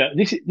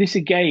this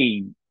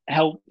again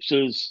helps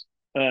us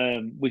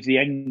with the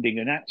ending,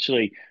 and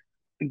actually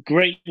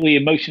greatly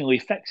emotionally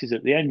affects us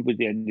at the end with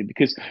the ending,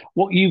 because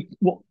what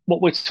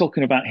we're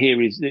talking about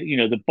here is that,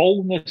 the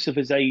boldness of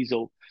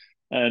Azazel,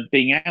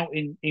 being out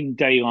in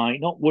daylight,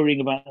 not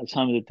worrying about the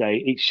time of the day.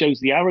 It shows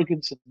the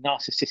arrogance and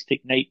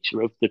narcissistic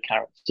nature of the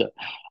character.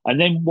 And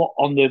then what,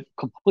 on the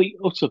complete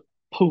utter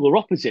polar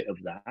opposite of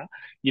that,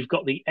 you've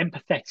got the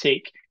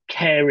empathetic,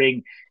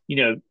 caring,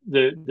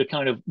 the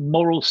kind of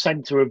moral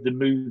center of the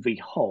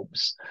movie,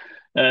 Hobbs,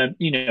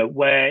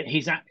 where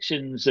his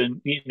actions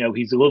and,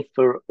 his love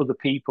for other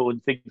people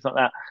and things like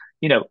that,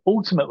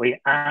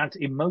 ultimately add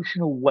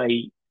emotional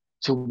weight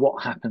to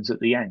what happens at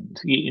the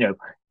end.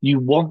 You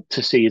want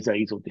to see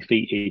Azazel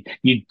defeated.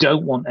 You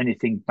don't want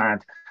anything bad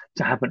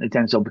to happen to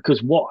Denzel,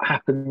 because what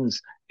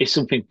happens if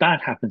something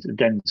bad happens to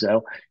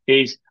Denzel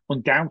is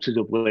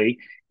undoubtedly,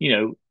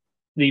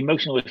 the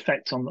emotional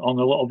effect on a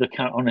lot of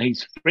on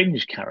his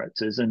fringe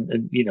characters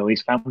and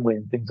his family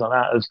and things like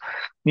that is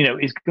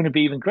going to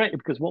be even greater,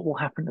 because what will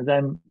happen to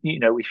them,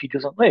 if he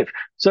doesn't live.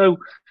 So,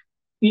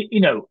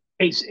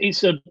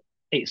 it's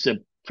a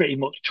pretty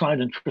much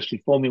tried and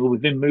trusted formula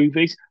within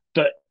movies,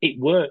 but it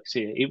works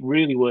here. It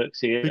really works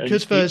here,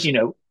 because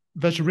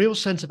there's a real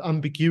sense of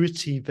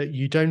ambiguity that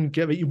you don't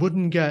get, that you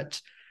wouldn't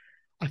get.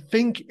 I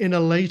think in a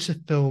later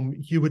film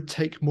you would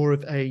take more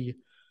of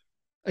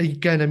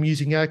again, I'm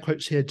using air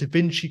quotes here, Da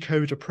Vinci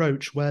Code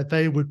approach, where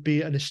there would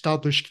be an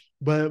established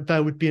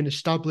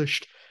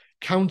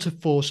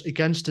counterforce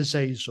against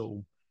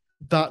Azazel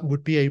that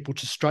would be able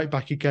to strike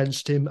back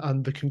against him,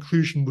 and the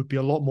conclusion would be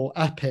a lot more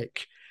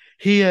epic.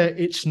 Here,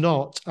 it's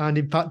not. And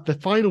in fact, the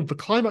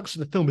climax of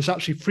the film is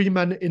actually three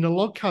men in a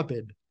log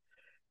cabin,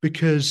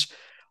 because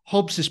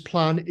Hobbs's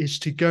plan is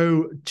to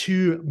go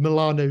to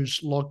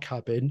Milano's log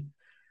cabin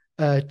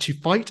to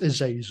fight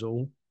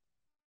Azazel.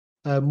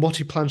 What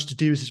he plans to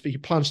do is he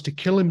plans to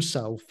kill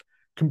himself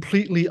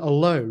completely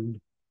alone,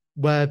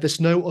 where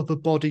there's no other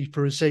body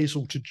for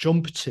Azazel to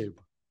jump to.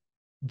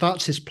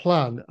 that's his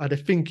plan, and I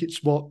think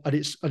it's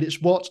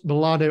what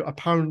Milano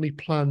apparently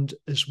planned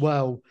as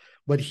well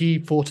when he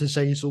fought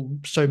Azazel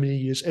so many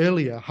years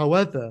earlier.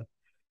 However,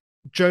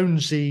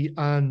 Jonesy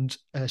and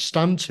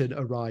Stanton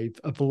arrive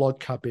at the log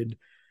cabin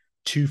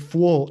to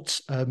thwart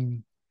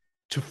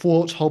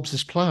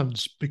Hobbs's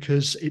plans,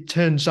 because it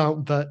turns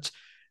out that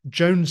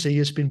Jonesy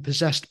has been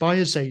possessed by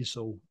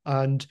Azazel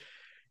and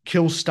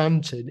kills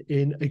Stanton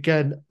in,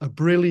 again, a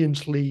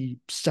brilliantly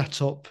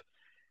set up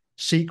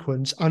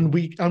sequence. And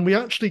we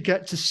actually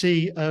get to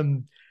see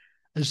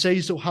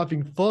Azazel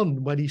having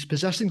fun when he's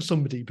possessing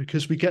somebody,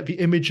 because we get the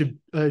image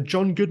of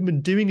John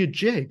Goodman doing a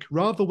jig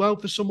rather well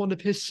for someone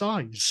of his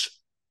size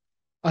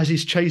as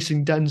he's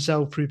chasing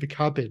Denzel through the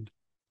cabin.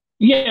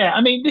 Yeah,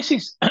 I mean, this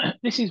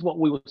is what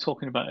we were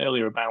talking about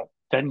earlier about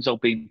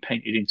Denzel being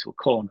painted into a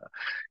corner.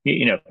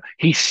 You know,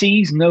 he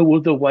sees no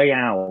other way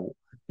out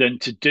than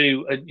to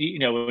do, and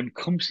and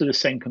comes to the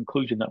same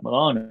conclusion that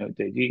Milano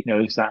did.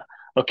 Is that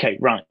okay?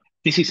 Right,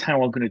 this is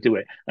how I'm going to do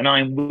it, and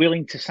I'm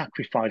willing to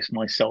sacrifice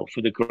myself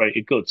for the greater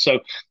good.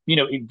 So,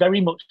 it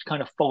very much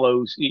kind of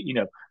follows,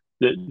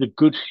 the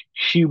good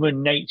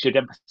human natured,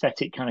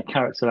 empathetic kind of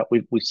character that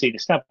we've seen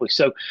established.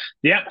 So,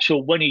 the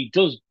actual when he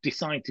does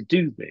decide to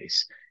do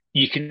this,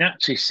 you can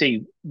actually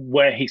see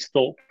where his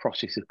thought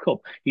process has come.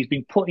 He's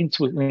been put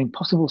into an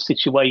impossible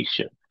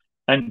situation.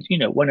 And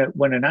when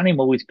an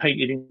animal is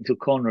painted into a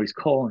corner, is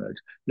cornered,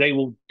 they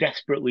will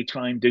desperately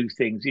try and do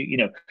things,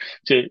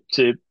 to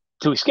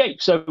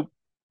escape. So,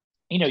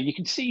 you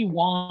can see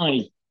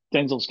why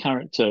Denzel's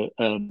character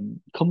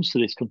comes to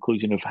this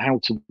conclusion of how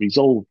to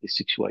resolve this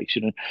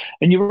situation.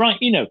 And you're right,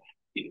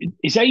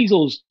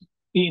 Azazel's,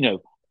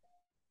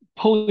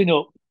 pulling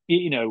up,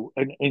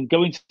 and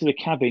going to the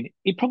cabin,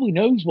 he probably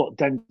knows what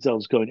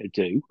Denzel's going to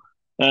do.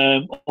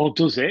 Or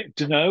does it?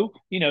 Don't know.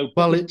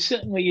 Well, But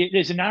certainly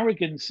there's an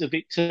arrogance of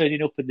it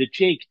turning up, and the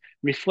jig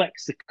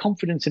reflects the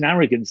confidence and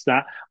arrogance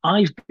that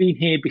I've been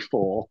here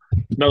before.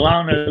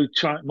 Milano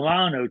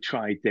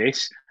tried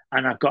this,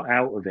 and I've got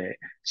out of it.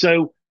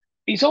 So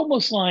it's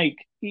almost like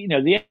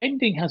the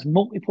ending has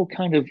multiple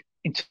kind of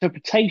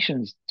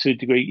interpretations to a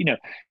degree.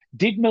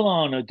 Did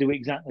Milano do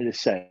exactly the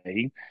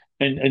same?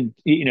 And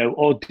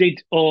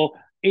or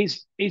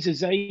is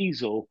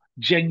Azazel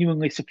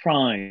genuinely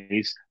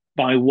surprised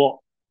by what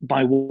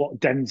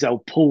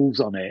Denzel pulls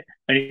on it?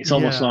 And it's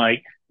almost yeah,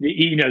 like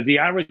the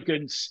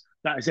arrogance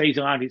that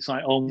Azazel had. It's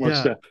like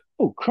almost yeah,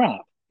 oh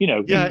crap,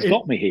 yeah. he's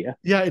got me here.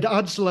 Yeah, it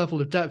adds a level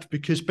of depth,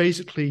 because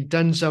basically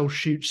Denzel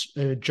shoots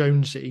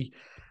Jonesy,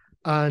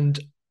 and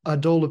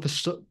all of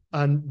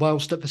and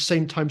whilst at the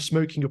same time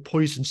smoking a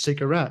poisoned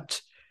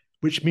cigarette,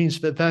 which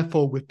means that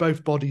therefore, with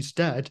both bodies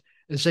dead,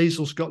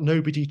 Azazel's got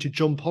nobody to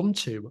jump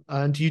onto.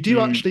 And I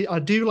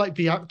do like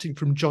the acting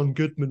from John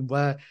Goodman,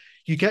 where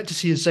you get to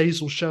see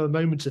Azazel show a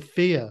moment of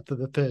fear for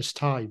the first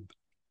time.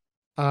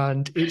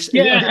 And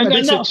Yeah, and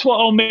it's a that's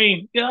what I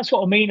mean. Yeah, that's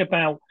what I mean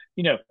about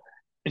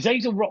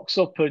Azazel rocks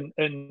up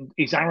and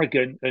is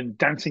arrogant and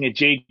dancing a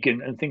jig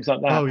and things like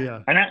that. oh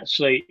yeah, And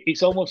actually,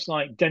 it's almost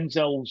like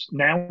Denzel's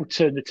now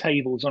turned the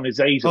tables on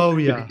Azazel oh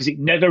yeah. because it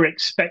never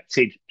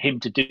expected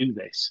him to do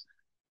this.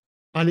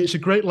 And it's a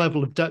great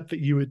level of depth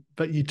that you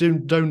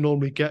don't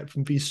normally get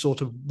from these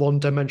sort of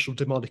one-dimensional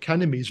demonic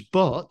enemies.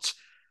 But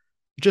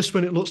just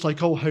when it looks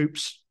like all hope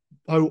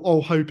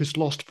is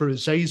lost for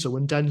Azazel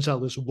and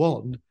Denzel has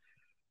won,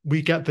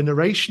 we get the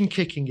narration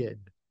kicking in,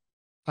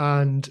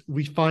 and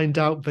we find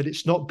out that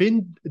it's not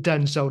been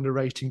Denzel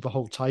narrating the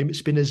whole time.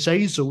 It's been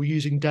Azazel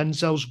using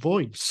Denzel's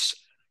voice.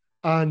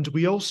 And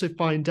we also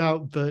find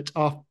out that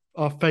our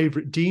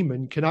favorite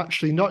demon can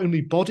actually not only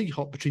body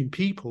hop between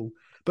people,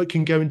 but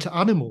can go into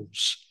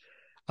animals,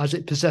 as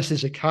it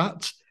possesses a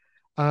cat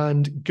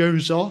and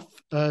goes off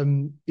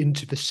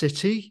into the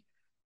city,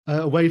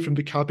 away from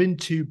the cabin,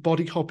 to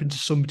body hop into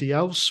somebody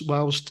else,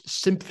 whilst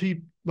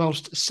sympathy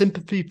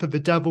for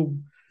the devil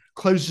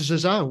closes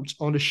us out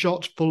on a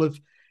shot full of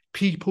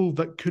people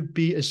that could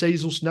be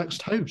Azazel's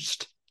next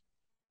host.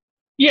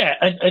 Yeah,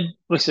 and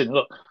listen,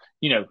 look,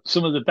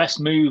 some of the best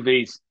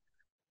movies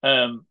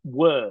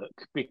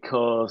work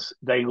because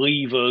they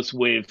leave us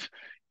with,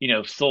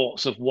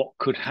 thoughts of what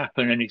could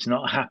happen, and it's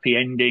not a happy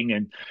ending,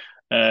 and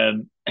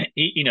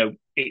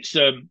it's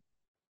a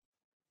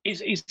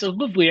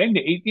lovely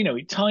ending.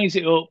 It ties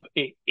it up.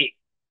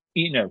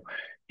 You know,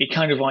 it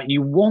kind of like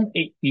you want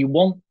the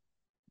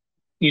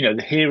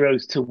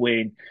heroes to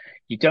win.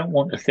 You don't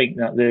want to think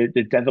that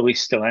the devil is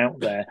still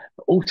out there.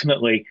 But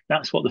ultimately,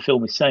 that's what the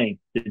film is saying.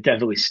 The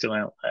devil is still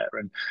out there,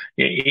 and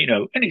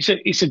and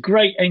it's a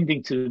great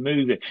ending to the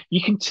movie.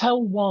 You can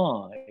tell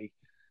why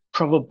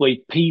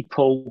probably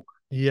people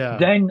Yeah,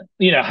 then,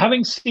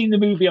 having seen the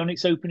movie on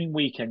its opening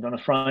weekend on a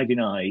Friday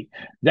night,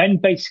 then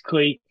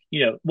basically,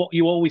 what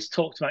you always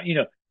talked about,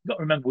 you've got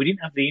to remember we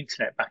didn't have the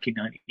internet back in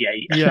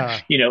 98, yeah,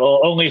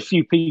 or only a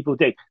few people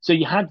did. So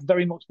you had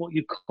very much what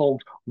you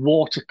called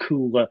water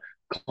cooler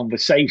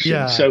conversation.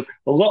 yeah, So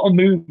a lot of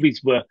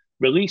movies were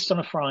released on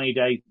a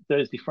Friday,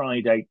 Thursday,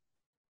 Friday,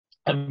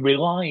 and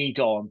relied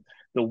on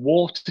the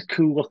water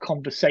cooler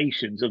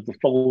conversations of the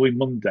following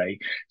Monday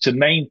to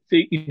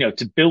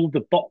build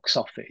the box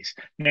office.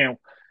 Now,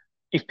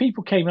 if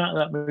people came out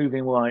of that movie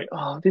and were like,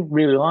 "Oh, I didn't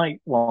really like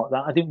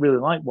that. I didn't really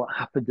like what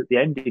happened at the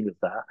ending of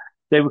that,"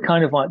 they were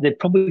kind of like they'd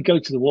probably go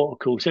to the water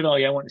cooler, said, "Oh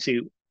yeah, I want to see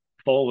it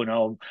Fallen.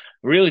 Oh,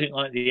 I really didn't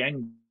like the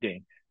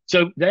ending."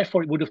 So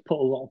therefore, it would have put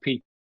a lot of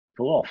people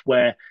off.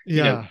 Where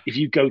Yeah. if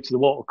you go to the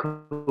water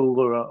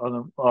cooler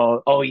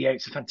or oh yeah,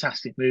 it's a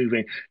fantastic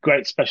movie,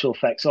 great special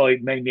effects, oh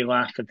it made me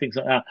laugh and things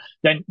like that,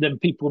 then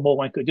people are more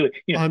likely to do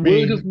it. I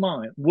mean,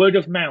 Word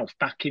of mouth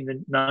back in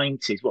the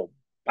 90s, well,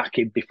 back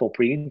in before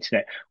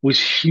pre-internet, was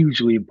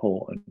hugely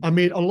important. a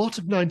lot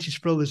of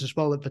 90s thrillers as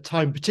well at the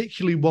time,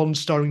 particularly one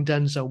starring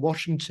Denzel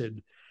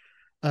Washington,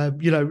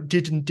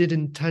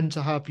 didn't tend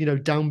to have,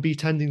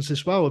 downbeat endings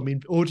as well. I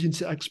mean,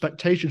 audience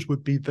expectations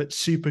would be that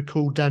super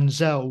cool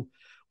Denzel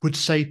would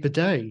save the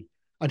day.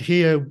 And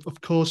here,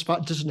 of course,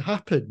 that doesn't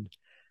happen.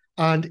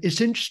 And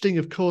it's interesting,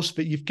 of course,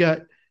 that you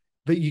get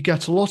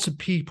a lot of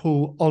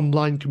people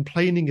online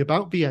complaining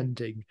about the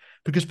ending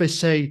because they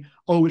say,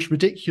 "Oh, it's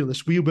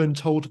ridiculous. We weren't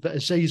told that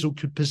Azazel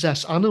could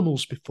possess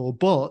animals before."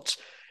 But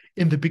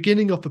in the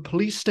beginning of the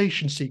police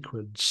station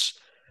sequence,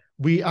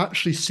 we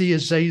actually see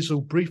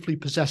Azazel briefly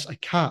possess a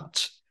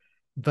cat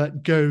that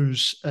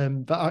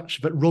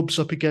rubs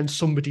up against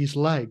somebody's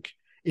leg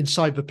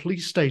inside the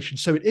police station.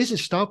 So it is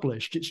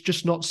established. It's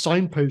just not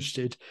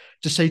signposted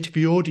to say to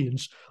the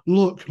audience,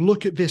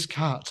 look at this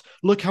cat.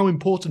 Look how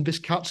important this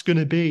cat's going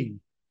to be.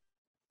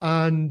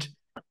 And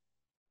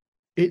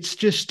it's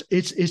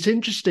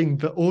interesting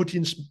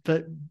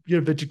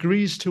the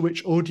degrees to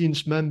which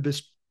audience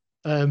members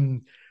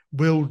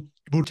will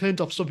turn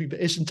off something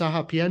that isn't a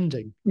happy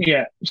ending.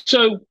 Yeah.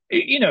 So,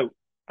 I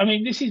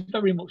mean, this is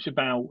very much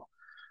about,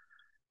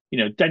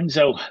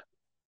 Denzel.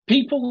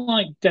 People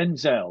like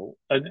Denzel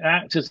and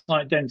actors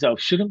like Denzel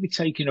shouldn't be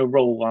taking a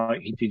role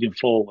like he did in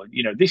Fallen.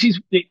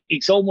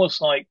 It's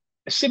almost like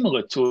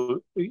similar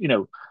to,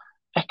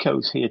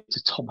 echoes here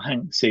to Tom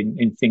Hanks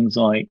in things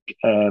like,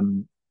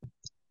 oh,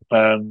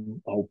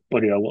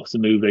 buddy, what's the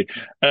movie?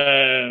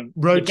 The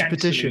Road to gangster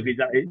Perdition. movie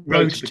Road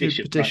Road to to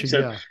Perdition, right? Perdition, So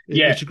yeah.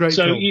 yeah, It's a great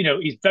so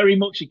film. he's very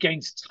much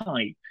against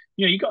type.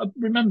 You got to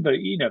remember,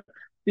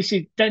 this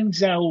is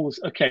Denzel's.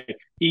 Okay,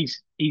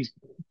 he's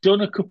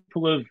done a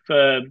couple of,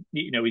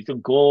 he's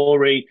done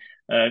Glory.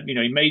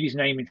 He made his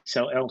name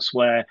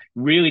elsewhere.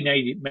 Really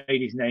made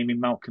his name in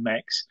Malcolm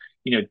X.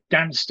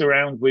 Danced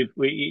around with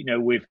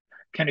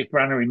Kenneth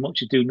Branagh in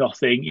Much Ado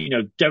Nothing.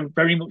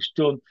 Very much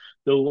done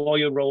the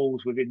lawyer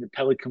roles within the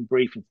Pelican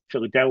Brief in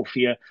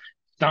Philadelphia.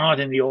 Starred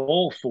in the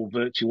awful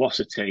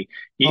Virtuosity.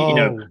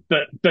 Oh,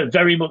 But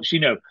very much,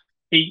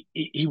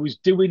 he was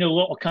doing a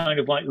lot of kind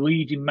of like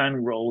leading man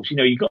roles.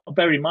 You got to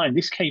bear in mind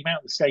this came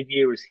out the same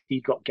year as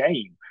He Got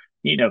Game.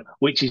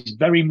 Which is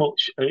very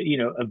much,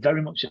 a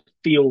very much a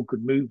feel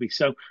good movie.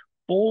 So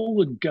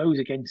Fallen goes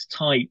against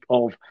type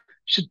of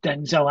should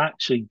Denzel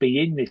actually be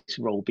in this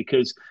role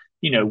because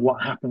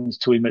what happens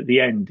to him at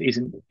the end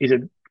isn't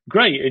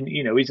great and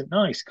isn't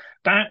nice.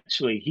 But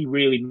actually, he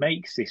really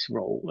makes this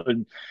role,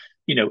 and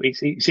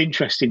it's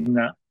interesting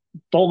that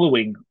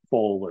following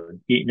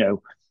Fallen,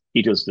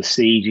 he does the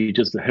Siege, he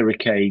does the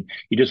Hurricane,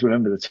 he does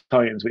Remember the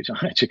Titans, which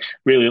I actually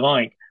really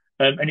like.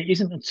 And it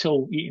isn't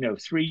until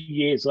 3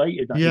 years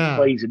later that yeah.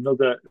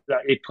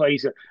 he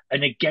plays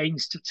an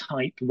against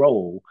type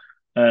role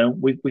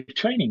with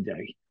Training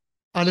Day.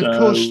 So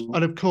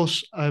And of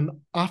course,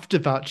 after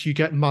that you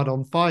get Man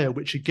on Fire,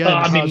 which again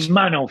I has, mean,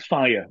 Man on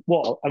Fire.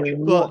 What I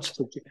mean, but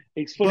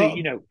it's but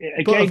funny, but of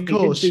again, he didn't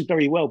course, do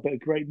very well, but a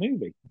great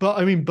movie. but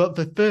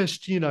the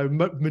first,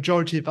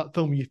 majority of that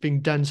film, you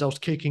think Denzel's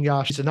kicking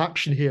ass, he's an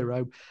action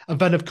hero, and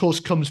then of course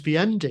comes the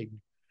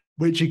ending,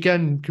 which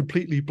again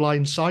completely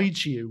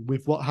blindsides you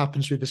with what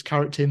happens with his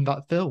character in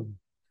that film.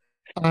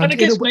 And And I in a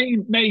guess way,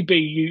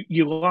 maybe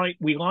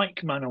we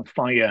like Man on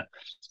Fire,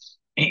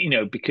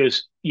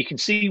 because you can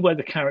see where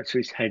the character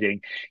is heading.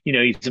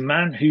 He's a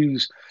man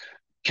who's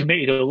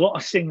committed a lot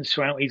of sins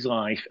throughout his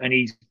life, and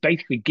he's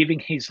basically giving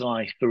his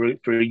life for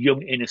a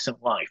young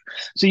innocent life.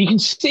 So you can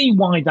see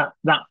why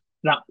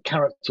that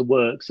character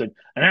works, and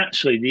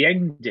actually the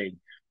ending.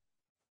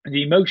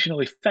 The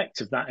emotional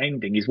effect of that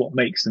ending is what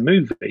makes the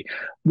movie.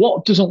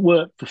 What doesn't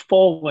work for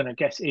Fallen, I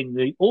guess, in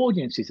the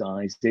audience's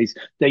eyes, is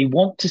they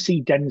want to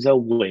see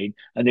Denzel win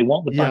and they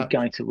want the yeah, bad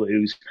guy to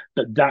lose,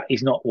 but that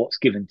is not what's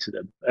given to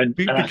them. And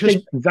I because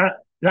think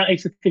that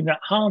is the thing that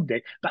harmed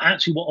it, but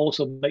actually what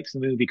also makes the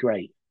movie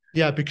great.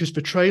 yeah, because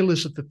the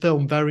trailers of the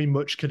film very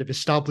much kind of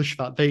establish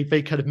that they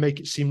kind of make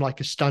it seem like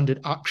a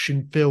standard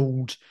action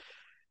filled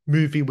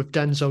movie with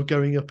Denzel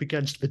going up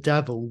against the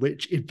devil,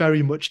 which it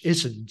very much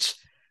isn't.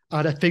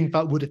 And I think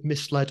that would have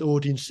misled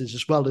audiences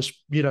as well as,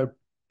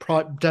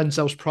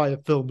 Denzel's prior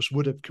films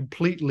would have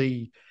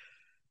completely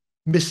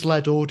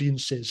misled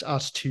audiences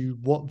as to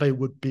what they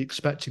would be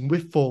expecting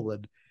with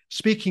Fallen.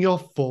 Speaking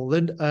of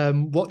Fallen,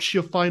 what's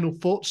your final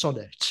thoughts on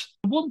it?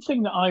 One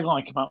thing that I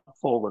like about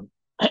Fallen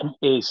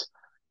is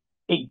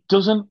it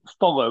doesn't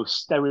follow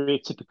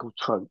stereotypical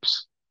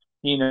tropes.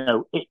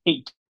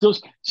 It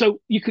does. So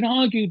you can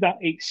argue that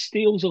it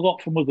steals a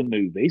lot from other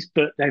movies,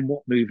 but then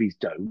what movies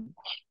don't?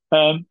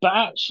 But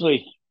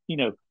actually,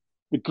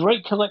 the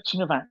great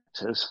collection of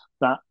actors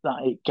that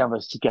it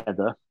gathers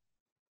together,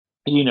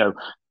 you know,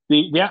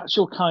 the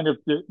actual kind of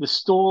the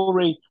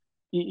story,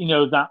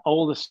 that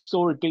all the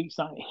story beats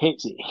that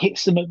it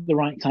hits them at the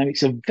right time.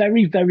 It's a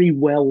very, very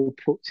well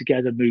put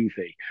together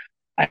movie.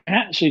 And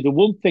actually, the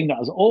one thing that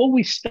has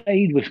always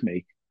stayed with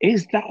me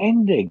is that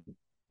ending.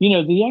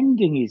 The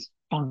ending is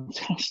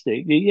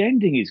fantastic. The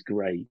ending is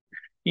great.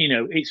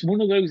 It's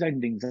one of those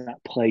endings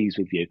that plays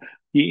with you.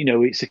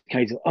 It's a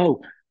case of,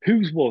 oh,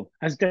 who's won?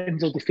 Has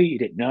Denzel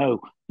defeated it? No.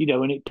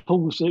 And it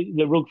pulls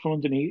the rug from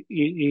underneath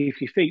your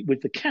feet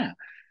with the cat.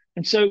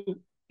 And so,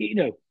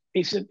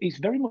 it's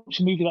very much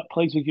a movie that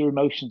plays with your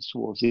emotions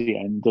towards the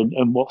end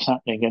and what's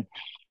happening. And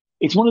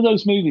it's one of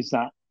those movies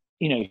that,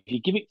 if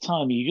you give it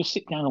time, you just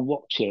sit down and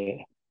watch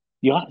it,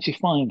 you'll actually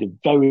find a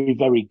very,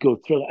 very good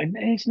thriller. And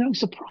it's no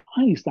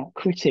surprise that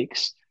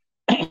critics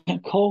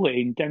call it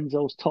in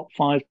Denzel's top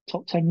 5,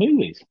 top 10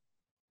 movies.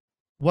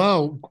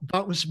 Wow,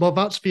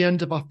 that's the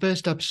end of our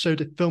first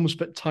episode of Films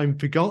That Time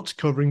Forgot,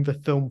 covering the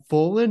film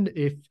Fallen.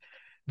 If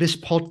this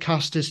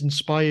podcast has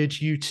inspired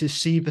you to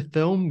see the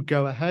film,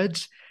 go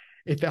ahead.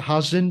 If it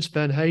hasn't,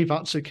 then hey,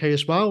 that's okay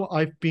as well.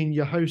 I've been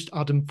your host,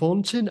 Adam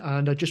Thornton,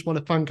 and I just want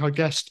to thank our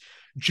guest,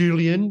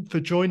 Julian, for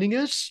joining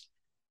us.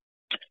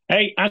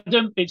 Hey,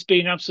 Adam, it's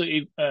been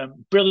absolutely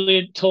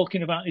brilliant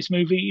talking about this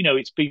movie.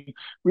 It's been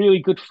really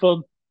good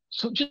fun.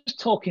 So just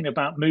talking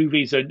about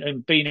movies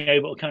and being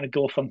able to kind of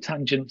go off on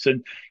tangents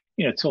and,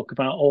 talk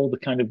about all the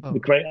kind of the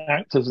great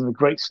actors and the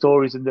great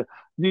stories and the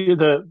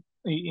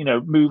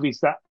movies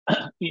that,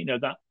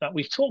 that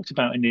we've talked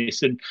about in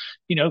this. And,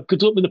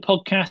 good luck with the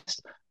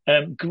podcast.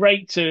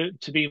 Great to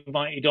be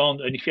invited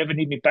on. And if you ever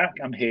need me back,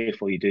 I'm here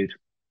for you, dude.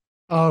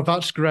 Oh,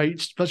 that's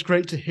great. That's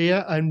great to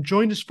hear. And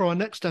join us for our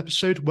next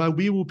episode where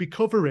we will be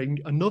covering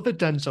another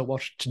Denzel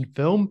Washington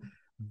film,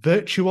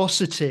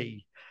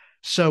 Virtuosity.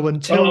 So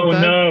until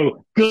then...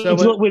 no. Good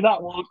luck with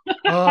that one.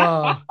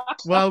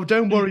 Well,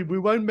 don't worry. We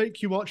won't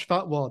make you watch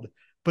that one.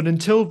 But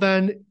until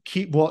then,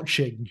 keep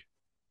watching.